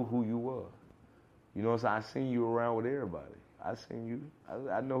I knew who you were. You know what I'm saying? I seen you around with everybody. I seen you.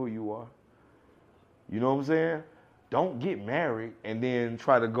 I know who you are. You know what I'm saying? Don't get married and then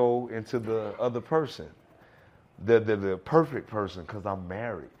try to go into the other person. The perfect person because I'm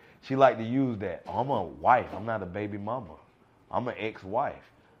married. She like to use that. Oh, I'm a wife. I'm not a baby mama. I'm an ex-wife.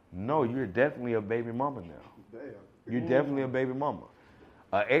 No, you're definitely a baby mama now. Damn. You're definitely a baby mama.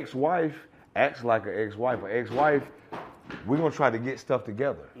 An ex-wife acts like an ex-wife. An ex-wife, we're going to try to get stuff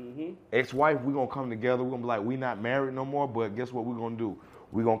together. Ex-wife, we're going to come together. We're going to be like, we not married no more, but guess what we're going to do?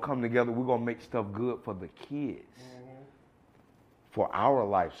 We're going to come together. We're going to make stuff good for the kids. For our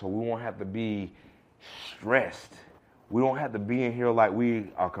life, so we won't have to be stressed. We don't have to be in here like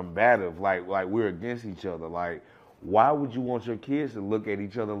we are combative, like we're against each other. Like, why would you want your kids to look at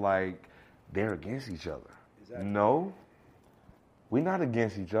each other like they're against each other? Exactly. No, we're not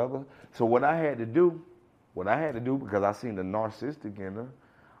against each other. So what I had to do, because I seen the narcissistic in her,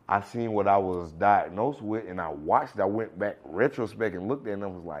 I seen what I was diagnosed with, and I went back retrospect and looked at it and I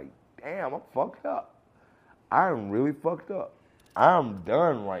was like, damn, I'm fucked up. I'm really fucked up. I'm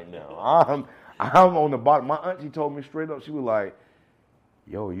done right now. I'm on the bottom. My auntie told me straight up, she was like,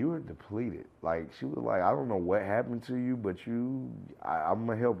 yo, you are depleted. Like, she was like, I don't know what happened to you, but I'm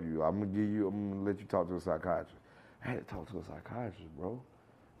going to help you. I'm going to let you talk to a psychiatrist. I had to talk to a psychiatrist, bro,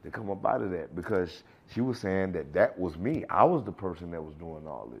 to come up out of that because she was saying that was me. I was the person that was doing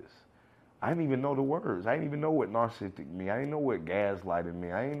all this. I didn't even know the words. I didn't even know what narcissistic mean. I didn't know what gaslighting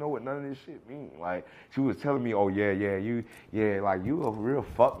mean. I didn't know what none of this shit mean. Like, she was telling me, oh, like, you a real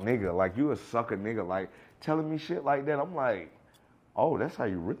fuck nigga. Like, you a sucker nigga. Like, telling me shit like that. I'm like, oh, that's how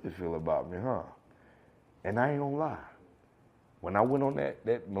you really feel about me, huh? And I ain't gonna lie. When I went on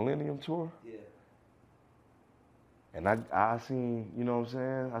that Millennium Tour, and I seen, you know what I'm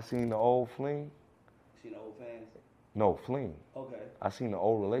saying? I seen the old fling. Seen the old fans? No, fling. Okay. I seen the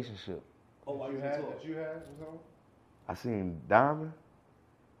old relationship. Oh, what you had? That you had? I seen Diamond.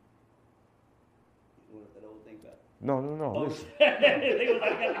 You want that old thing back? No. Oh, listen. They was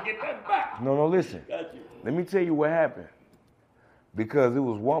like, got to get that back. No, listen. Got you. Let me tell you what happened. Because it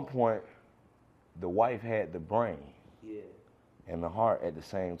was one point, the wife had the brain and the heart at the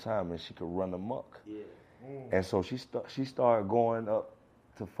same time, and she could run amok. Yeah. And so she started going up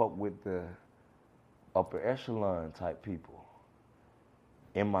to fuck with the upper echelon type people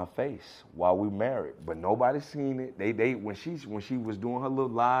in my face while we married, but nobody seen it. They when she was doing her little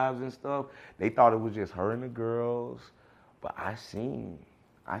lives and stuff, they thought it was just her and the girls, but I seen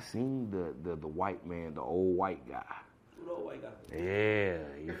the white man, the old white guy. The old white guy. Yeah,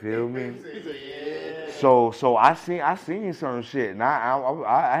 you feel me? Yeah. So I seen certain shit, and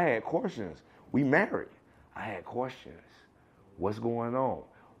I had questions. We married. I had questions. What's going on?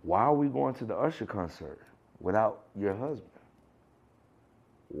 Why are we going to the Usher concert without your husband?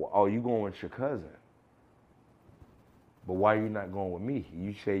 Oh, you going with your cousin. But why are you not going with me?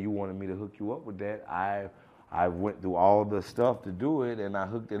 You say you wanted me to hook you up with that. I went through all the stuff to do it, and I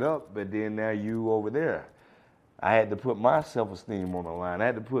hooked it up, but then now you over there. I had to put my self-esteem on the line. I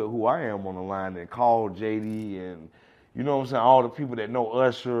had to put who I am on the line and call JD and, you know what I'm saying, all the people that know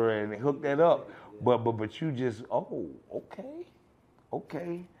Usher and hook that up. But you just, okay.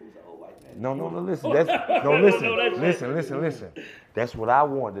 No, listen. Listen. That's what I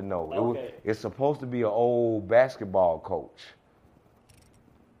wanted to know. It's supposed to be an old basketball coach.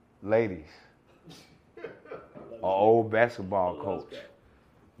 Ladies. An old basketball coach.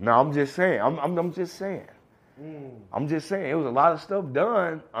 No, I'm just saying. I'm just saying. I'm just saying. It was a lot of stuff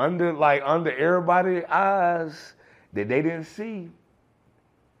done under everybody's eyes that they didn't see.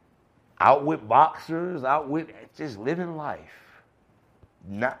 Out with boxers, out with just living life.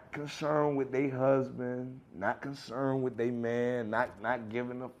 Not concerned with their husband, not concerned with their man, not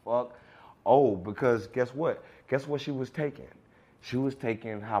giving a fuck. Oh, because guess what? Guess what she was taking? She was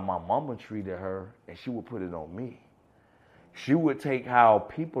taking how my mama treated her, and she would put it on me. She would take how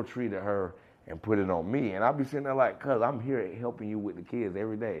people treated her and put it on me. And I'd be sitting there like, cuz I'm here helping you with the kids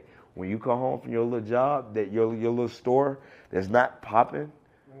every day. When you come home from your little job, that your little store that's not popping,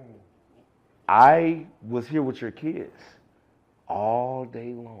 I was here with your kids all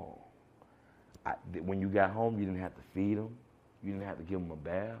day long. When you got home, you didn't have to feed them. You didn't have to give them a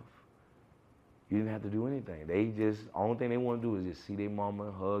bath. You didn't have to do anything. Only thing they want to do is just see their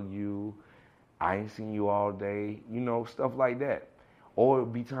mama, hug you. I ain't seen you all day, stuff like that. Or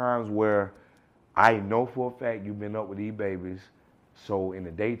it'd be times where I know for a fact you've been up with these babies, so in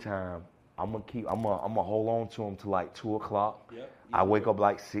the daytime, I'm gonna hold on to them till like 2:00. Yep. I wake up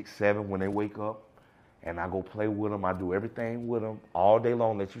like 6, 7 when they wake up. And I go play with them. I do everything with them all day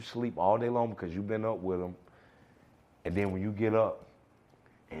long. Let you sleep all day long because you've been up with them. And then when you get up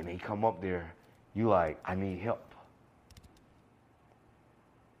and they come up there, you like, I need help.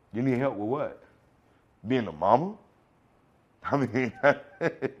 You need help with what? Being a mama? I mean, you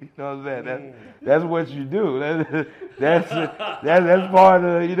know what I'm saying? That's what you do. That's part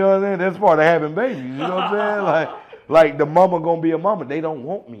of, you know what I'm saying? That's part of having babies. You know what I'm saying? Like the mama gonna be a mama. They don't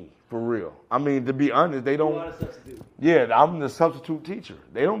want me. For real. I mean, to be honest, they don't. Yeah, I'm the substitute teacher.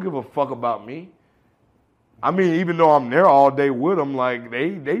 They don't give a fuck about me. I mean, even though I'm there all day with them, like,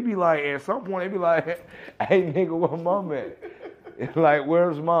 they be like, at some point, they be like, hey, nigga, where mom at? It's like,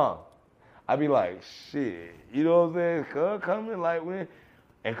 where's mom? I be like, shit. You know what I'm saying? Cuz coming, like, when.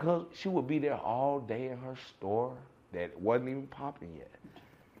 And cuz she would be there all day in her store that wasn't even popping yet.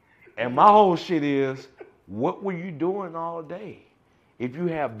 And my whole shit is, what were you doing all day? If you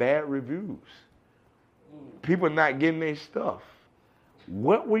have bad reviews, people not getting their stuff,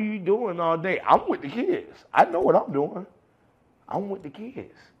 what were you doing all day? I'm with the kids. I know what I'm doing. I'm with the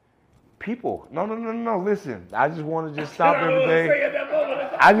kids. People, no. Listen, I just want to just stop everything.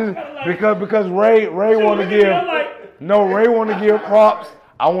 Because Ray want to Ray want to give props.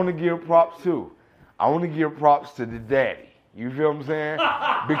 I want to give props too. I want to give props to the daddy. You feel what I'm saying?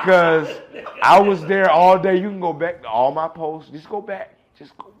 Because I was there all day. You can go back to all my posts. Just go back.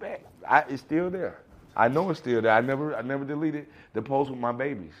 It's still there. I know it's still there. I never deleted the post with my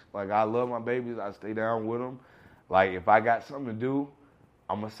babies. Like, I love my babies. I stay down with them. Like, if I got something to do,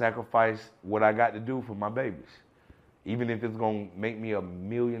 I'm going to sacrifice what I got to do for my babies. Even if it's going to make me $1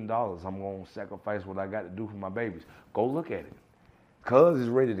 million, I'm going to sacrifice what I got to do for my babies. Go look at it. Cuz is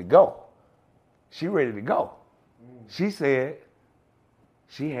ready to go. She ready to go. She said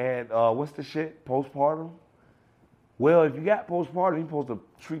she had, what's the shit, postpartum? Well, if you got postpartum, you're supposed to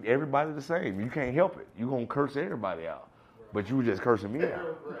treat everybody the same. You can't help it. You're going to curse everybody out. But you were just cursing me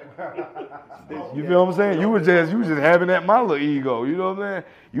out. You feel what I'm saying? You was just having that my little ego. You know what I'm saying?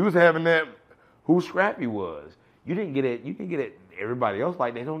 You was having that who Scrappy was. You didn't get it everybody else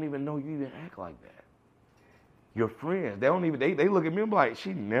like they don't even know you even act like that. Your friends, they don't even, they look at me and be like,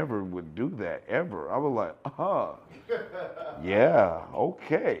 she never would do that ever. I was like, yeah,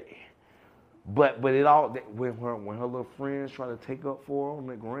 okay. But it all, when her little friends try to take up for her on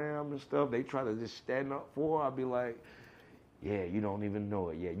the gram and stuff, they try to just stand up for her. I'll be like, yeah, you don't even know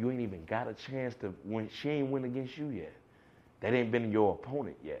it yet. You ain't even got a chance to win. She ain't win against you yet. That ain't been your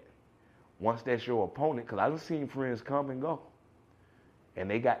opponent yet. Once that's your opponent, because I've seen friends come and go, and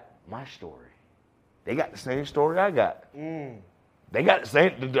they got my story. They got the same story I got. They got the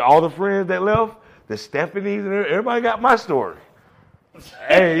same, all the friends that left, the Stephanies, and everybody got my story.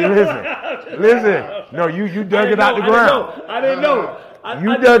 Hey, listen. No, you dug it out the ground. I didn't know.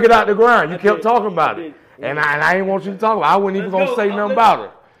 You dug it out the ground. You kept talking about it. And I ain't want you to talk about it. I wasn't even going to say nothing about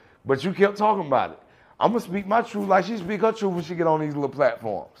it. But you kept talking about it. I'm going to speak my truth like she speak her truth when she get on these little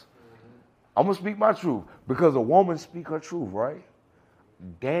platforms. I'm going to speak my truth. Because a woman speak her truth, right?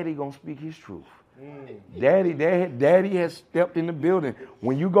 Daddy going to speak his truth. Daddy has stepped in the building.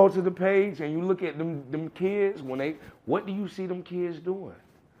 When you go to the page and you look at them kids, what do you see them kids doing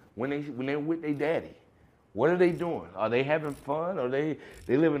when they're with their daddy? What are they doing? Are they having fun? Are they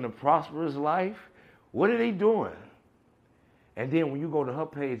living a prosperous life? What are they doing? And then when you go to her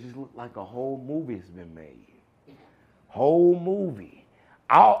page, it looks like a whole movie has been made. Whole movie.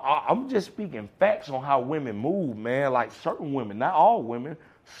 I'm just speaking facts on how women move, man. Like certain women, not all women,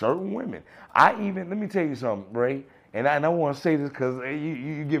 certain women. Let me tell you something, Ray, and I want to say this because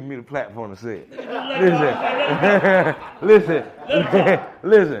you give me the platform to say it. Listen.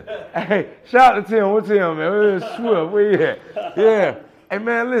 Hey, shout out to Tim. What's Tim, man? Where's Swift? Where you at? Yeah. Hey,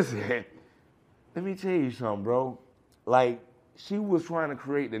 man, listen. Let me tell you something, bro. Like, she was trying to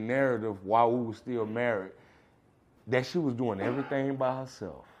create the narrative while we were still married that she was doing everything by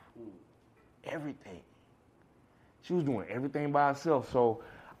herself. Everything. She was doing everything by herself. So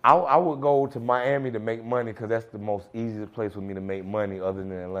I would go to Miami to make money because that's the most easiest place for me to make money other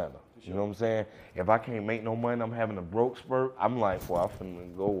than Atlanta. You know what I'm saying? If I can't make no money, I'm having a broke spurt, I'm like, well, I'm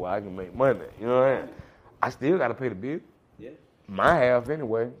finna go where I can make money. You know what I mean? I still got to pay the bill. Yeah. My half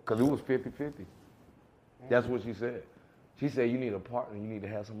anyway, because it was 50-50. That's what she said. She said, you need a partner. You need to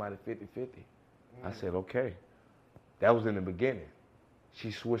have somebody 50-50. I said, okay. That was in the beginning. She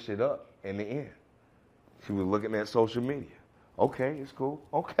switched it up in the end. She was looking at social media. Okay, it's cool.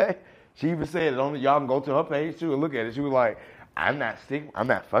 Okay. She even said it on y'all can go to her page too and look at it. She was like, I'm not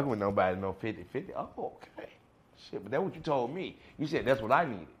fucking with nobody no 50-50. Oh, okay. Shit, but that's what you told me. You said that's what I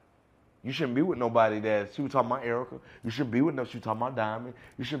needed. You shouldn't be with nobody she was talking about Erica. You shouldn't be with she was talking about Diamond.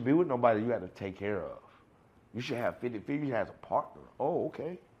 You shouldn't be with nobody you got to take care of. You should have 50-50. You should have a partner. Oh,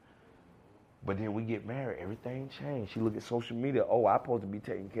 okay. But then we get married, everything changed. She look at social media. Oh, I'm supposed to be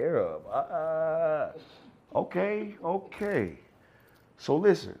taken care of. Okay. So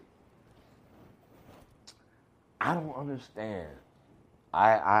listen, I don't understand.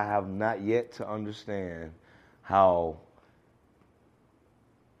 I have not yet to understand how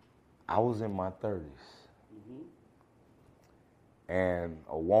I was in my 30s and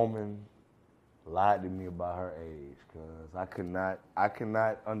a woman lied to me about her age because I could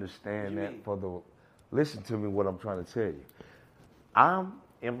not understand that listen to me what I'm trying to tell you. I'm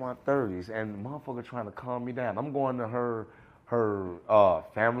in my 30s and the motherfucker trying to calm me down. I'm going to her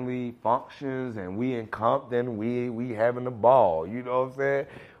family functions and we in Compton, we having a ball, you know what I'm saying?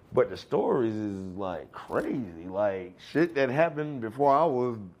 But the stories is like crazy, like shit that happened before I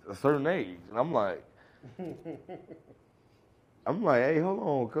was a certain age. And I'm like, hey, hold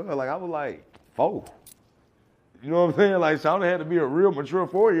on, cuz. Like I was like 4. You know what I'm saying? Like, Shawty had to be a real mature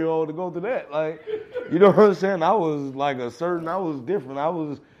 4-year-old to go through that. Like, you know what I'm saying? I was like I was different. I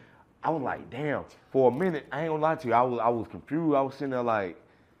was like, damn. For a minute, I ain't gonna lie to you, I was confused. I was sitting there like,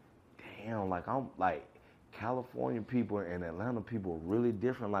 damn, like I'm like California people and Atlanta people are really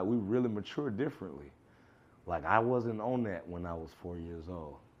different. Like we really mature differently. Like I wasn't on that when I was 4 years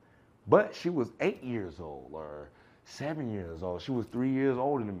old. But she was 8 years old or 7 years old. She was 3 years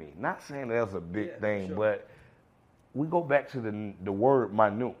older than me. Not saying that's a big thing, sure. But we go back to the word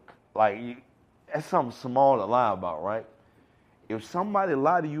minute. Like, that's something small to lie about, right? If somebody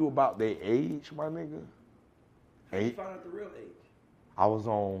lie to you about their age, my nigga. How you find out the real age? I was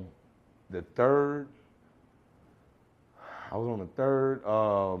on the third.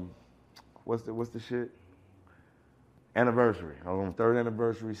 What's the shit? Anniversary. I was on the third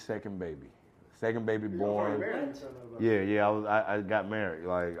anniversary, second baby. Second baby born. Yeah. I got married.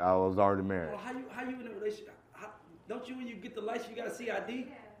 Like I was already married. Well, how you in a relationship? Don't you when you get the license you gotta see ID?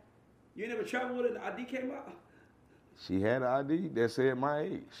 You ain't never traveled with it. The ID came out. She had an ID that said my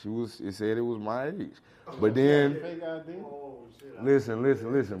age. It said it was my age. But then,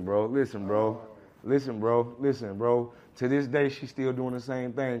 listen, bro. Listen, bro. To this day, she's still doing the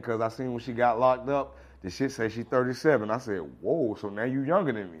same thing because I seen when she got locked up, the shit say she's 37. I said, whoa, so now you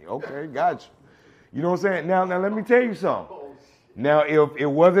younger than me. Okay, got you. You know what I'm saying? Now let me tell you something. Now, if it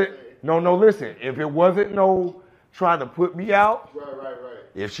wasn't, listen. If it wasn't trying to put me out, right.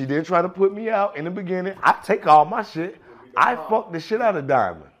 If she didn't try to put me out in the beginning, I take all my shit. I fucked the shit out of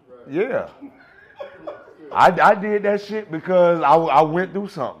Diamond. Yeah. I did that shit because I went through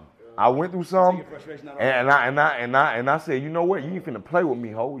something. And I said, you know what? You ain't finna play with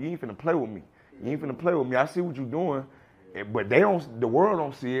me, ho. You ain't finna play with me. I see what you're doing, but the world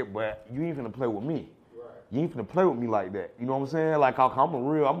don't see it. But you ain't finna play with me. You ain't finna play with me like that. You know what I'm saying? Like I'm a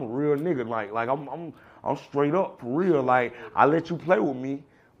real nigga. Like I'm straight up for real. Like I let you play with me,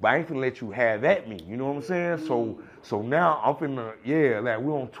 but I ain't finna let you have at me. You know what I'm saying? So now I'm finna like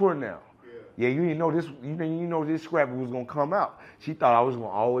we on tour now. Yeah, you didn't know this. You know this Scrappy was gonna come out. She thought I was gonna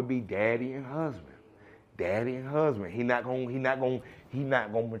always be daddy and husband. He not gonna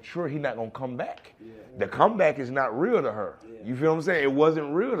mature. He not gonna come back. The comeback is not real to her. You feel what I'm saying? It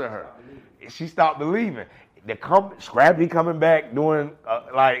wasn't real to her. She stopped believing. Scrappy coming back doing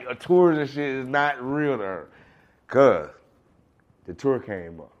a tours and shit is not real to her. Cause the tour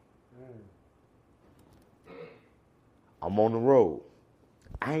came up. I'm on the road.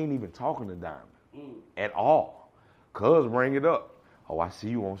 I ain't even talking to Diamond at all. Cuz bring it up. Oh, I see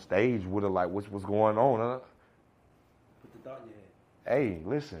you on stage with her. Like, what's going on, huh? Put the thought in your head. Hey,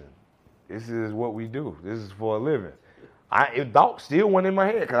 listen. This is what we do. This is for a living. Thought still went in my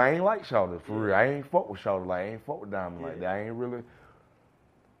head because I ain't like Shawty for real. I ain't fuck with Shawty. Like, I ain't fuck with Diamond like that. I ain't really.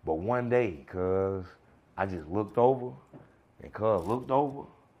 But one day, cuz I just looked over, and cuz looked over,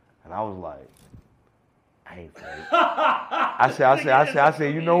 and I was like, I ain't fake. I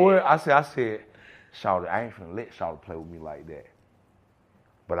said, you know what? I said, Shawty, I ain't finna let Shawty play with me like that.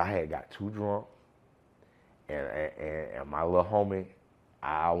 But I had got too drunk, and my little homie,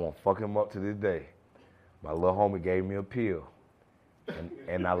 I won't fuck him up to this day. My little homie gave me a pill,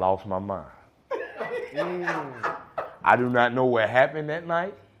 and I lost my mind. I do not know what happened that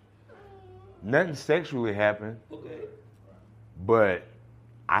night. Nothing sexually happened, but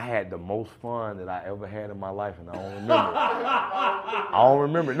I had the most fun that I ever had in my life, and I don't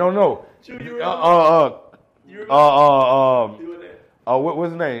remember. No.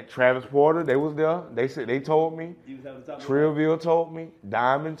 What's his name? Travis Porter. They was there. They told me. Trillville told me.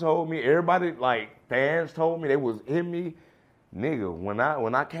 Diamond told me. Everybody, fans told me. They was in me. Nigga,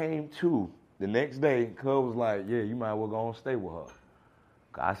 when I came to the next day, Cuz was like, yeah, you might as well go and stay with her.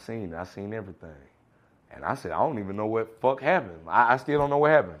 I seen everything. And I said, I don't even know what fuck happened. I still don't know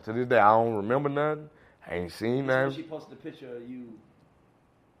what happened. To this day, I don't remember nothing. I ain't seen nothing. She posted a picture of you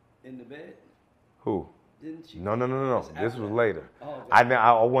in the bed? Who? Didn't she? No. This was later. Oh, okay.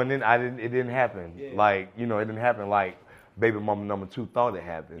 I wasn't in. It didn't happen. Yeah. It didn't happen like baby mama number 2 thought it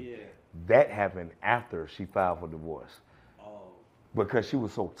happened. Yeah. That happened after she filed for divorce. Oh. Because she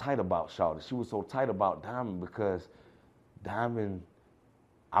was so tight about Shawty. She was so tight about Diamond because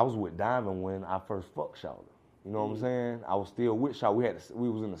I was with Diamond when I first fucked Shawty. You know what I'm saying? I was still with Shawty. We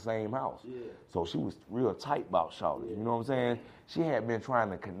was in the same house. Yeah. So she was real tight about Shawty. You know what I'm saying? She had been trying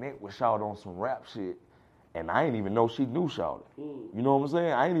to connect with Shawty on some rap shit, and I didn't even know she knew Shawty. You know what I'm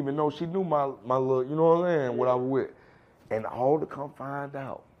saying? I didn't even know she knew my little, you know what I'm saying, what I was with. And all to come find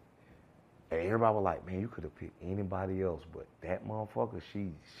out. And everybody was like, man, you could have picked anybody else, but that motherfucker,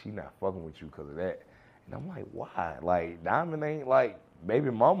 she not fucking with you because of that. And I'm like, why? Like, Diamond ain't like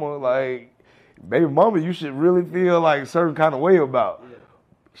baby mama. Like, baby mama, you should really feel like a certain kind of way about. Yeah.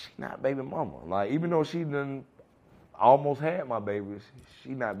 She not baby mama. Like, even though she done almost had my babies, she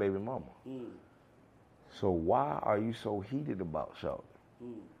not baby mama. So why are you so heated about Shawty?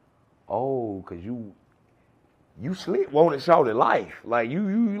 Oh, because you slick wanted Shawty life. Like,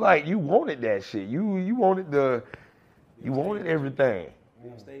 you wanted that shit. You wanted everything.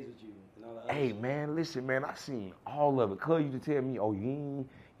 On stage with you. Hey, man, listen, man, I seen all of it. Cuz you to tell me, oh, you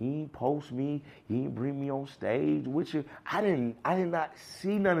ain't post me, you ain't bring me on stage with you. I did not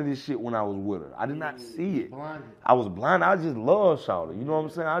see none of this shit when I was with her. I did not see it. Blinded. I was blind. I just love Shawty. You know what I'm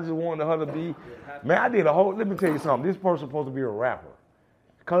saying? I just wanted her to be, man, I did let me tell you something. This person supposed to be a rapper.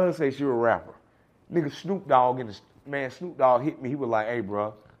 Cuz say she a rapper. Nigga, Snoop Dogg hit me. He was like, hey,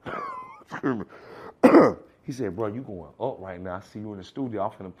 bro. He said, bro, you going up right now. I see you in the studio. I'm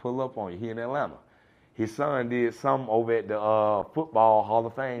finna pull up on you here in Atlanta. His son did something over at the football Hall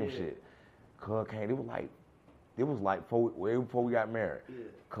of Fame shit. Cuz came, it was like way before we got married. Yeah.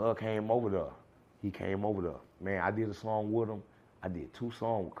 Cuz came over there. He came over there. Man, I did a song with him. I did 2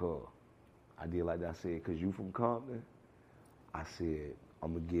 songs with Cuz. I did like that. I said, cause you from Compton? I said,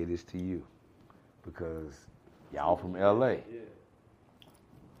 I'm gonna give this to you. because y'all from LA. Yeah.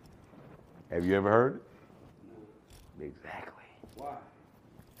 Have you ever heard it? No. Exactly. Why?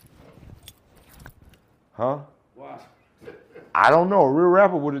 Huh? Why? I don't know. A real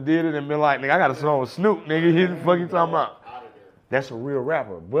rapper would have did it and been like, nigga, I got a song with Snoop, nigga. Here's the fuck you talking about. That's a real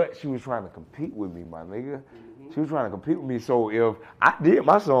rapper. But she was trying to compete with me, my nigga. Mm-hmm. She was trying to compete with me. So if I did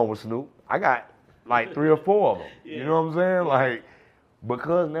my song with Snoop, I got like 3 or 4 of them. Yeah. You know what I'm saying? Like,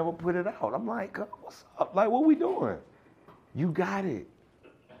 because never put it out. I'm like, what's up? Like, what we doing? You got it.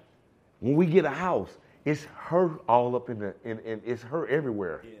 When we get a house, it's her all up in it's her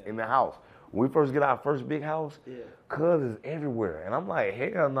everywhere in the house. When we first get our first big house, cuz is everywhere. And I'm like,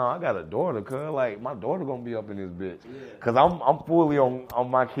 hell no, I got a daughter, cuz. Like, my daughter gonna be up in this bitch. Cuz I'm fully on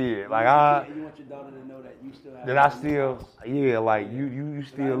my kid. Like, you want your daughter to know that you still have that I still, like, you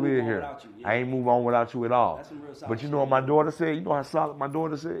still live here. I ain't move on without you at all. That's some real solid but you know what my daughter said? You know how solid my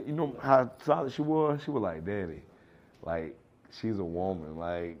daughter said? You know how solid she was? She was like, Daddy, like, she's a woman.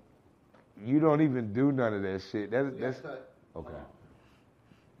 Like, you don't even do none of that shit. That's okay.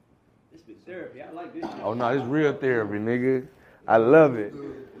 This is therapy. I like this shit. Oh no, it's real therapy, nigga. I love it.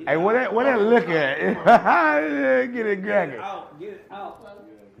 Hey, what that look at? Get it cracking. Get it out.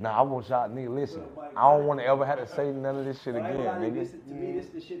 Nah, I want y'all, nigga, listen. I don't want to ever have to say none of this shit again, nigga. To me, this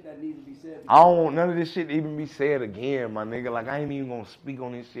is the shit that needs to be said. I don't want none of this shit to even be said again, my nigga. Like, I ain't even gonna speak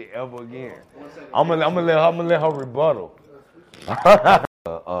on this shit ever again. I'm gonna let her rebuttal.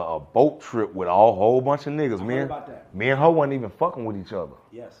 A boat trip with a whole bunch of niggas, man. Me and her wasn't even fucking with each other.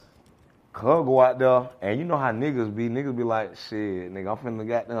 Yes. Cuz go out there, and you know how niggas be. Niggas be like, shit, nigga, I'm finna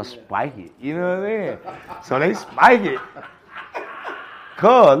goddamn spike it. You know what I mean? So they spike it.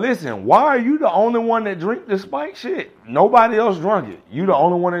 Cuz, listen, why are you the only one that drink the spike shit? Nobody else drunk it. You the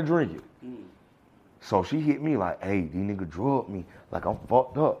only one that drink it. So she hit me like, hey, these niggas drugged me. Like, I'm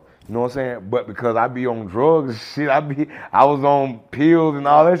fucked up. You know what I'm saying? But because I be on drugs and shit, I was on pills and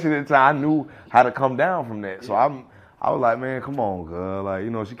all that shit at the time. I knew how to come down from that. So I was like, man, come on, girl. Like, you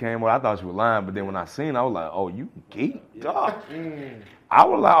know, she came over. I thought she was lying, but then when I seen her, I was like, oh, you geeked up. I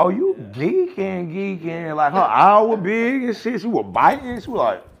was like, oh, you geeking. Like, her eye was big and shit. She was biting. She was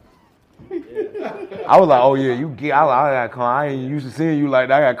like, I was like, oh, yeah, you geek. I got calm. I ain't used to seeing you like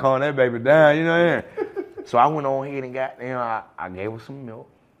that. I got to calm that baby down. You know what I mean? So I went on ahead and got down. I gave her some milk.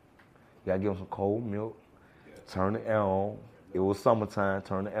 You got to give her some cold milk. Turn it on. It was summertime.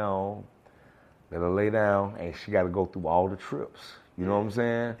 Turn it on. Let her lay down, and she got to go through all the trips. You know what I'm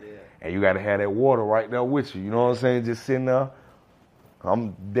saying? Yeah. And you got to have that water right there with you. You know what I'm saying? Just sitting there.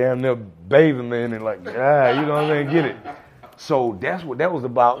 I'm damn near bathing in it, like, you know what I'm saying? Get it. So that's what that was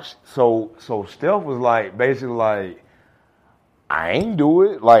about. So Steph was like, basically like, I ain't do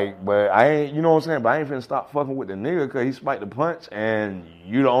it, like, but I ain't, you know what I'm saying? But I ain't finna stop fucking with the nigga because he spiked the punch, and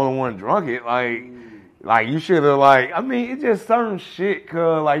you the only one drunk it. Like you should have, like, I mean, it's just certain shit,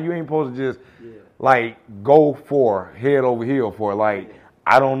 cause like you ain't supposed to just like go for head over heel for it. Like,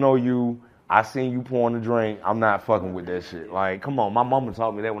 I don't know you. I seen you pouring the drink. I'm not fucking with that shit. Like, come on. My mama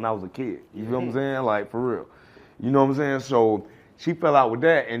taught me that when I was a kid. You feel what I'm saying? Like, for real. You know what I'm saying? So she fell out with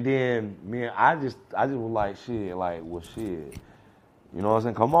that, and then I just was like, shit, like, well, shit. You know what I'm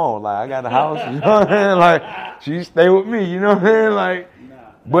saying? Come on, like, I got a house. You know what I'm saying? Like, she stay with me. You know what I'm saying? Like,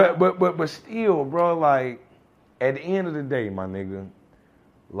 but still, bro. Like, at the end of the day, my nigga,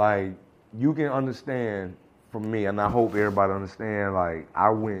 like, you can understand from me, and I hope everybody understand. Like, I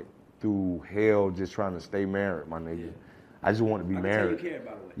went through hell just trying to stay married, my nigga. Yeah. I just want to be married. Tell you care,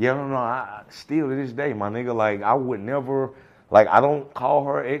 by the way. Yeah, no. I still to this day, my nigga. Like, I would never, like, I don't call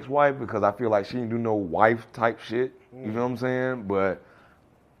her ex-wife because I feel like she didn't do no wife type shit. You know what I'm saying? But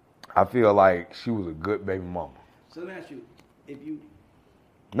I feel like she was a good baby mama. So let me ask you, if you...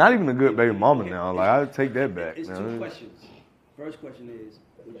 Not even a good baby mama now. Like, I'll take that back. It's 2 questions. First question is,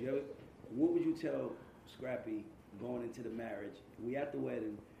 what would you tell Scrappy going into the marriage? We at the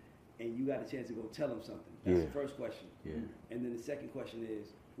wedding, and you got a chance to go tell him something. That's the first question. Yeah. And then the second question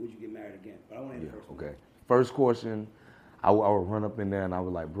is, would you get married again? But I want to answer the first one. Okay. First question, I would run up in there and I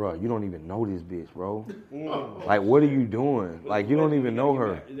was like, bro, you don't even know this bitch, bro. Like, what are you doing? Like, you don't even know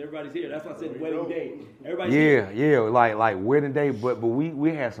her. Everybody's here. That's why I said wedding day. Everybody's here. Yeah, like wedding day, but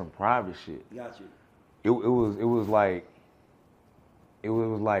we had some private shit. Got you. It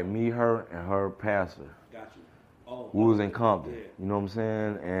was like me, her, and her pastor. Got you. Oh, we was in Compton. Yeah. You know what I'm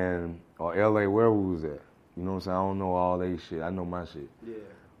saying? And or LA, where we was at. You know what I'm saying? I don't know all that shit. I know my shit. Yeah.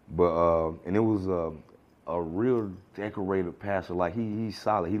 But and it was a real decorated pastor. Like, he's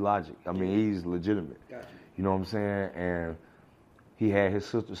solid. He logic. I mean, he's legitimate. Gotcha. You know what I'm saying? And he had his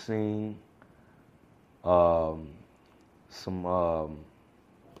sister sing some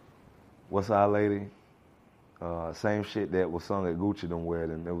What's Our Lady? Same shit that was sung at Gucci them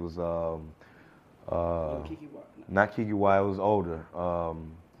wedding. It was not Kiki Y. It was older.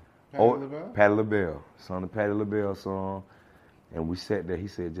 Patti LaBelle. Sung the Patti LaBelle song, and we sat there. He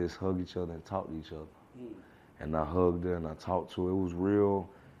said, "Just hug each other and talk to each other." And I hugged her and I talked to her. It was real.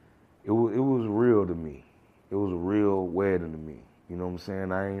 It was real to me. It was a real wedding to me. You know what I'm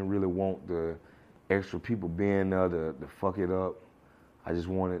saying? I ain't really want the extra people being there to fuck it up. I just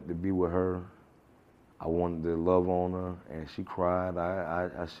wanted to be with her. I wanted to love on her, and she cried.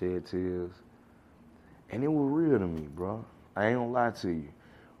 I shed tears. And it was real to me, bro. I ain't gonna lie to you.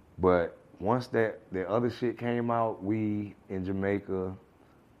 But once that other shit came out, we in Jamaica.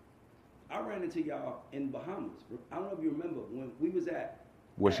 I ran into y'all in Bahamas. I don't know if you remember when we was at.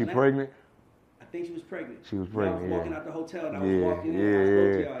 Was she pregnant? I think she was pregnant. She was pregnant. I was walking out the hotel and I was walking in.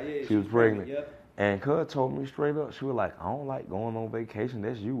 Yeah. She was pregnant. Yep. And Cuz told me straight up, she was like, "I don't like going on vacation.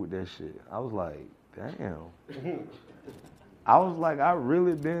 That's you with that shit." I was like, damn. I was like, I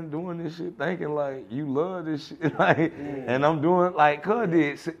really been doing this shit thinking like you love this shit. Like, and I'm doing like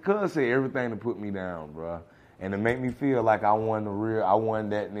Cuz said everything to put me down, bro. And to make me feel like I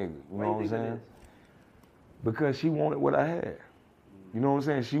wasn't that nigga. You know what I'm saying? Because she wanted what I had. You know what I'm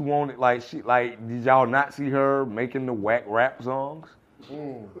saying? She wanted did y'all not see her making the whack rap songs?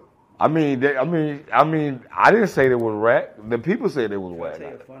 I mean, I didn't say they was rap. The people said they was whack. Can I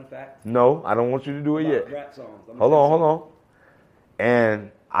tell you a fun fact? No, I don't want you to do it yet. Rap songs. Hold on.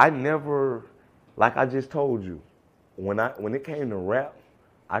 And I never, like I just told you, when it came to rap,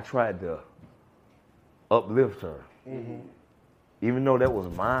 I tried to uplift her. Even though that was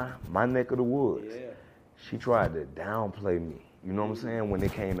my neck of the woods. Yeah. She tried to downplay me. You know what I'm saying? When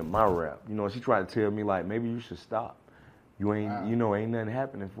it came to my rap. You know, she tried to tell me like, maybe you should stop. You ain't, ain't nothing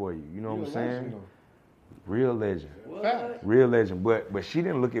happening for you. You know what I'm saying? Real legend. What? Real legend. But she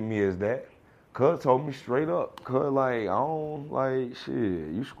didn't look at me as that. Cuz told me straight up. Cuz like, I don't like shit.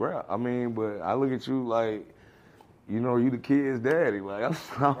 You scrap. I mean, but I look at you like, you know, you the kid's daddy. Like,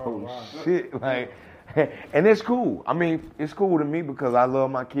 shit. Like, and it's cool. I mean, it's cool to me because I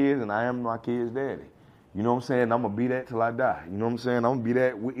love my kids and I am my kid's daddy. You know what I'm saying? I'm gonna be that till I die. You know what I'm saying? I'm gonna be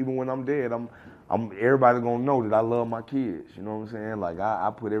that even when I'm dead. Everybody gonna know that I love my kids. You know what I'm saying? Like I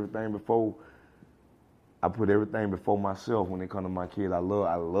put everything before myself when it comes to my kids. I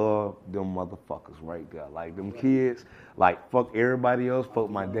love them motherfuckers right there. Like them kids, like fuck everybody else, fuck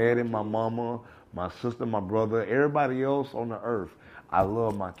my daddy, my mama, my sister, my brother, everybody else on the earth. I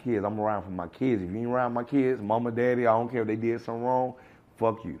love my kids. I'm around for my kids. If you ain't around my kids, mama, daddy, I don't care if they did something wrong,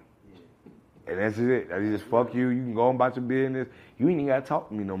 fuck you. And that's it. I just fuck you. You can go on about your business. You ain't even got to talk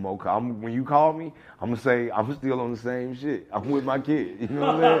to me no more. Cause when you call me, I'm going to say, I'm still on the same shit. I'm with my kids. You know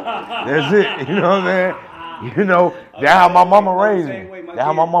what I'm saying? That's it. You know what I'm saying? You know, that's how my mama raised me. That's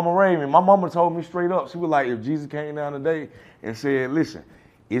how my mama raised me. My mama told me straight up. She was like, if Jesus came down today and said, listen,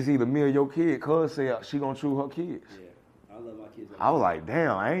 it's either me or your kid, cuz said she going to choose her kids. Yeah, I love my kids. I was like,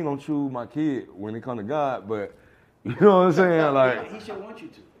 damn, I ain't going to choose my kid when it come to God, but you know what I'm saying? Like, he should want you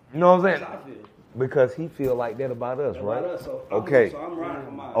to. You know what I'm saying? Because he feel like that about us, right? About us, so okay. I'm riding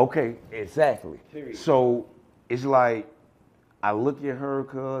for mine. Okay, exactly. Period. So it's like I look at her,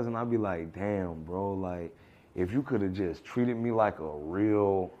 cuz, and I be like, damn, bro, like if you could have just treated me like a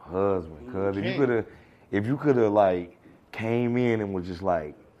real husband, cuz if you could have like came in and was just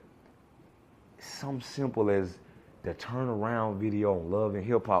like something simple as the turnaround video on Love and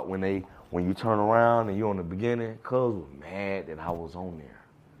Hip Hop when you turn around and you on the beginning, cuz was mad that I was on there.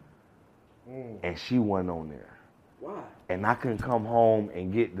 And she wasn't on there. Why? And I couldn't come home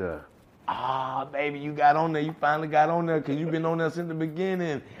and get the, baby, you got on there. You finally got on there because you've been on there since the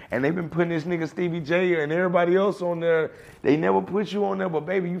beginning. And they've been putting this nigga Stevie J and everybody else on there. They never put you on there, but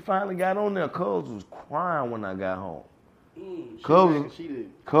baby, you finally got on there. Cuz was crying when I got home. Cuz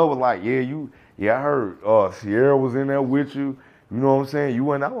was like, I heard Sierra was in there with you. You know what I'm saying? You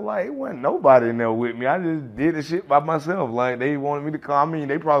went. I was like, it wasn't nobody in there with me. I just did the shit by myself. Like they wanted me to come. I mean,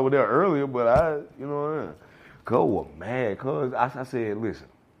 they probably were there earlier, but you know what I mean? Cuz was mad. Cuz I said, listen.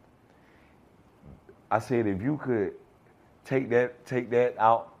 I said, if you could take that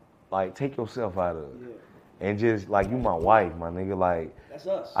out, like take yourself out of it, and just like you, my wife, my nigga, like that's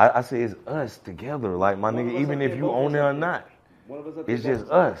us. I said it's us together, like my nigga. Even if you on there or not. It's just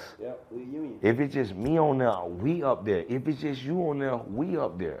us. Yep, we union. If it's just me on there, we up there. If it's just you on there, we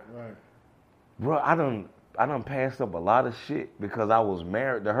up there. Right. Bro, I done passed up a lot of shit because I was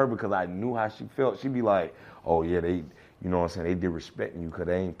married to her because I knew how she felt. She'd be like, oh yeah, they, you know what I'm saying, they disrespecting you because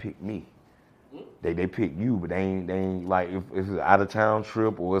they ain't picked me. They pick you, but they ain't like if it's an out of town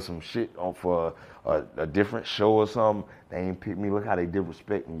trip or some shit for a different show or something. They ain't pick me. Look how they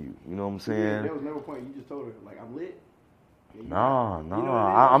disrespecting you. You know what I'm saying? Yeah, there was never a point. You just told her like I'm lit. Yeah, No. You know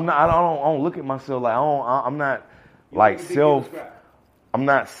I'm not. I don't look at myself like I'm not like self. I'm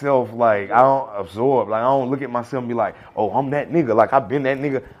not self like I don't absorb. Like I don't look at myself and be like, oh, I'm that nigga. Like I've been that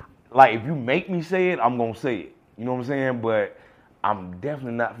nigga. Like if you make me say it, I'm gonna say it. You know what I'm saying? But I'm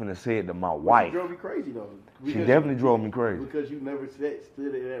definitely not finna say it to my wife. She drove you crazy though. She definitely drove me crazy. Because you never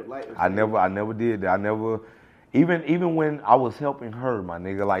stood in that light. I never did that. I never, even when I was helping her, my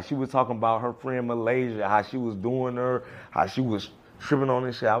nigga, like she was talking about her friend Malaysia, how she was doing her, how she was tripping on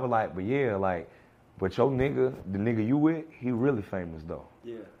this shit. I was like, but yeah, like, but your nigga, the nigga you with, he really famous though.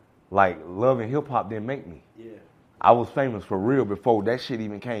 Yeah. Like Love and Hip Hop didn't make me. Yeah. I was famous for real before that shit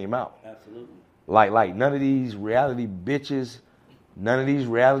even came out. Absolutely. Like none of these reality bitches, none of these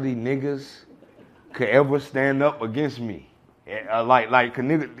reality niggas could ever stand up against me. Like a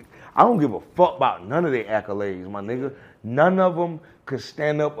nigga, I don't give a fuck about none of their accolades, my nigga. None of them could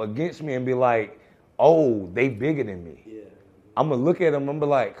stand up against me and be like, oh, they bigger than me. Yeah. I'm gonna look at them and be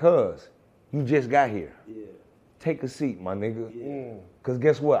like, cuz, you just got here. Yeah. Take a seat, my nigga. Yeah. Cause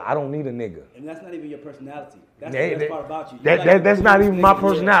guess what? I don't need a nigga. And that's not even your personality. That's the best part about you. That's not even my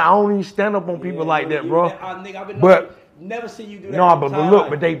personality. I don't even stand up on people like that, bro. But never seen you do that. No,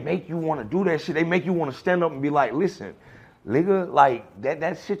 but they make you want to do that shit. They make you want to stand up and be like, listen, nigga, like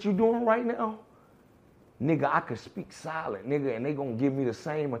that shit you doing right now, nigga, I could speak silent, nigga, and they gonna give me the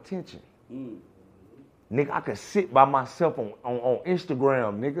same attention. Nigga, I could sit by myself on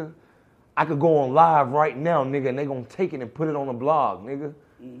Instagram, nigga. I could go on live right now, nigga, and they gonna take it and put it on a blog, nigga.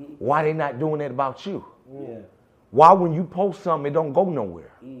 Mm-hmm. Why they not doing that about you? Yeah. Why when you post something, it don't go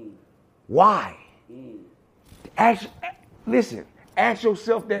nowhere? Why? Ask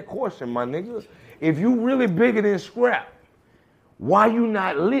yourself that question, my nigga. If you really bigger than Scrap, why you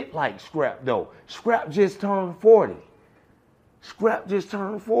not lit like Scrap, though? Scrap just turned 40.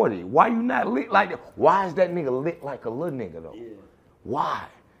 Why you not lit like that? Why is that nigga lit like a little nigga, though? Yeah. Why?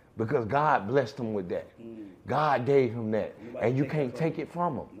 Because God blessed him with that. God gave him that. And you can't take it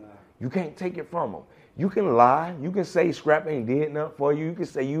from him. Nah. You can't take it from him. You can lie. You can say Scrap ain't did nothing for you. You can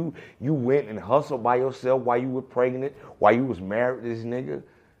say you went and hustled by yourself while you were pregnant, while you was married to this nigga.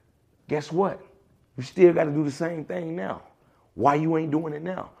 Guess what? You still got to do the same thing now. Why you ain't doing it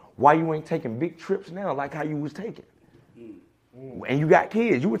now? Why you ain't taking big trips now like how you was taking? And you got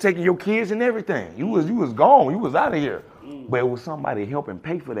kids. You were taking your kids and everything. You was gone. You was out of here. But it was somebody helping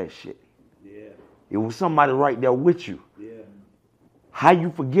pay for that shit. Yeah. It was somebody right there with you. Yeah. How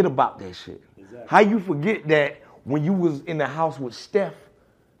you forget about that shit? Exactly. How you forget that when you was in the house with Steph,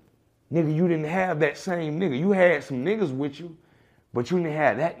 nigga, you didn't have that same nigga. You had some niggas with you, but you didn't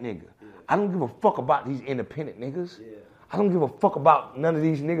have that nigga. Yeah. I don't give a fuck about these independent niggas. Yeah. I don't give a fuck about none of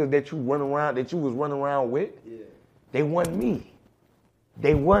these niggas that you was running around with. Yeah. They wasn't me.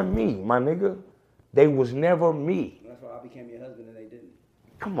 They wasn't me, my nigga. They was never me. That's why I became your husband and they didn't.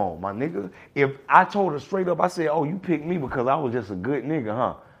 Come on, my nigga. If I told her straight up, I said, oh, you picked me because I was just a good nigga,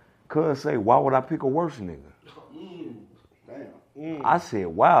 huh? Cuz say, why would I pick a worse nigga? Damn. I said,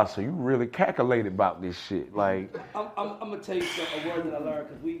 wow, so you really calculated about this shit. Like, I'm going to tell you a word that I learned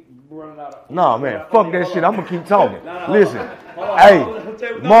because we running out of... No, man, fuck that shit. I'm going to keep talking. Listen,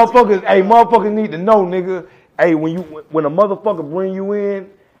 motherfuckers need to know, nigga. Hey, when a motherfucker bring you in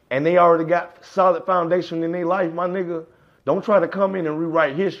and they already got solid foundation in their life, my nigga, don't try to come in and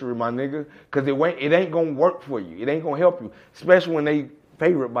rewrite history, my nigga, because it ain't gonna work for you. It ain't gonna help you, especially when they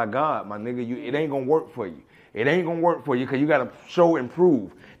favored by God, my nigga. It ain't gonna work for you. It ain't gonna work for you because you gotta show and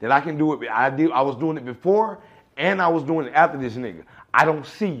prove that I can do it. I was doing it before and I was doing it after this nigga. I don't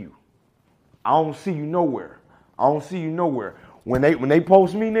see you. I don't see you nowhere. When they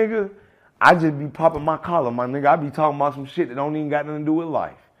post me, nigga, I just be popping my collar, my nigga. I be talking about some shit that don't even got nothing to do with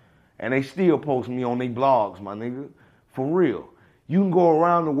life. And they still post me on their blogs, my nigga. For real. You can go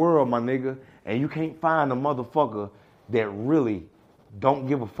around the world, my nigga, and you can't find a motherfucker that really don't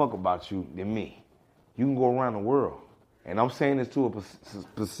give a fuck about you than me. You can go around the world. And I'm saying this to a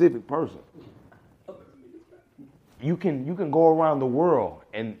specific person. You can go around the world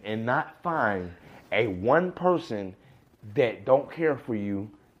and not find a one person that don't care for you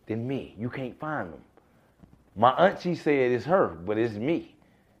than me. You can't find them. My auntie said it's her, but it's me.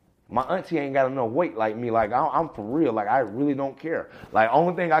 My auntie ain't got enough weight like me. Like I'm for real. Like I really don't care. Like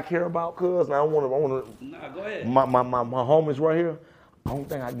only thing I care about, cuz, and I wanna. Nah, go ahead. My homies right here. Only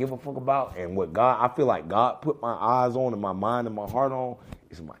thing I give a fuck about, and what I feel like God put my eyes on and my mind and my heart on,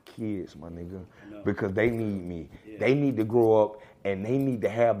 is my kids, my nigga, because they need me. Yeah. They need to grow up and they need to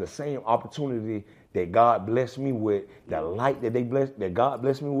have the same opportunity that God blessed me with, the light that God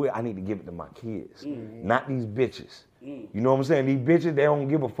blessed me with, I need to give it to my kids, not these bitches. You know what I'm saying? These bitches, they don't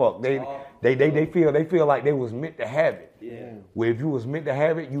give a fuck. They feel like they was meant to have it. Yeah. Well, if you was meant to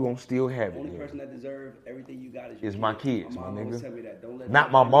have it, you gonna still have it. The only person that deserves everything you got is my kids, my nigga. Tell me that. Don't let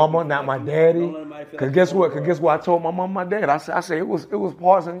not my mama, not my daddy. Cause guess what? I told my mom, my dad. I said it was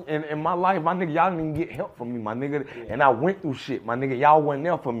parts in my life, my nigga. Y'all didn't even get help from me, my nigga. Yeah. And I went through shit, my nigga. Y'all wasn't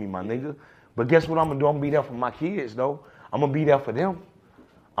there for me, my nigga. But guess what I'm gonna do? I'm gonna be there for my kids, though. I'm gonna be there for them.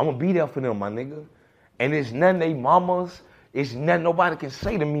 I'm gonna be there for them, my nigga. And it's none they mamas. It's nothing nobody can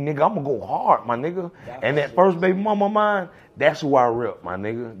say to me, nigga. I'm gonna go hard, my nigga. And that first baby mama of mine, that's who I rep, my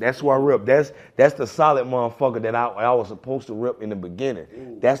nigga. That's who I rep. That's the solid motherfucker that I was supposed to rep in the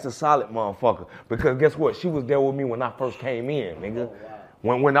beginning. That's the solid motherfucker. Because guess what? She was there with me when I first came in, nigga.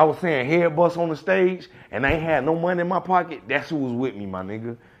 When I was saying head bust on the stage and I ain't had no money in my pocket, that's who was with me, my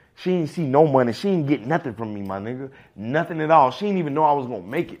nigga. She ain't see no money. She ain't get nothing from me, my nigga. Nothing at all. She didn't even know I was gonna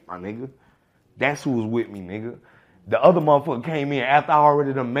make it, my nigga. That's who was with me, nigga. The other motherfucker came in after I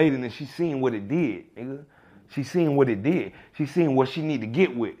already done made it and she seen what it did, nigga. She seen what it did. She seen what she need to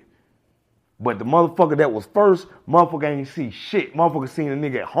get with. But the motherfucker that was first, motherfucker ain't see shit. Motherfucker seen a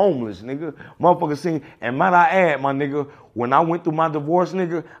nigga homeless, nigga. Motherfucker seen, and might I add, my nigga, when I went through my divorce,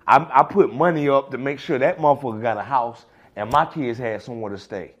 nigga, I put money up to make sure that motherfucker got a house and my kids had somewhere to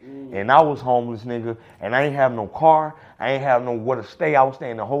stay. And I was homeless, nigga, and I ain't have no car. I ain't have nowhere to stay. I was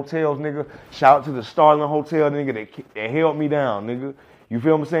staying in hotels, nigga. Shout out to the Starling Hotel, nigga, that held me down, nigga. You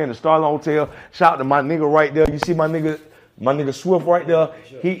feel what I'm saying? The Starling Hotel. Shout out to my nigga right there. You see my nigga Swift right there?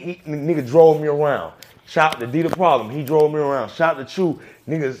 He nigga drove me around. Shout out to D The Problem. He drove me around. Shout out to Chew.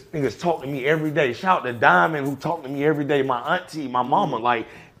 Niggas talk to me every day. Shout out to Diamond who talk to me every day. My auntie, my mama, like,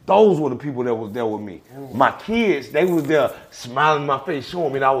 those were the people that was there with me. My kids, they was there smiling in my face,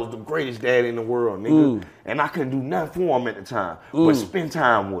 showing me that I was the greatest dad in the world, nigga. And I couldn't do nothing for them at the time, but spend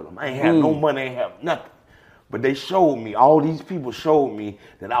time with them. I ain't have no money, I ain't have nothing. But they showed me, all these people showed me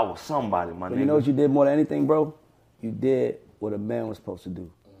that I was somebody, my nigga. You know what you did more than anything, bro? You did what a man was supposed to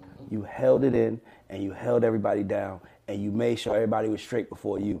do. You held it in, and you held everybody down, and you made sure everybody was straight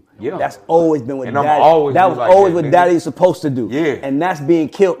before you. Yeah. That's always been what Daddy. That was always what Daddy's supposed to do. Yeah. And that's being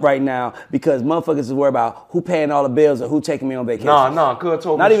killed right now because motherfuckers is worried about who paying all the bills or who taking me on vacation. Nah, Cuz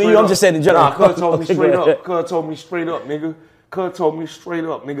told me not even you. I'm just saying in general. Nah, Cuz told me straight up. Cuz told me straight up, nigga. Cuz told me straight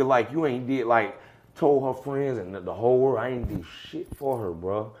up, nigga. Like you ain't did like told her friends and the whole world I ain't do shit for her,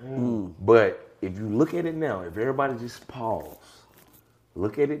 bro. But if you look at it now, if everybody just pause,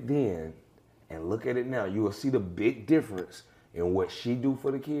 look at it then. And look at it now. You will see the big difference in what she do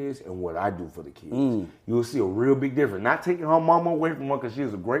for the kids and what I do for the kids. You will see a real big difference. Not taking her mama away from her because she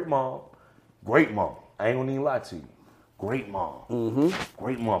was a great mom. Great mom. I ain't gonna even lie to you. Great mom.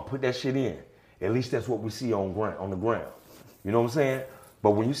 Great mom. Put that shit in. At least that's what we see on the ground. You know what I'm saying?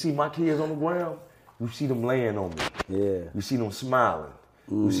 But when you see my kids on the ground, you see them laying on me. Yeah. You see them smiling.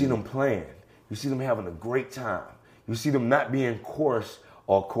 You see them playing. You see them having a great time. You see them not being coarse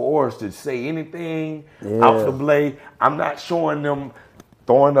or coerced to say anything out the blade. I'm not showing them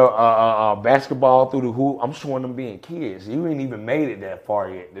throwing a basketball through the hoop. I'm showing them being kids. You ain't even made it that far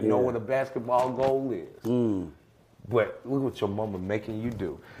yet to know what a basketball goal is. But look what your mama making you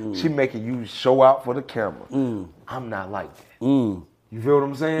do. She making you show out for the camera. I'm not like that. You feel what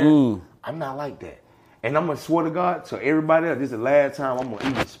I'm saying? I'm not like that. And I'm going to swear to God to everybody else, this is the last time I'm going to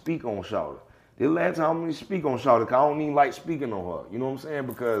even speak on Shawty. This is the last time I'm going to speak on Shawty because I don't even like speaking on her. You know what I'm saying?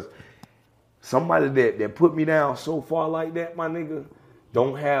 Because somebody that put me down so far like that, my nigga,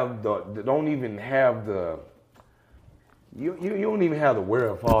 don't even have the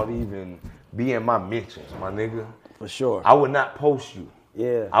wherewithal to even be in my mentions, my nigga. For sure. I would not post you.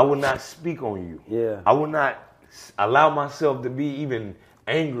 Yeah. I would not speak on you. Yeah. I would not allow myself to be even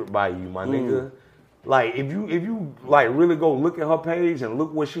angered by you, my nigga. Like if you like really go look at her page and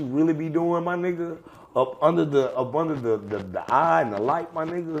look what she really be doing, my nigga, up under the eye and the light, my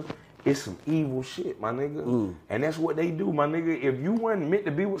nigga, it's some evil shit, my nigga. And that's what they do, my nigga. If you weren't meant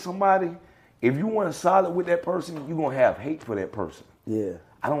to be with somebody, if you weren't solid with that person, you gonna have hate for that person. Yeah.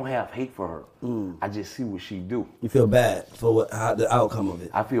 I don't have hate for her. I just see what she do. You feel bad for the outcome of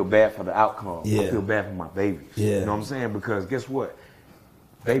it. I feel bad for the outcome. Yeah. I feel bad for my babies. Yeah. You know what I'm saying? Because guess what?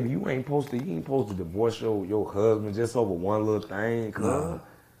 Baby, you ain't supposed to divorce your husband just over one little thing. Nah.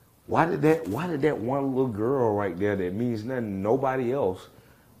 Why did that one little girl right there that means nothing to nobody else,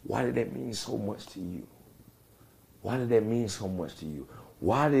 why did that mean so much to you? Why did that mean so much to you?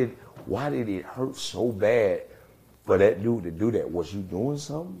 Why did it hurt so bad for that dude to do that? Was you doing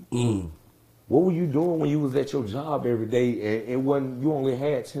something? What were you doing when you was at your job every day and you only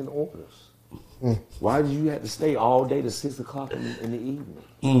had 10 orders? Why did you have to stay all day to 6 o'clock in the evening?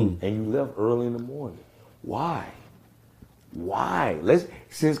 And you left early in the morning? Why? Because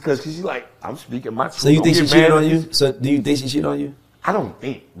she's like, I'm speaking my truth. So you think she cheated on you? So do you think she cheated on you? I don't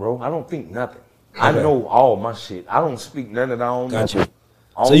think, bro. I don't think nothing. Okay. I know all my shit. I don't speak none that I don't know. Gotcha.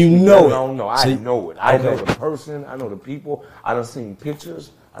 So you know it. I don't know. I know it. I know the person. I know the people. I done seen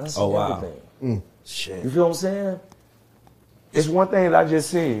pictures. I done seen everything. Shit. You feel what I'm saying? It's one thing that I just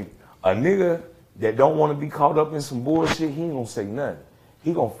seen. A nigga that don't want to be caught up in some bullshit, he ain't gonna say nothing.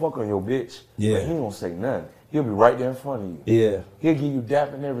 He gonna fuck on your bitch, but he ain't gonna say nothing. He'll be right there in front of you. Yeah. He'll give you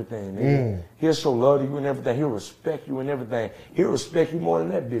dap and everything, nigga. He'll show love to you and everything. He'll respect you and everything. He'll respect you more than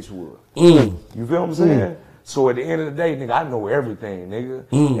that bitch would. You feel what I'm saying? So at the end of the day, nigga, I know everything, nigga.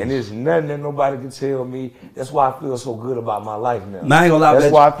 And there's nothing that nobody can tell me. That's why I feel so good about my life now. Man, I ain't gonna lie,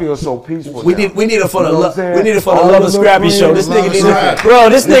 that's why I feel so peaceful. We need it for the Love and Scrappy show. This nigga needs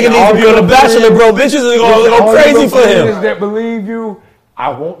to be on The Bachelor, bro. Bitches are gonna go crazy for him. That believe you, I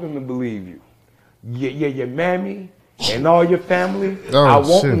want them to believe you. Your mammy and all your family, I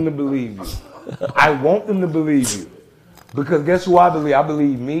want them to believe you. I want them to believe you. Because guess who I believe? I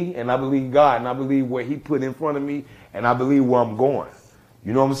believe me, and I believe God, and I believe what he put in front of me, and I believe where I'm going.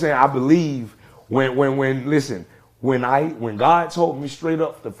 You know what I'm saying? I believe when God told me straight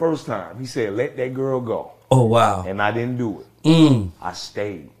up the first time, he said, let that girl go. Oh, wow. And I didn't do it. I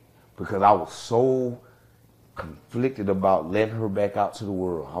stayed because I was so conflicted about letting her back out to the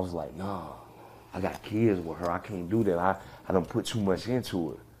world. I was like, nah, I got kids with her. I can't do that. I done put too much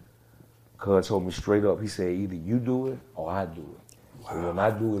into it. Cuz told me straight up, he said, either you do it or I do it. Wow. So when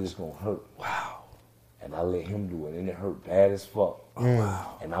I do it, it's going to hurt. Wow. And I let him do it, and it hurt bad as fuck. Oh,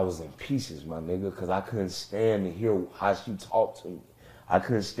 wow. And I was in pieces, my nigga, because I couldn't stand to hear how she talked to me. I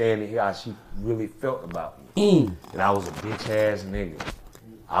couldn't stand to hear how she really felt about me. And I was a bitch-ass nigga.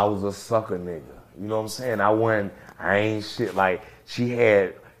 I was a sucker nigga. You know what I'm saying? I ain't shit. Like, she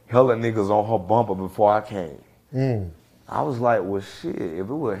had hella niggas on her bumper before I came. I was like, well, shit, if it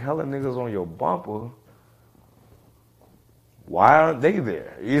was hella niggas on your bumper, why aren't they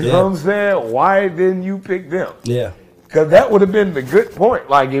there? You know what I'm saying? Why didn't you pick them? Yeah. Because that would have been the good point.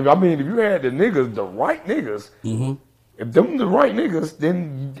 Like, if you had the niggas, the right niggas, if them the right niggas,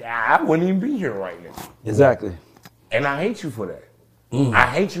 then I wouldn't even be here right now. Exactly. And I hate you for that. I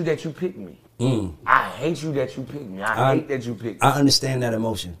hate you that you picked me. I hate you that you picked me. I hate that you picked me. I understand that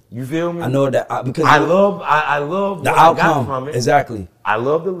emotion. You feel me? I know that because I love the what outcome. I got from it. Exactly. I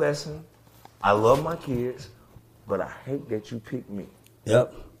love the lesson. I love my kids, but I hate that you picked me.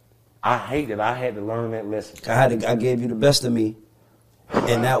 Yep. I hate that I had to learn that lesson. I gave you the best of me,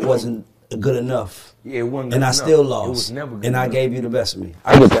 and that wasn't good enough. Yeah, it wasn't. And good I enough. still lost. It was never good and enough. I gave you the best of me.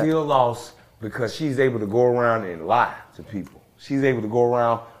 I still lost because she's able to go around and lie to people. She's able to go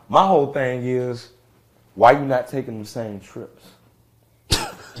around. My whole thing is, why you not taking them same trips?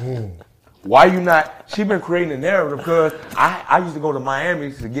 Why you not? She been creating a narrative because I used to go to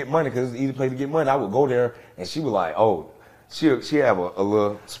Miami to get money because it's an easy place to get money. I would go there and she was like, oh, she have a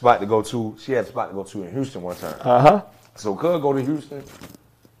little spot to go to. She had a spot to go to in Houston one time. So cuz go to Houston.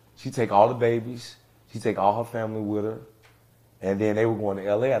 She take all the babies. She take all her family with her. And then they were going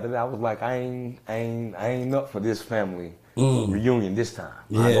to LA. After that, I was like, I ain't up for this family reunion this time.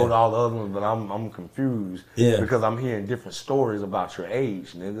 Yeah. I go to all the other ones, but I'm confused because I'm hearing different stories about your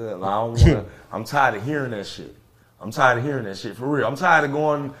age, nigga. And I don't wanna, I'm tired of hearing that shit. I'm tired of hearing that shit for real. I'm tired of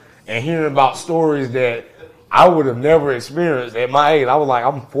going and hearing about stories that I would have never experienced at my age. I was like, I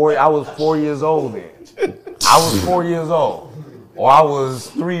was 4 years old then. I was 4 years old. Or I was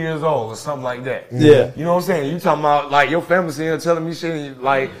 3 years old or something like that. Yeah. You know what I'm saying? You talking about like your family sitting here telling me shit,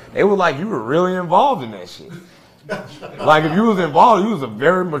 like they were like you were really involved in that shit. Like if you was involved, you was a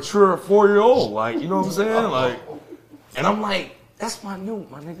very mature 4-year-old. Like, you know what I'm saying? Like, and I'm like, that's my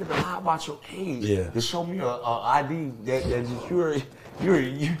nigga, to lie about your age. Yeah. To show me a ID that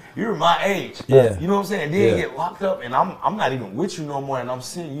you're my age. Yeah. You know what I'm saying? Then get locked up and I'm not even with you no more and I'm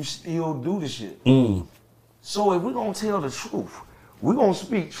seeing you still do the shit. So if we're gonna tell the truth, we're gonna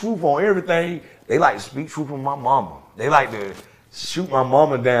speak truth on everything. They like to speak truth on my mama. They like to shoot my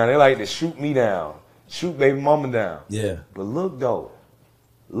mama down. They like to shoot me down. Shoot baby mama down. Yeah. But look though,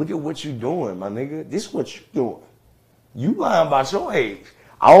 look at what you doing, my nigga. This is what you doing. You lying about your age.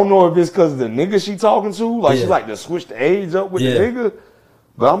 I don't know if it's because of the nigga she talking to, like she like to switch the age up with the nigga.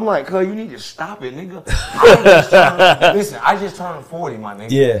 But I'm like, cuz you need to stop it, nigga. I just turned 40, my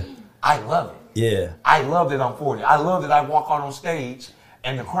nigga. Yeah. I love it. Yeah. I love that I'm 40. I love that I walk out on stage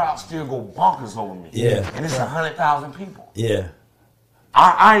and the crowd still go bonkers over me. Yeah. And it's 100,000 people. Yeah.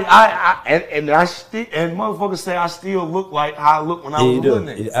 And motherfuckers say I still look like how I look when I was a little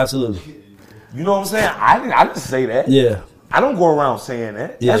nigga. Yeah, absolutely. You know what I'm saying? I didn't say that. Yeah. I don't go around saying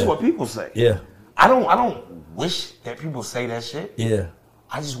that. Yeah. That's what people say. Yeah. I don't wish that people say that shit. Yeah.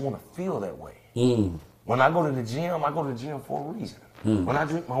 I just want to feel that way. Mm. When I go to the gym, I go to the gym for a reason. When I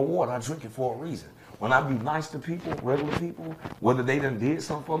drink my water, I drink it for a reason. When I be nice to people, regular people, whether they done did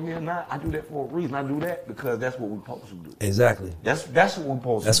something for me or not, I do that for a reason. I do that because that's what we're supposed to do. Exactly. That's what we're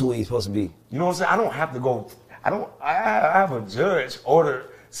supposed to do. That's what we're supposed to be. You know what I'm saying? I don't have to go. I have a judge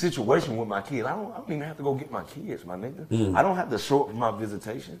order situation with my kids. I don't even have to go get my kids, my nigga. I don't have to show up for my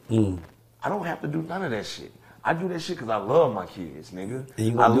visitation. I don't have to do none of that shit. I do that shit because I love my kids, nigga.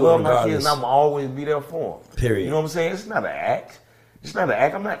 I love my kids and I'm always be there for them. Period. You know what I'm saying? It's not an act. It's not an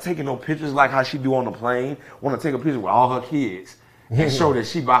act. I'm not taking no pictures like how she do on the plane. Want to take a picture with all her kids and show that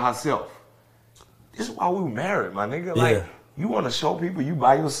she by herself. This is why we married, my nigga. Like, you want to show people you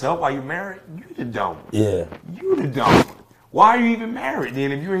by yourself while you married? You the dumb. Yeah. You the dumb. Why are you even married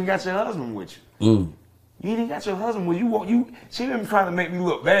then if you ain't got your husband with you? You ain't got your husband with you. She been trying to make me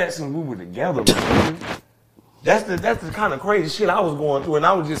look bad since we were together, man. That's the kind of crazy shit I was going through, and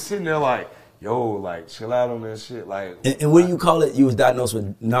I was just sitting there like, yo, like, chill out on that shit. Like, and what do you call it? You was diagnosed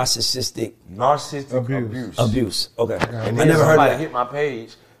with narcissistic abuse. Abuse. Okay. And then I never heard that. Hit my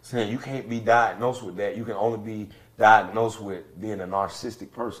page saying you can't be diagnosed with that. You can only be diagnosed with being a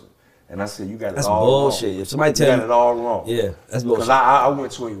narcissistic person. And I said, you got it all bullshit. wrong. If somebody tell you, got it all wrong. Yeah, that's bullshit. Because I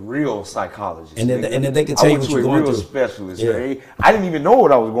went to a real psychologist. And then they can tell you what you're going through. I went to a real specialist. Yeah. I didn't even know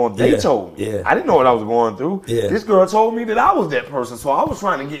what I was going through. They told me. Yeah. I didn't know what I was going through. Yeah. This girl told me that I was that person. So I was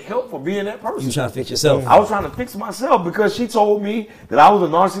trying to get help for being that person. You were trying to fix yourself. I was trying to fix myself because she told me that I was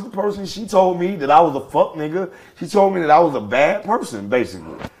a narcissistic person. She told me that I was a fuck nigga. She told me that I was a bad person,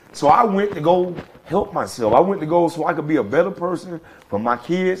 basically. So I went to go help myself. I went to go so I could be a better person for my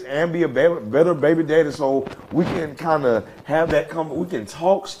kids and be a better baby daddy so we can kind of have that we can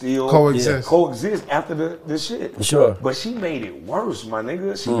talk still. Coexist after the shit. For sure. But she made it worse, my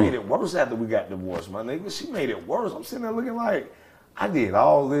nigga. She made it worse after we got divorced, my nigga. She made it worse. I'm sitting there looking like I did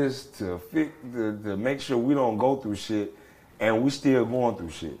all this to make sure we don't go through shit and we still going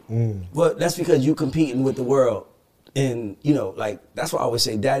through shit. Well, that's because you competing with the world. And, you know, like, that's why I always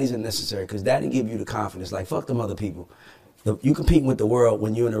say daddies are necessary, because daddy give you the confidence. Like, fuck them other people. You competing with the world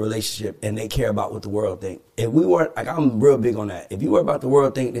when you're in a relationship and they care about what the world think. If we weren't, like, I'm real big on that. If you worry about the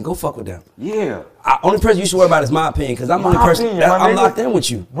world think, then go fuck with them. Yeah. Only person you should worry about is my opinion, because I'm the only person I'm locked in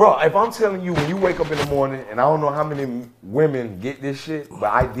with you. Bro, if I'm telling you, when you wake up in the morning, and I don't know how many women get this shit, but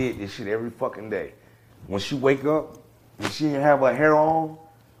I did this shit every fucking day. When she wake up, when she didn't have her hair on,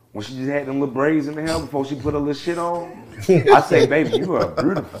 when she just had them little braids in the hair before she put her little shit on, I say, baby, you are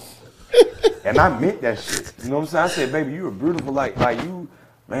beautiful. And I meant that shit. You know what I'm saying? I said, baby, you are beautiful. Like you,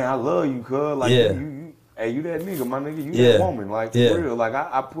 man, I love you, cuz. Like, you that nigga, my nigga. You that woman. Like, for real. Like,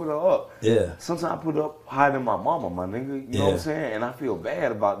 I put her up. Yeah. Sometimes I put her up higher than my mama, my nigga. You know what I'm saying? And I feel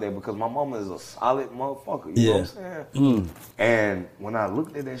bad about that because my mama is a solid motherfucker. You know what I'm saying? And when I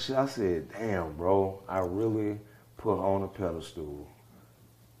looked at that shit, I said, damn, bro, I really put her on a pedestal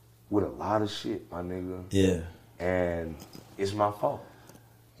with a lot of shit, my nigga. Yeah. And it's my fault.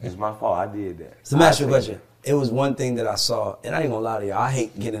 It's my fault. I did that. So, let me ask you a question. It was one thing that I saw, and I ain't gonna lie to you, I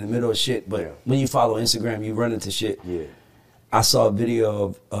hate getting in the middle of shit, but when you follow Instagram, you run into shit. Yeah. I saw a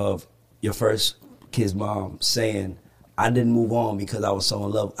video of your first kid's mom saying, I didn't move on because I was so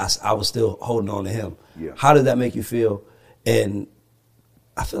in love. I was still holding on to him. Yeah. How did that make you feel? And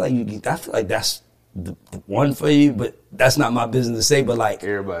I feel like that's the one for you, but that's not my business to say, but like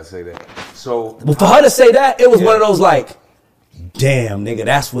everybody say that. So but for her to say that, it was one of those like, damn nigga,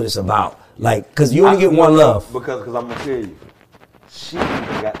 that's what it's about. Like, cause you only get one love. Because I'm gonna tell you, she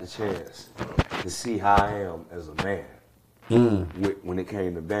got the chance to see how I am as a man when it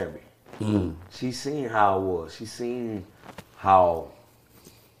came to Bambi. She seen how I was. She seen how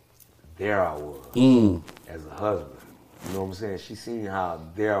there I was as a husband. You know what I'm saying? She seen how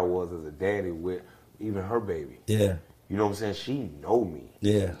there I was as a daddy with even her baby. Yeah. You know what I'm saying? She know me.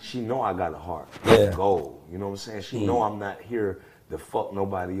 Yeah. She know I got a heart. Yeah. Gold. You know what I'm saying? She know I'm not here to fuck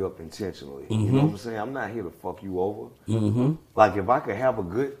nobody up intentionally. You know what I'm saying? I'm not here to fuck you over. Like, if I could have a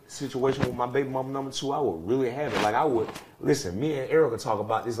good situation with my baby mama number 2, I would really have it. Like, I would, listen, me and Erica talk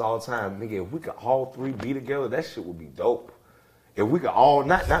about this all the time. Nigga, if we could all three be together, that shit would be dope. If we could all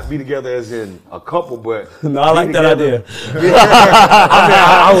not be together as in a couple, but no, I like that idea.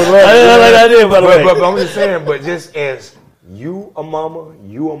 I would love it. I like that idea, by the way. But I'm just saying, but just as you a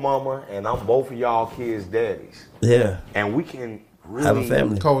mama, and I'm both of y'all kids' daddies. Yeah. And we can really have a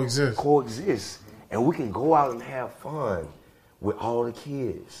family. Coexist. And we can go out and have fun with all the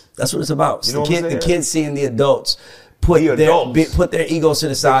kids. That's what it's about. You know The kids seeing the adults put their egos to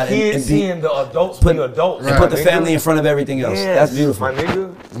the side and seeing the adults be adults. And put the family in front of everything else. Yes, that's beautiful. My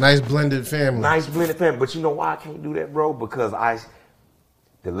nigga. Nice blended family. But you know why I can't do that, bro? Because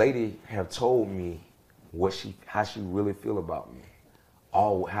the lady have told me how she really feel about me.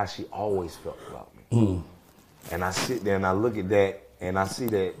 How she always felt about me. And I sit there and I look at that and I see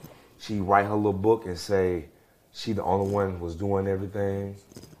that she write her little book and say she the only one was doing everything.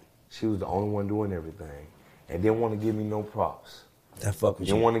 She was the only one doing everything. And didn't want to give me no props. That fuck with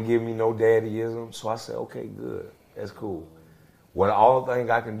you. Didn't want to give me no daddyism. So I said, okay, good. That's cool. All the thing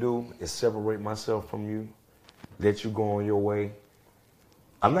I can do is separate myself from you, let you go on your way.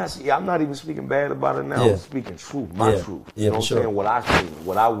 I'm not even speaking bad about it now. I'm speaking truth, my truth. You know what I'm saying? What I seen,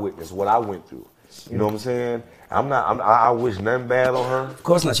 what I witnessed, what I went through. You know what I'm saying? I wish nothing bad on her. Of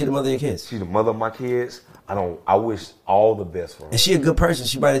course not. She's the mother of your kids. She's the mother of my kids. I wish all the best for her. And she a good person.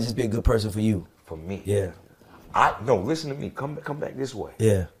 She might just be a good person for you. For me. Yeah. No, listen to me. Come back this way.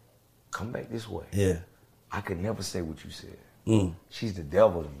 Yeah. Come back this way. Yeah. I could never say what you said. She's the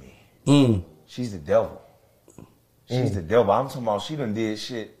devil to me. She's the devil. She's the devil. I'm talking about she done did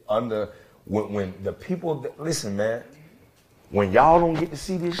shit under when the people listen, man. When y'all don't get to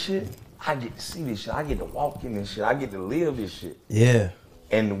see this shit, I get to see this shit. I get to walk in this shit. I get to live this shit. Yeah.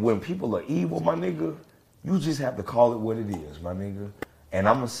 And when people are evil, my nigga, you just have to call it what it is, my nigga. And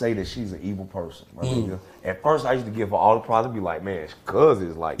I'm going to say that she's an evil person, my nigga. At first, I used to give her all the props and be like, man, cuz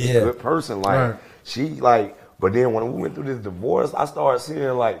is like a good person. Like, she like, but then when we went through this divorce, I started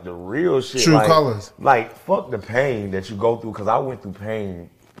seeing like the real shit. True colors. Like, fuck the pain that you go through, because I went through pain,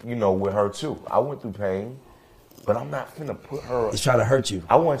 with her too. I went through pain, but I'm not finna put her. He's trying to hurt you.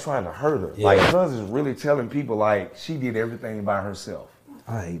 I wasn't trying to hurt her. Yeah. Like, cuz is really telling people like she did everything by herself.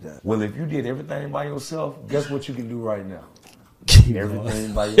 I hate that. Well, if you did everything by yourself, guess what you can do right now?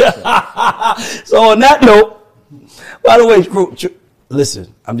 Everything by yourself. So on that note, by the way,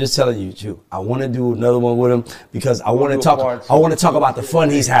 listen, I'm just telling you, Chu. I want to do another one with him because I want to talk. I want to talk about the fun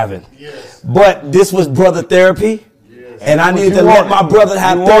he's having. Yes. But this was brother therapy, and I needed to let my brother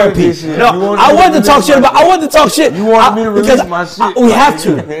have therapy. No, I wanted to talk shit about. I wanted to talk shit. You wanted me to release my shit. We have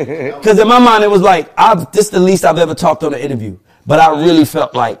to, because in my mind it was like, this is the least I've ever talked on an interview. But I really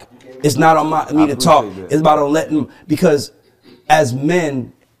felt like it's not on me to talk. It's about on letting, because as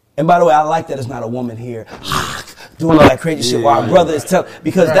men, and by the way, I like that it's not a woman here doing all that crazy shit while our brother is telling,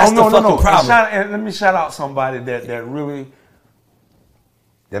 because that's the fucking problem. And let me shout out somebody that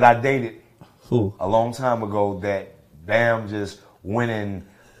I dated a long time ago that Bam just went and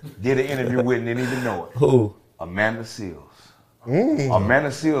did an interview with and didn't even know it. Who? Amanda Seals.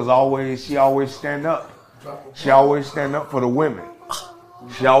 Amanda Seals she always stand up. She always stand up for the women.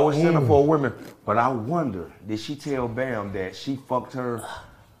 She always stand up for women. But I wonder, did she tell Bam that she fucked her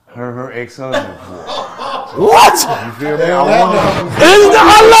ex-husband for? What? You feel me? I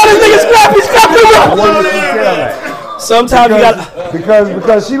love this nigga Scrappy. I wonder if she tell that. Sometimes you got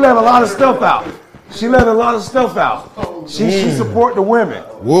because she let a lot of stuff out. She support the women.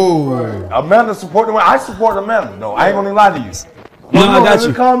 Whoa. Amanda support the women. I support Amanda. No, I ain't gonna lie to you. No, I got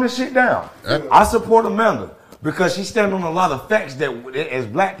you. Calm this shit down. I support Amanda because she stand on a lot of facts that as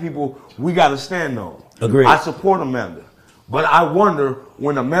black people we gotta stand on. Agreed. I support Amanda. But I wonder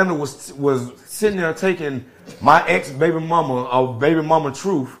when Amanda was sitting there taking my ex baby mama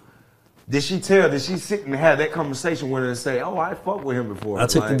truth, did she sit and have that conversation with her and say, "Oh, I fucked with him before"? I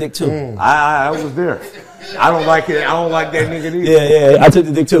took the dick too. I was there. I don't like it. I don't like that nigga either. Yeah, I took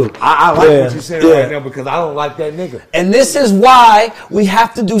the dick too. I like what you're saying right now because I don't like that nigga. And this is why we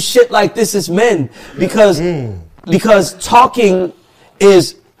have to do shit like this as men, because talking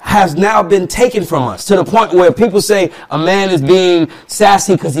has now been taken from us to the point where people say a man is being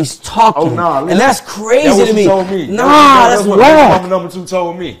sassy because he's talking. Oh, nah, and that's crazy to me. Told me. That's what wrong. Number 2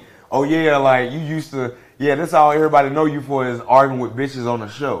 told me. Oh yeah, like you used to. Yeah, that's all everybody know you for is arguing with bitches on the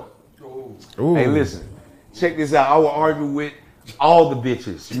show. Ooh. Hey, listen, check this out. I will argue with all the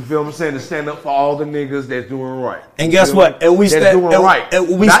bitches. You feel what I'm saying? To stand up for all the niggas that's doing right. And guess what? And we standing with them.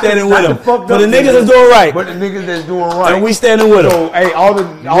 For the niggas that's doing right. But the niggas that's doing right. And we standing with them. So hey, all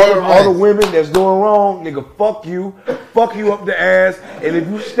the women that's doing wrong, nigga, fuck you up the ass. And if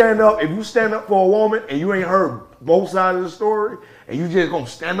you stand up for a woman and you ain't heard both sides of the story, and you just gonna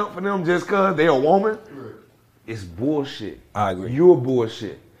stand up for them just cause they a woman, it's bullshit. I agree. You a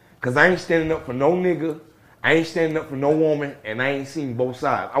bullshit. Cause I ain't standing up for no nigga. I ain't standing up for no woman, and I ain't seen both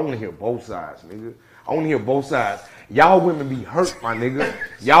sides. I want to hear both sides, nigga. I want to hear both sides. Y'all women be hurt, my nigga.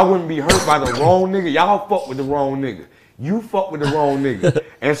 Y'all wouldn't be hurt by the wrong nigga. Y'all fuck with the wrong nigga. You fuck with the wrong nigga.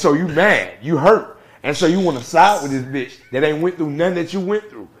 And so you mad. You hurt. And so you want to side with this bitch that ain't went through nothing that you went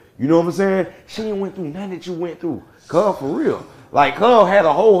through. You know what I'm saying? She ain't went through nothing that you went through. Cuz for real. Like Cuz had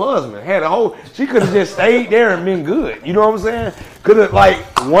a whole husband, she could have just stayed there and been good. You know what I'm saying? Could have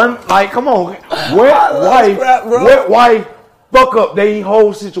come on, wet wife fuck up their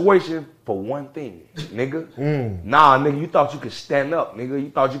whole situation for one thing, nigga. Nah, nigga, you thought you could stand up, nigga.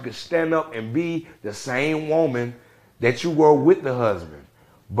 You thought you could stand up and be the same woman that you were with the husband.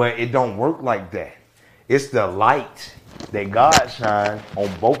 But it don't work like that. It's the light that God shines on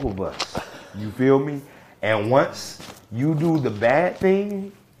both of us. You feel me? And once you do the bad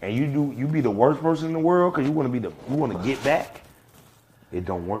thing and you be the worst person in the world because you want to get back, it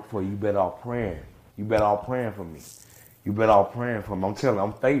don't work for you. You better off praying. You better off praying for me. You better off praying for me. I'm telling you,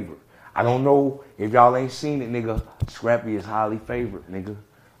 I'm favored. I don't know if y'all ain't seen it, nigga. Scrappy is highly favored, nigga.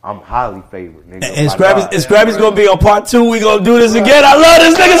 I'm highly favored, nigga. And Scrappy's gonna be on part 2. We gonna do this again. I love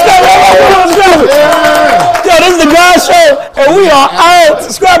this nigga Scrappy. Yeah. Yo, this is the God show, and we are out.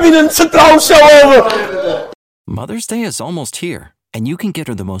 Scrappy done took the whole show over. Mother's Day is almost here, and you can get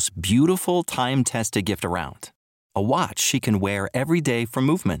her the most beautiful time-tested gift around. A watch she can wear every day from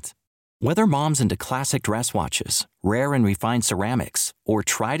Movement. Whether mom's into classic dress watches, rare and refined ceramics, or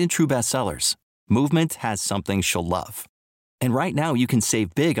tried and true bestsellers, Movement has something she'll love. And right now, you can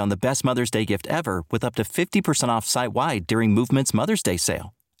save big on the best Mother's Day gift ever with up to 50% off site-wide during Movement's Mother's Day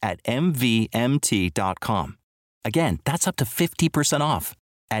sale at MVMT.com. Again, that's up to 50% off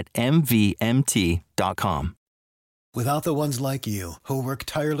at MVMT.com. Without the ones like you, who work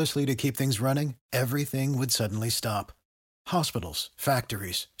tirelessly to keep things running, everything would suddenly stop. Hospitals,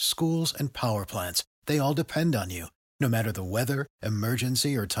 factories, schools, and power plants, they all depend on you. No matter the weather,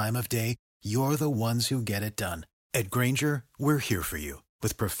 emergency, or time of day, you're the ones who get it done. At Grainger, we're here for you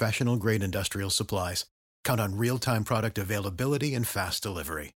with professional-grade industrial supplies. Count on real-time product availability and fast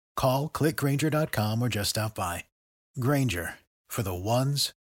delivery. Call, click Grainger.com, or just stop by. Grainger, for the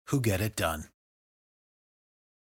ones who get it done.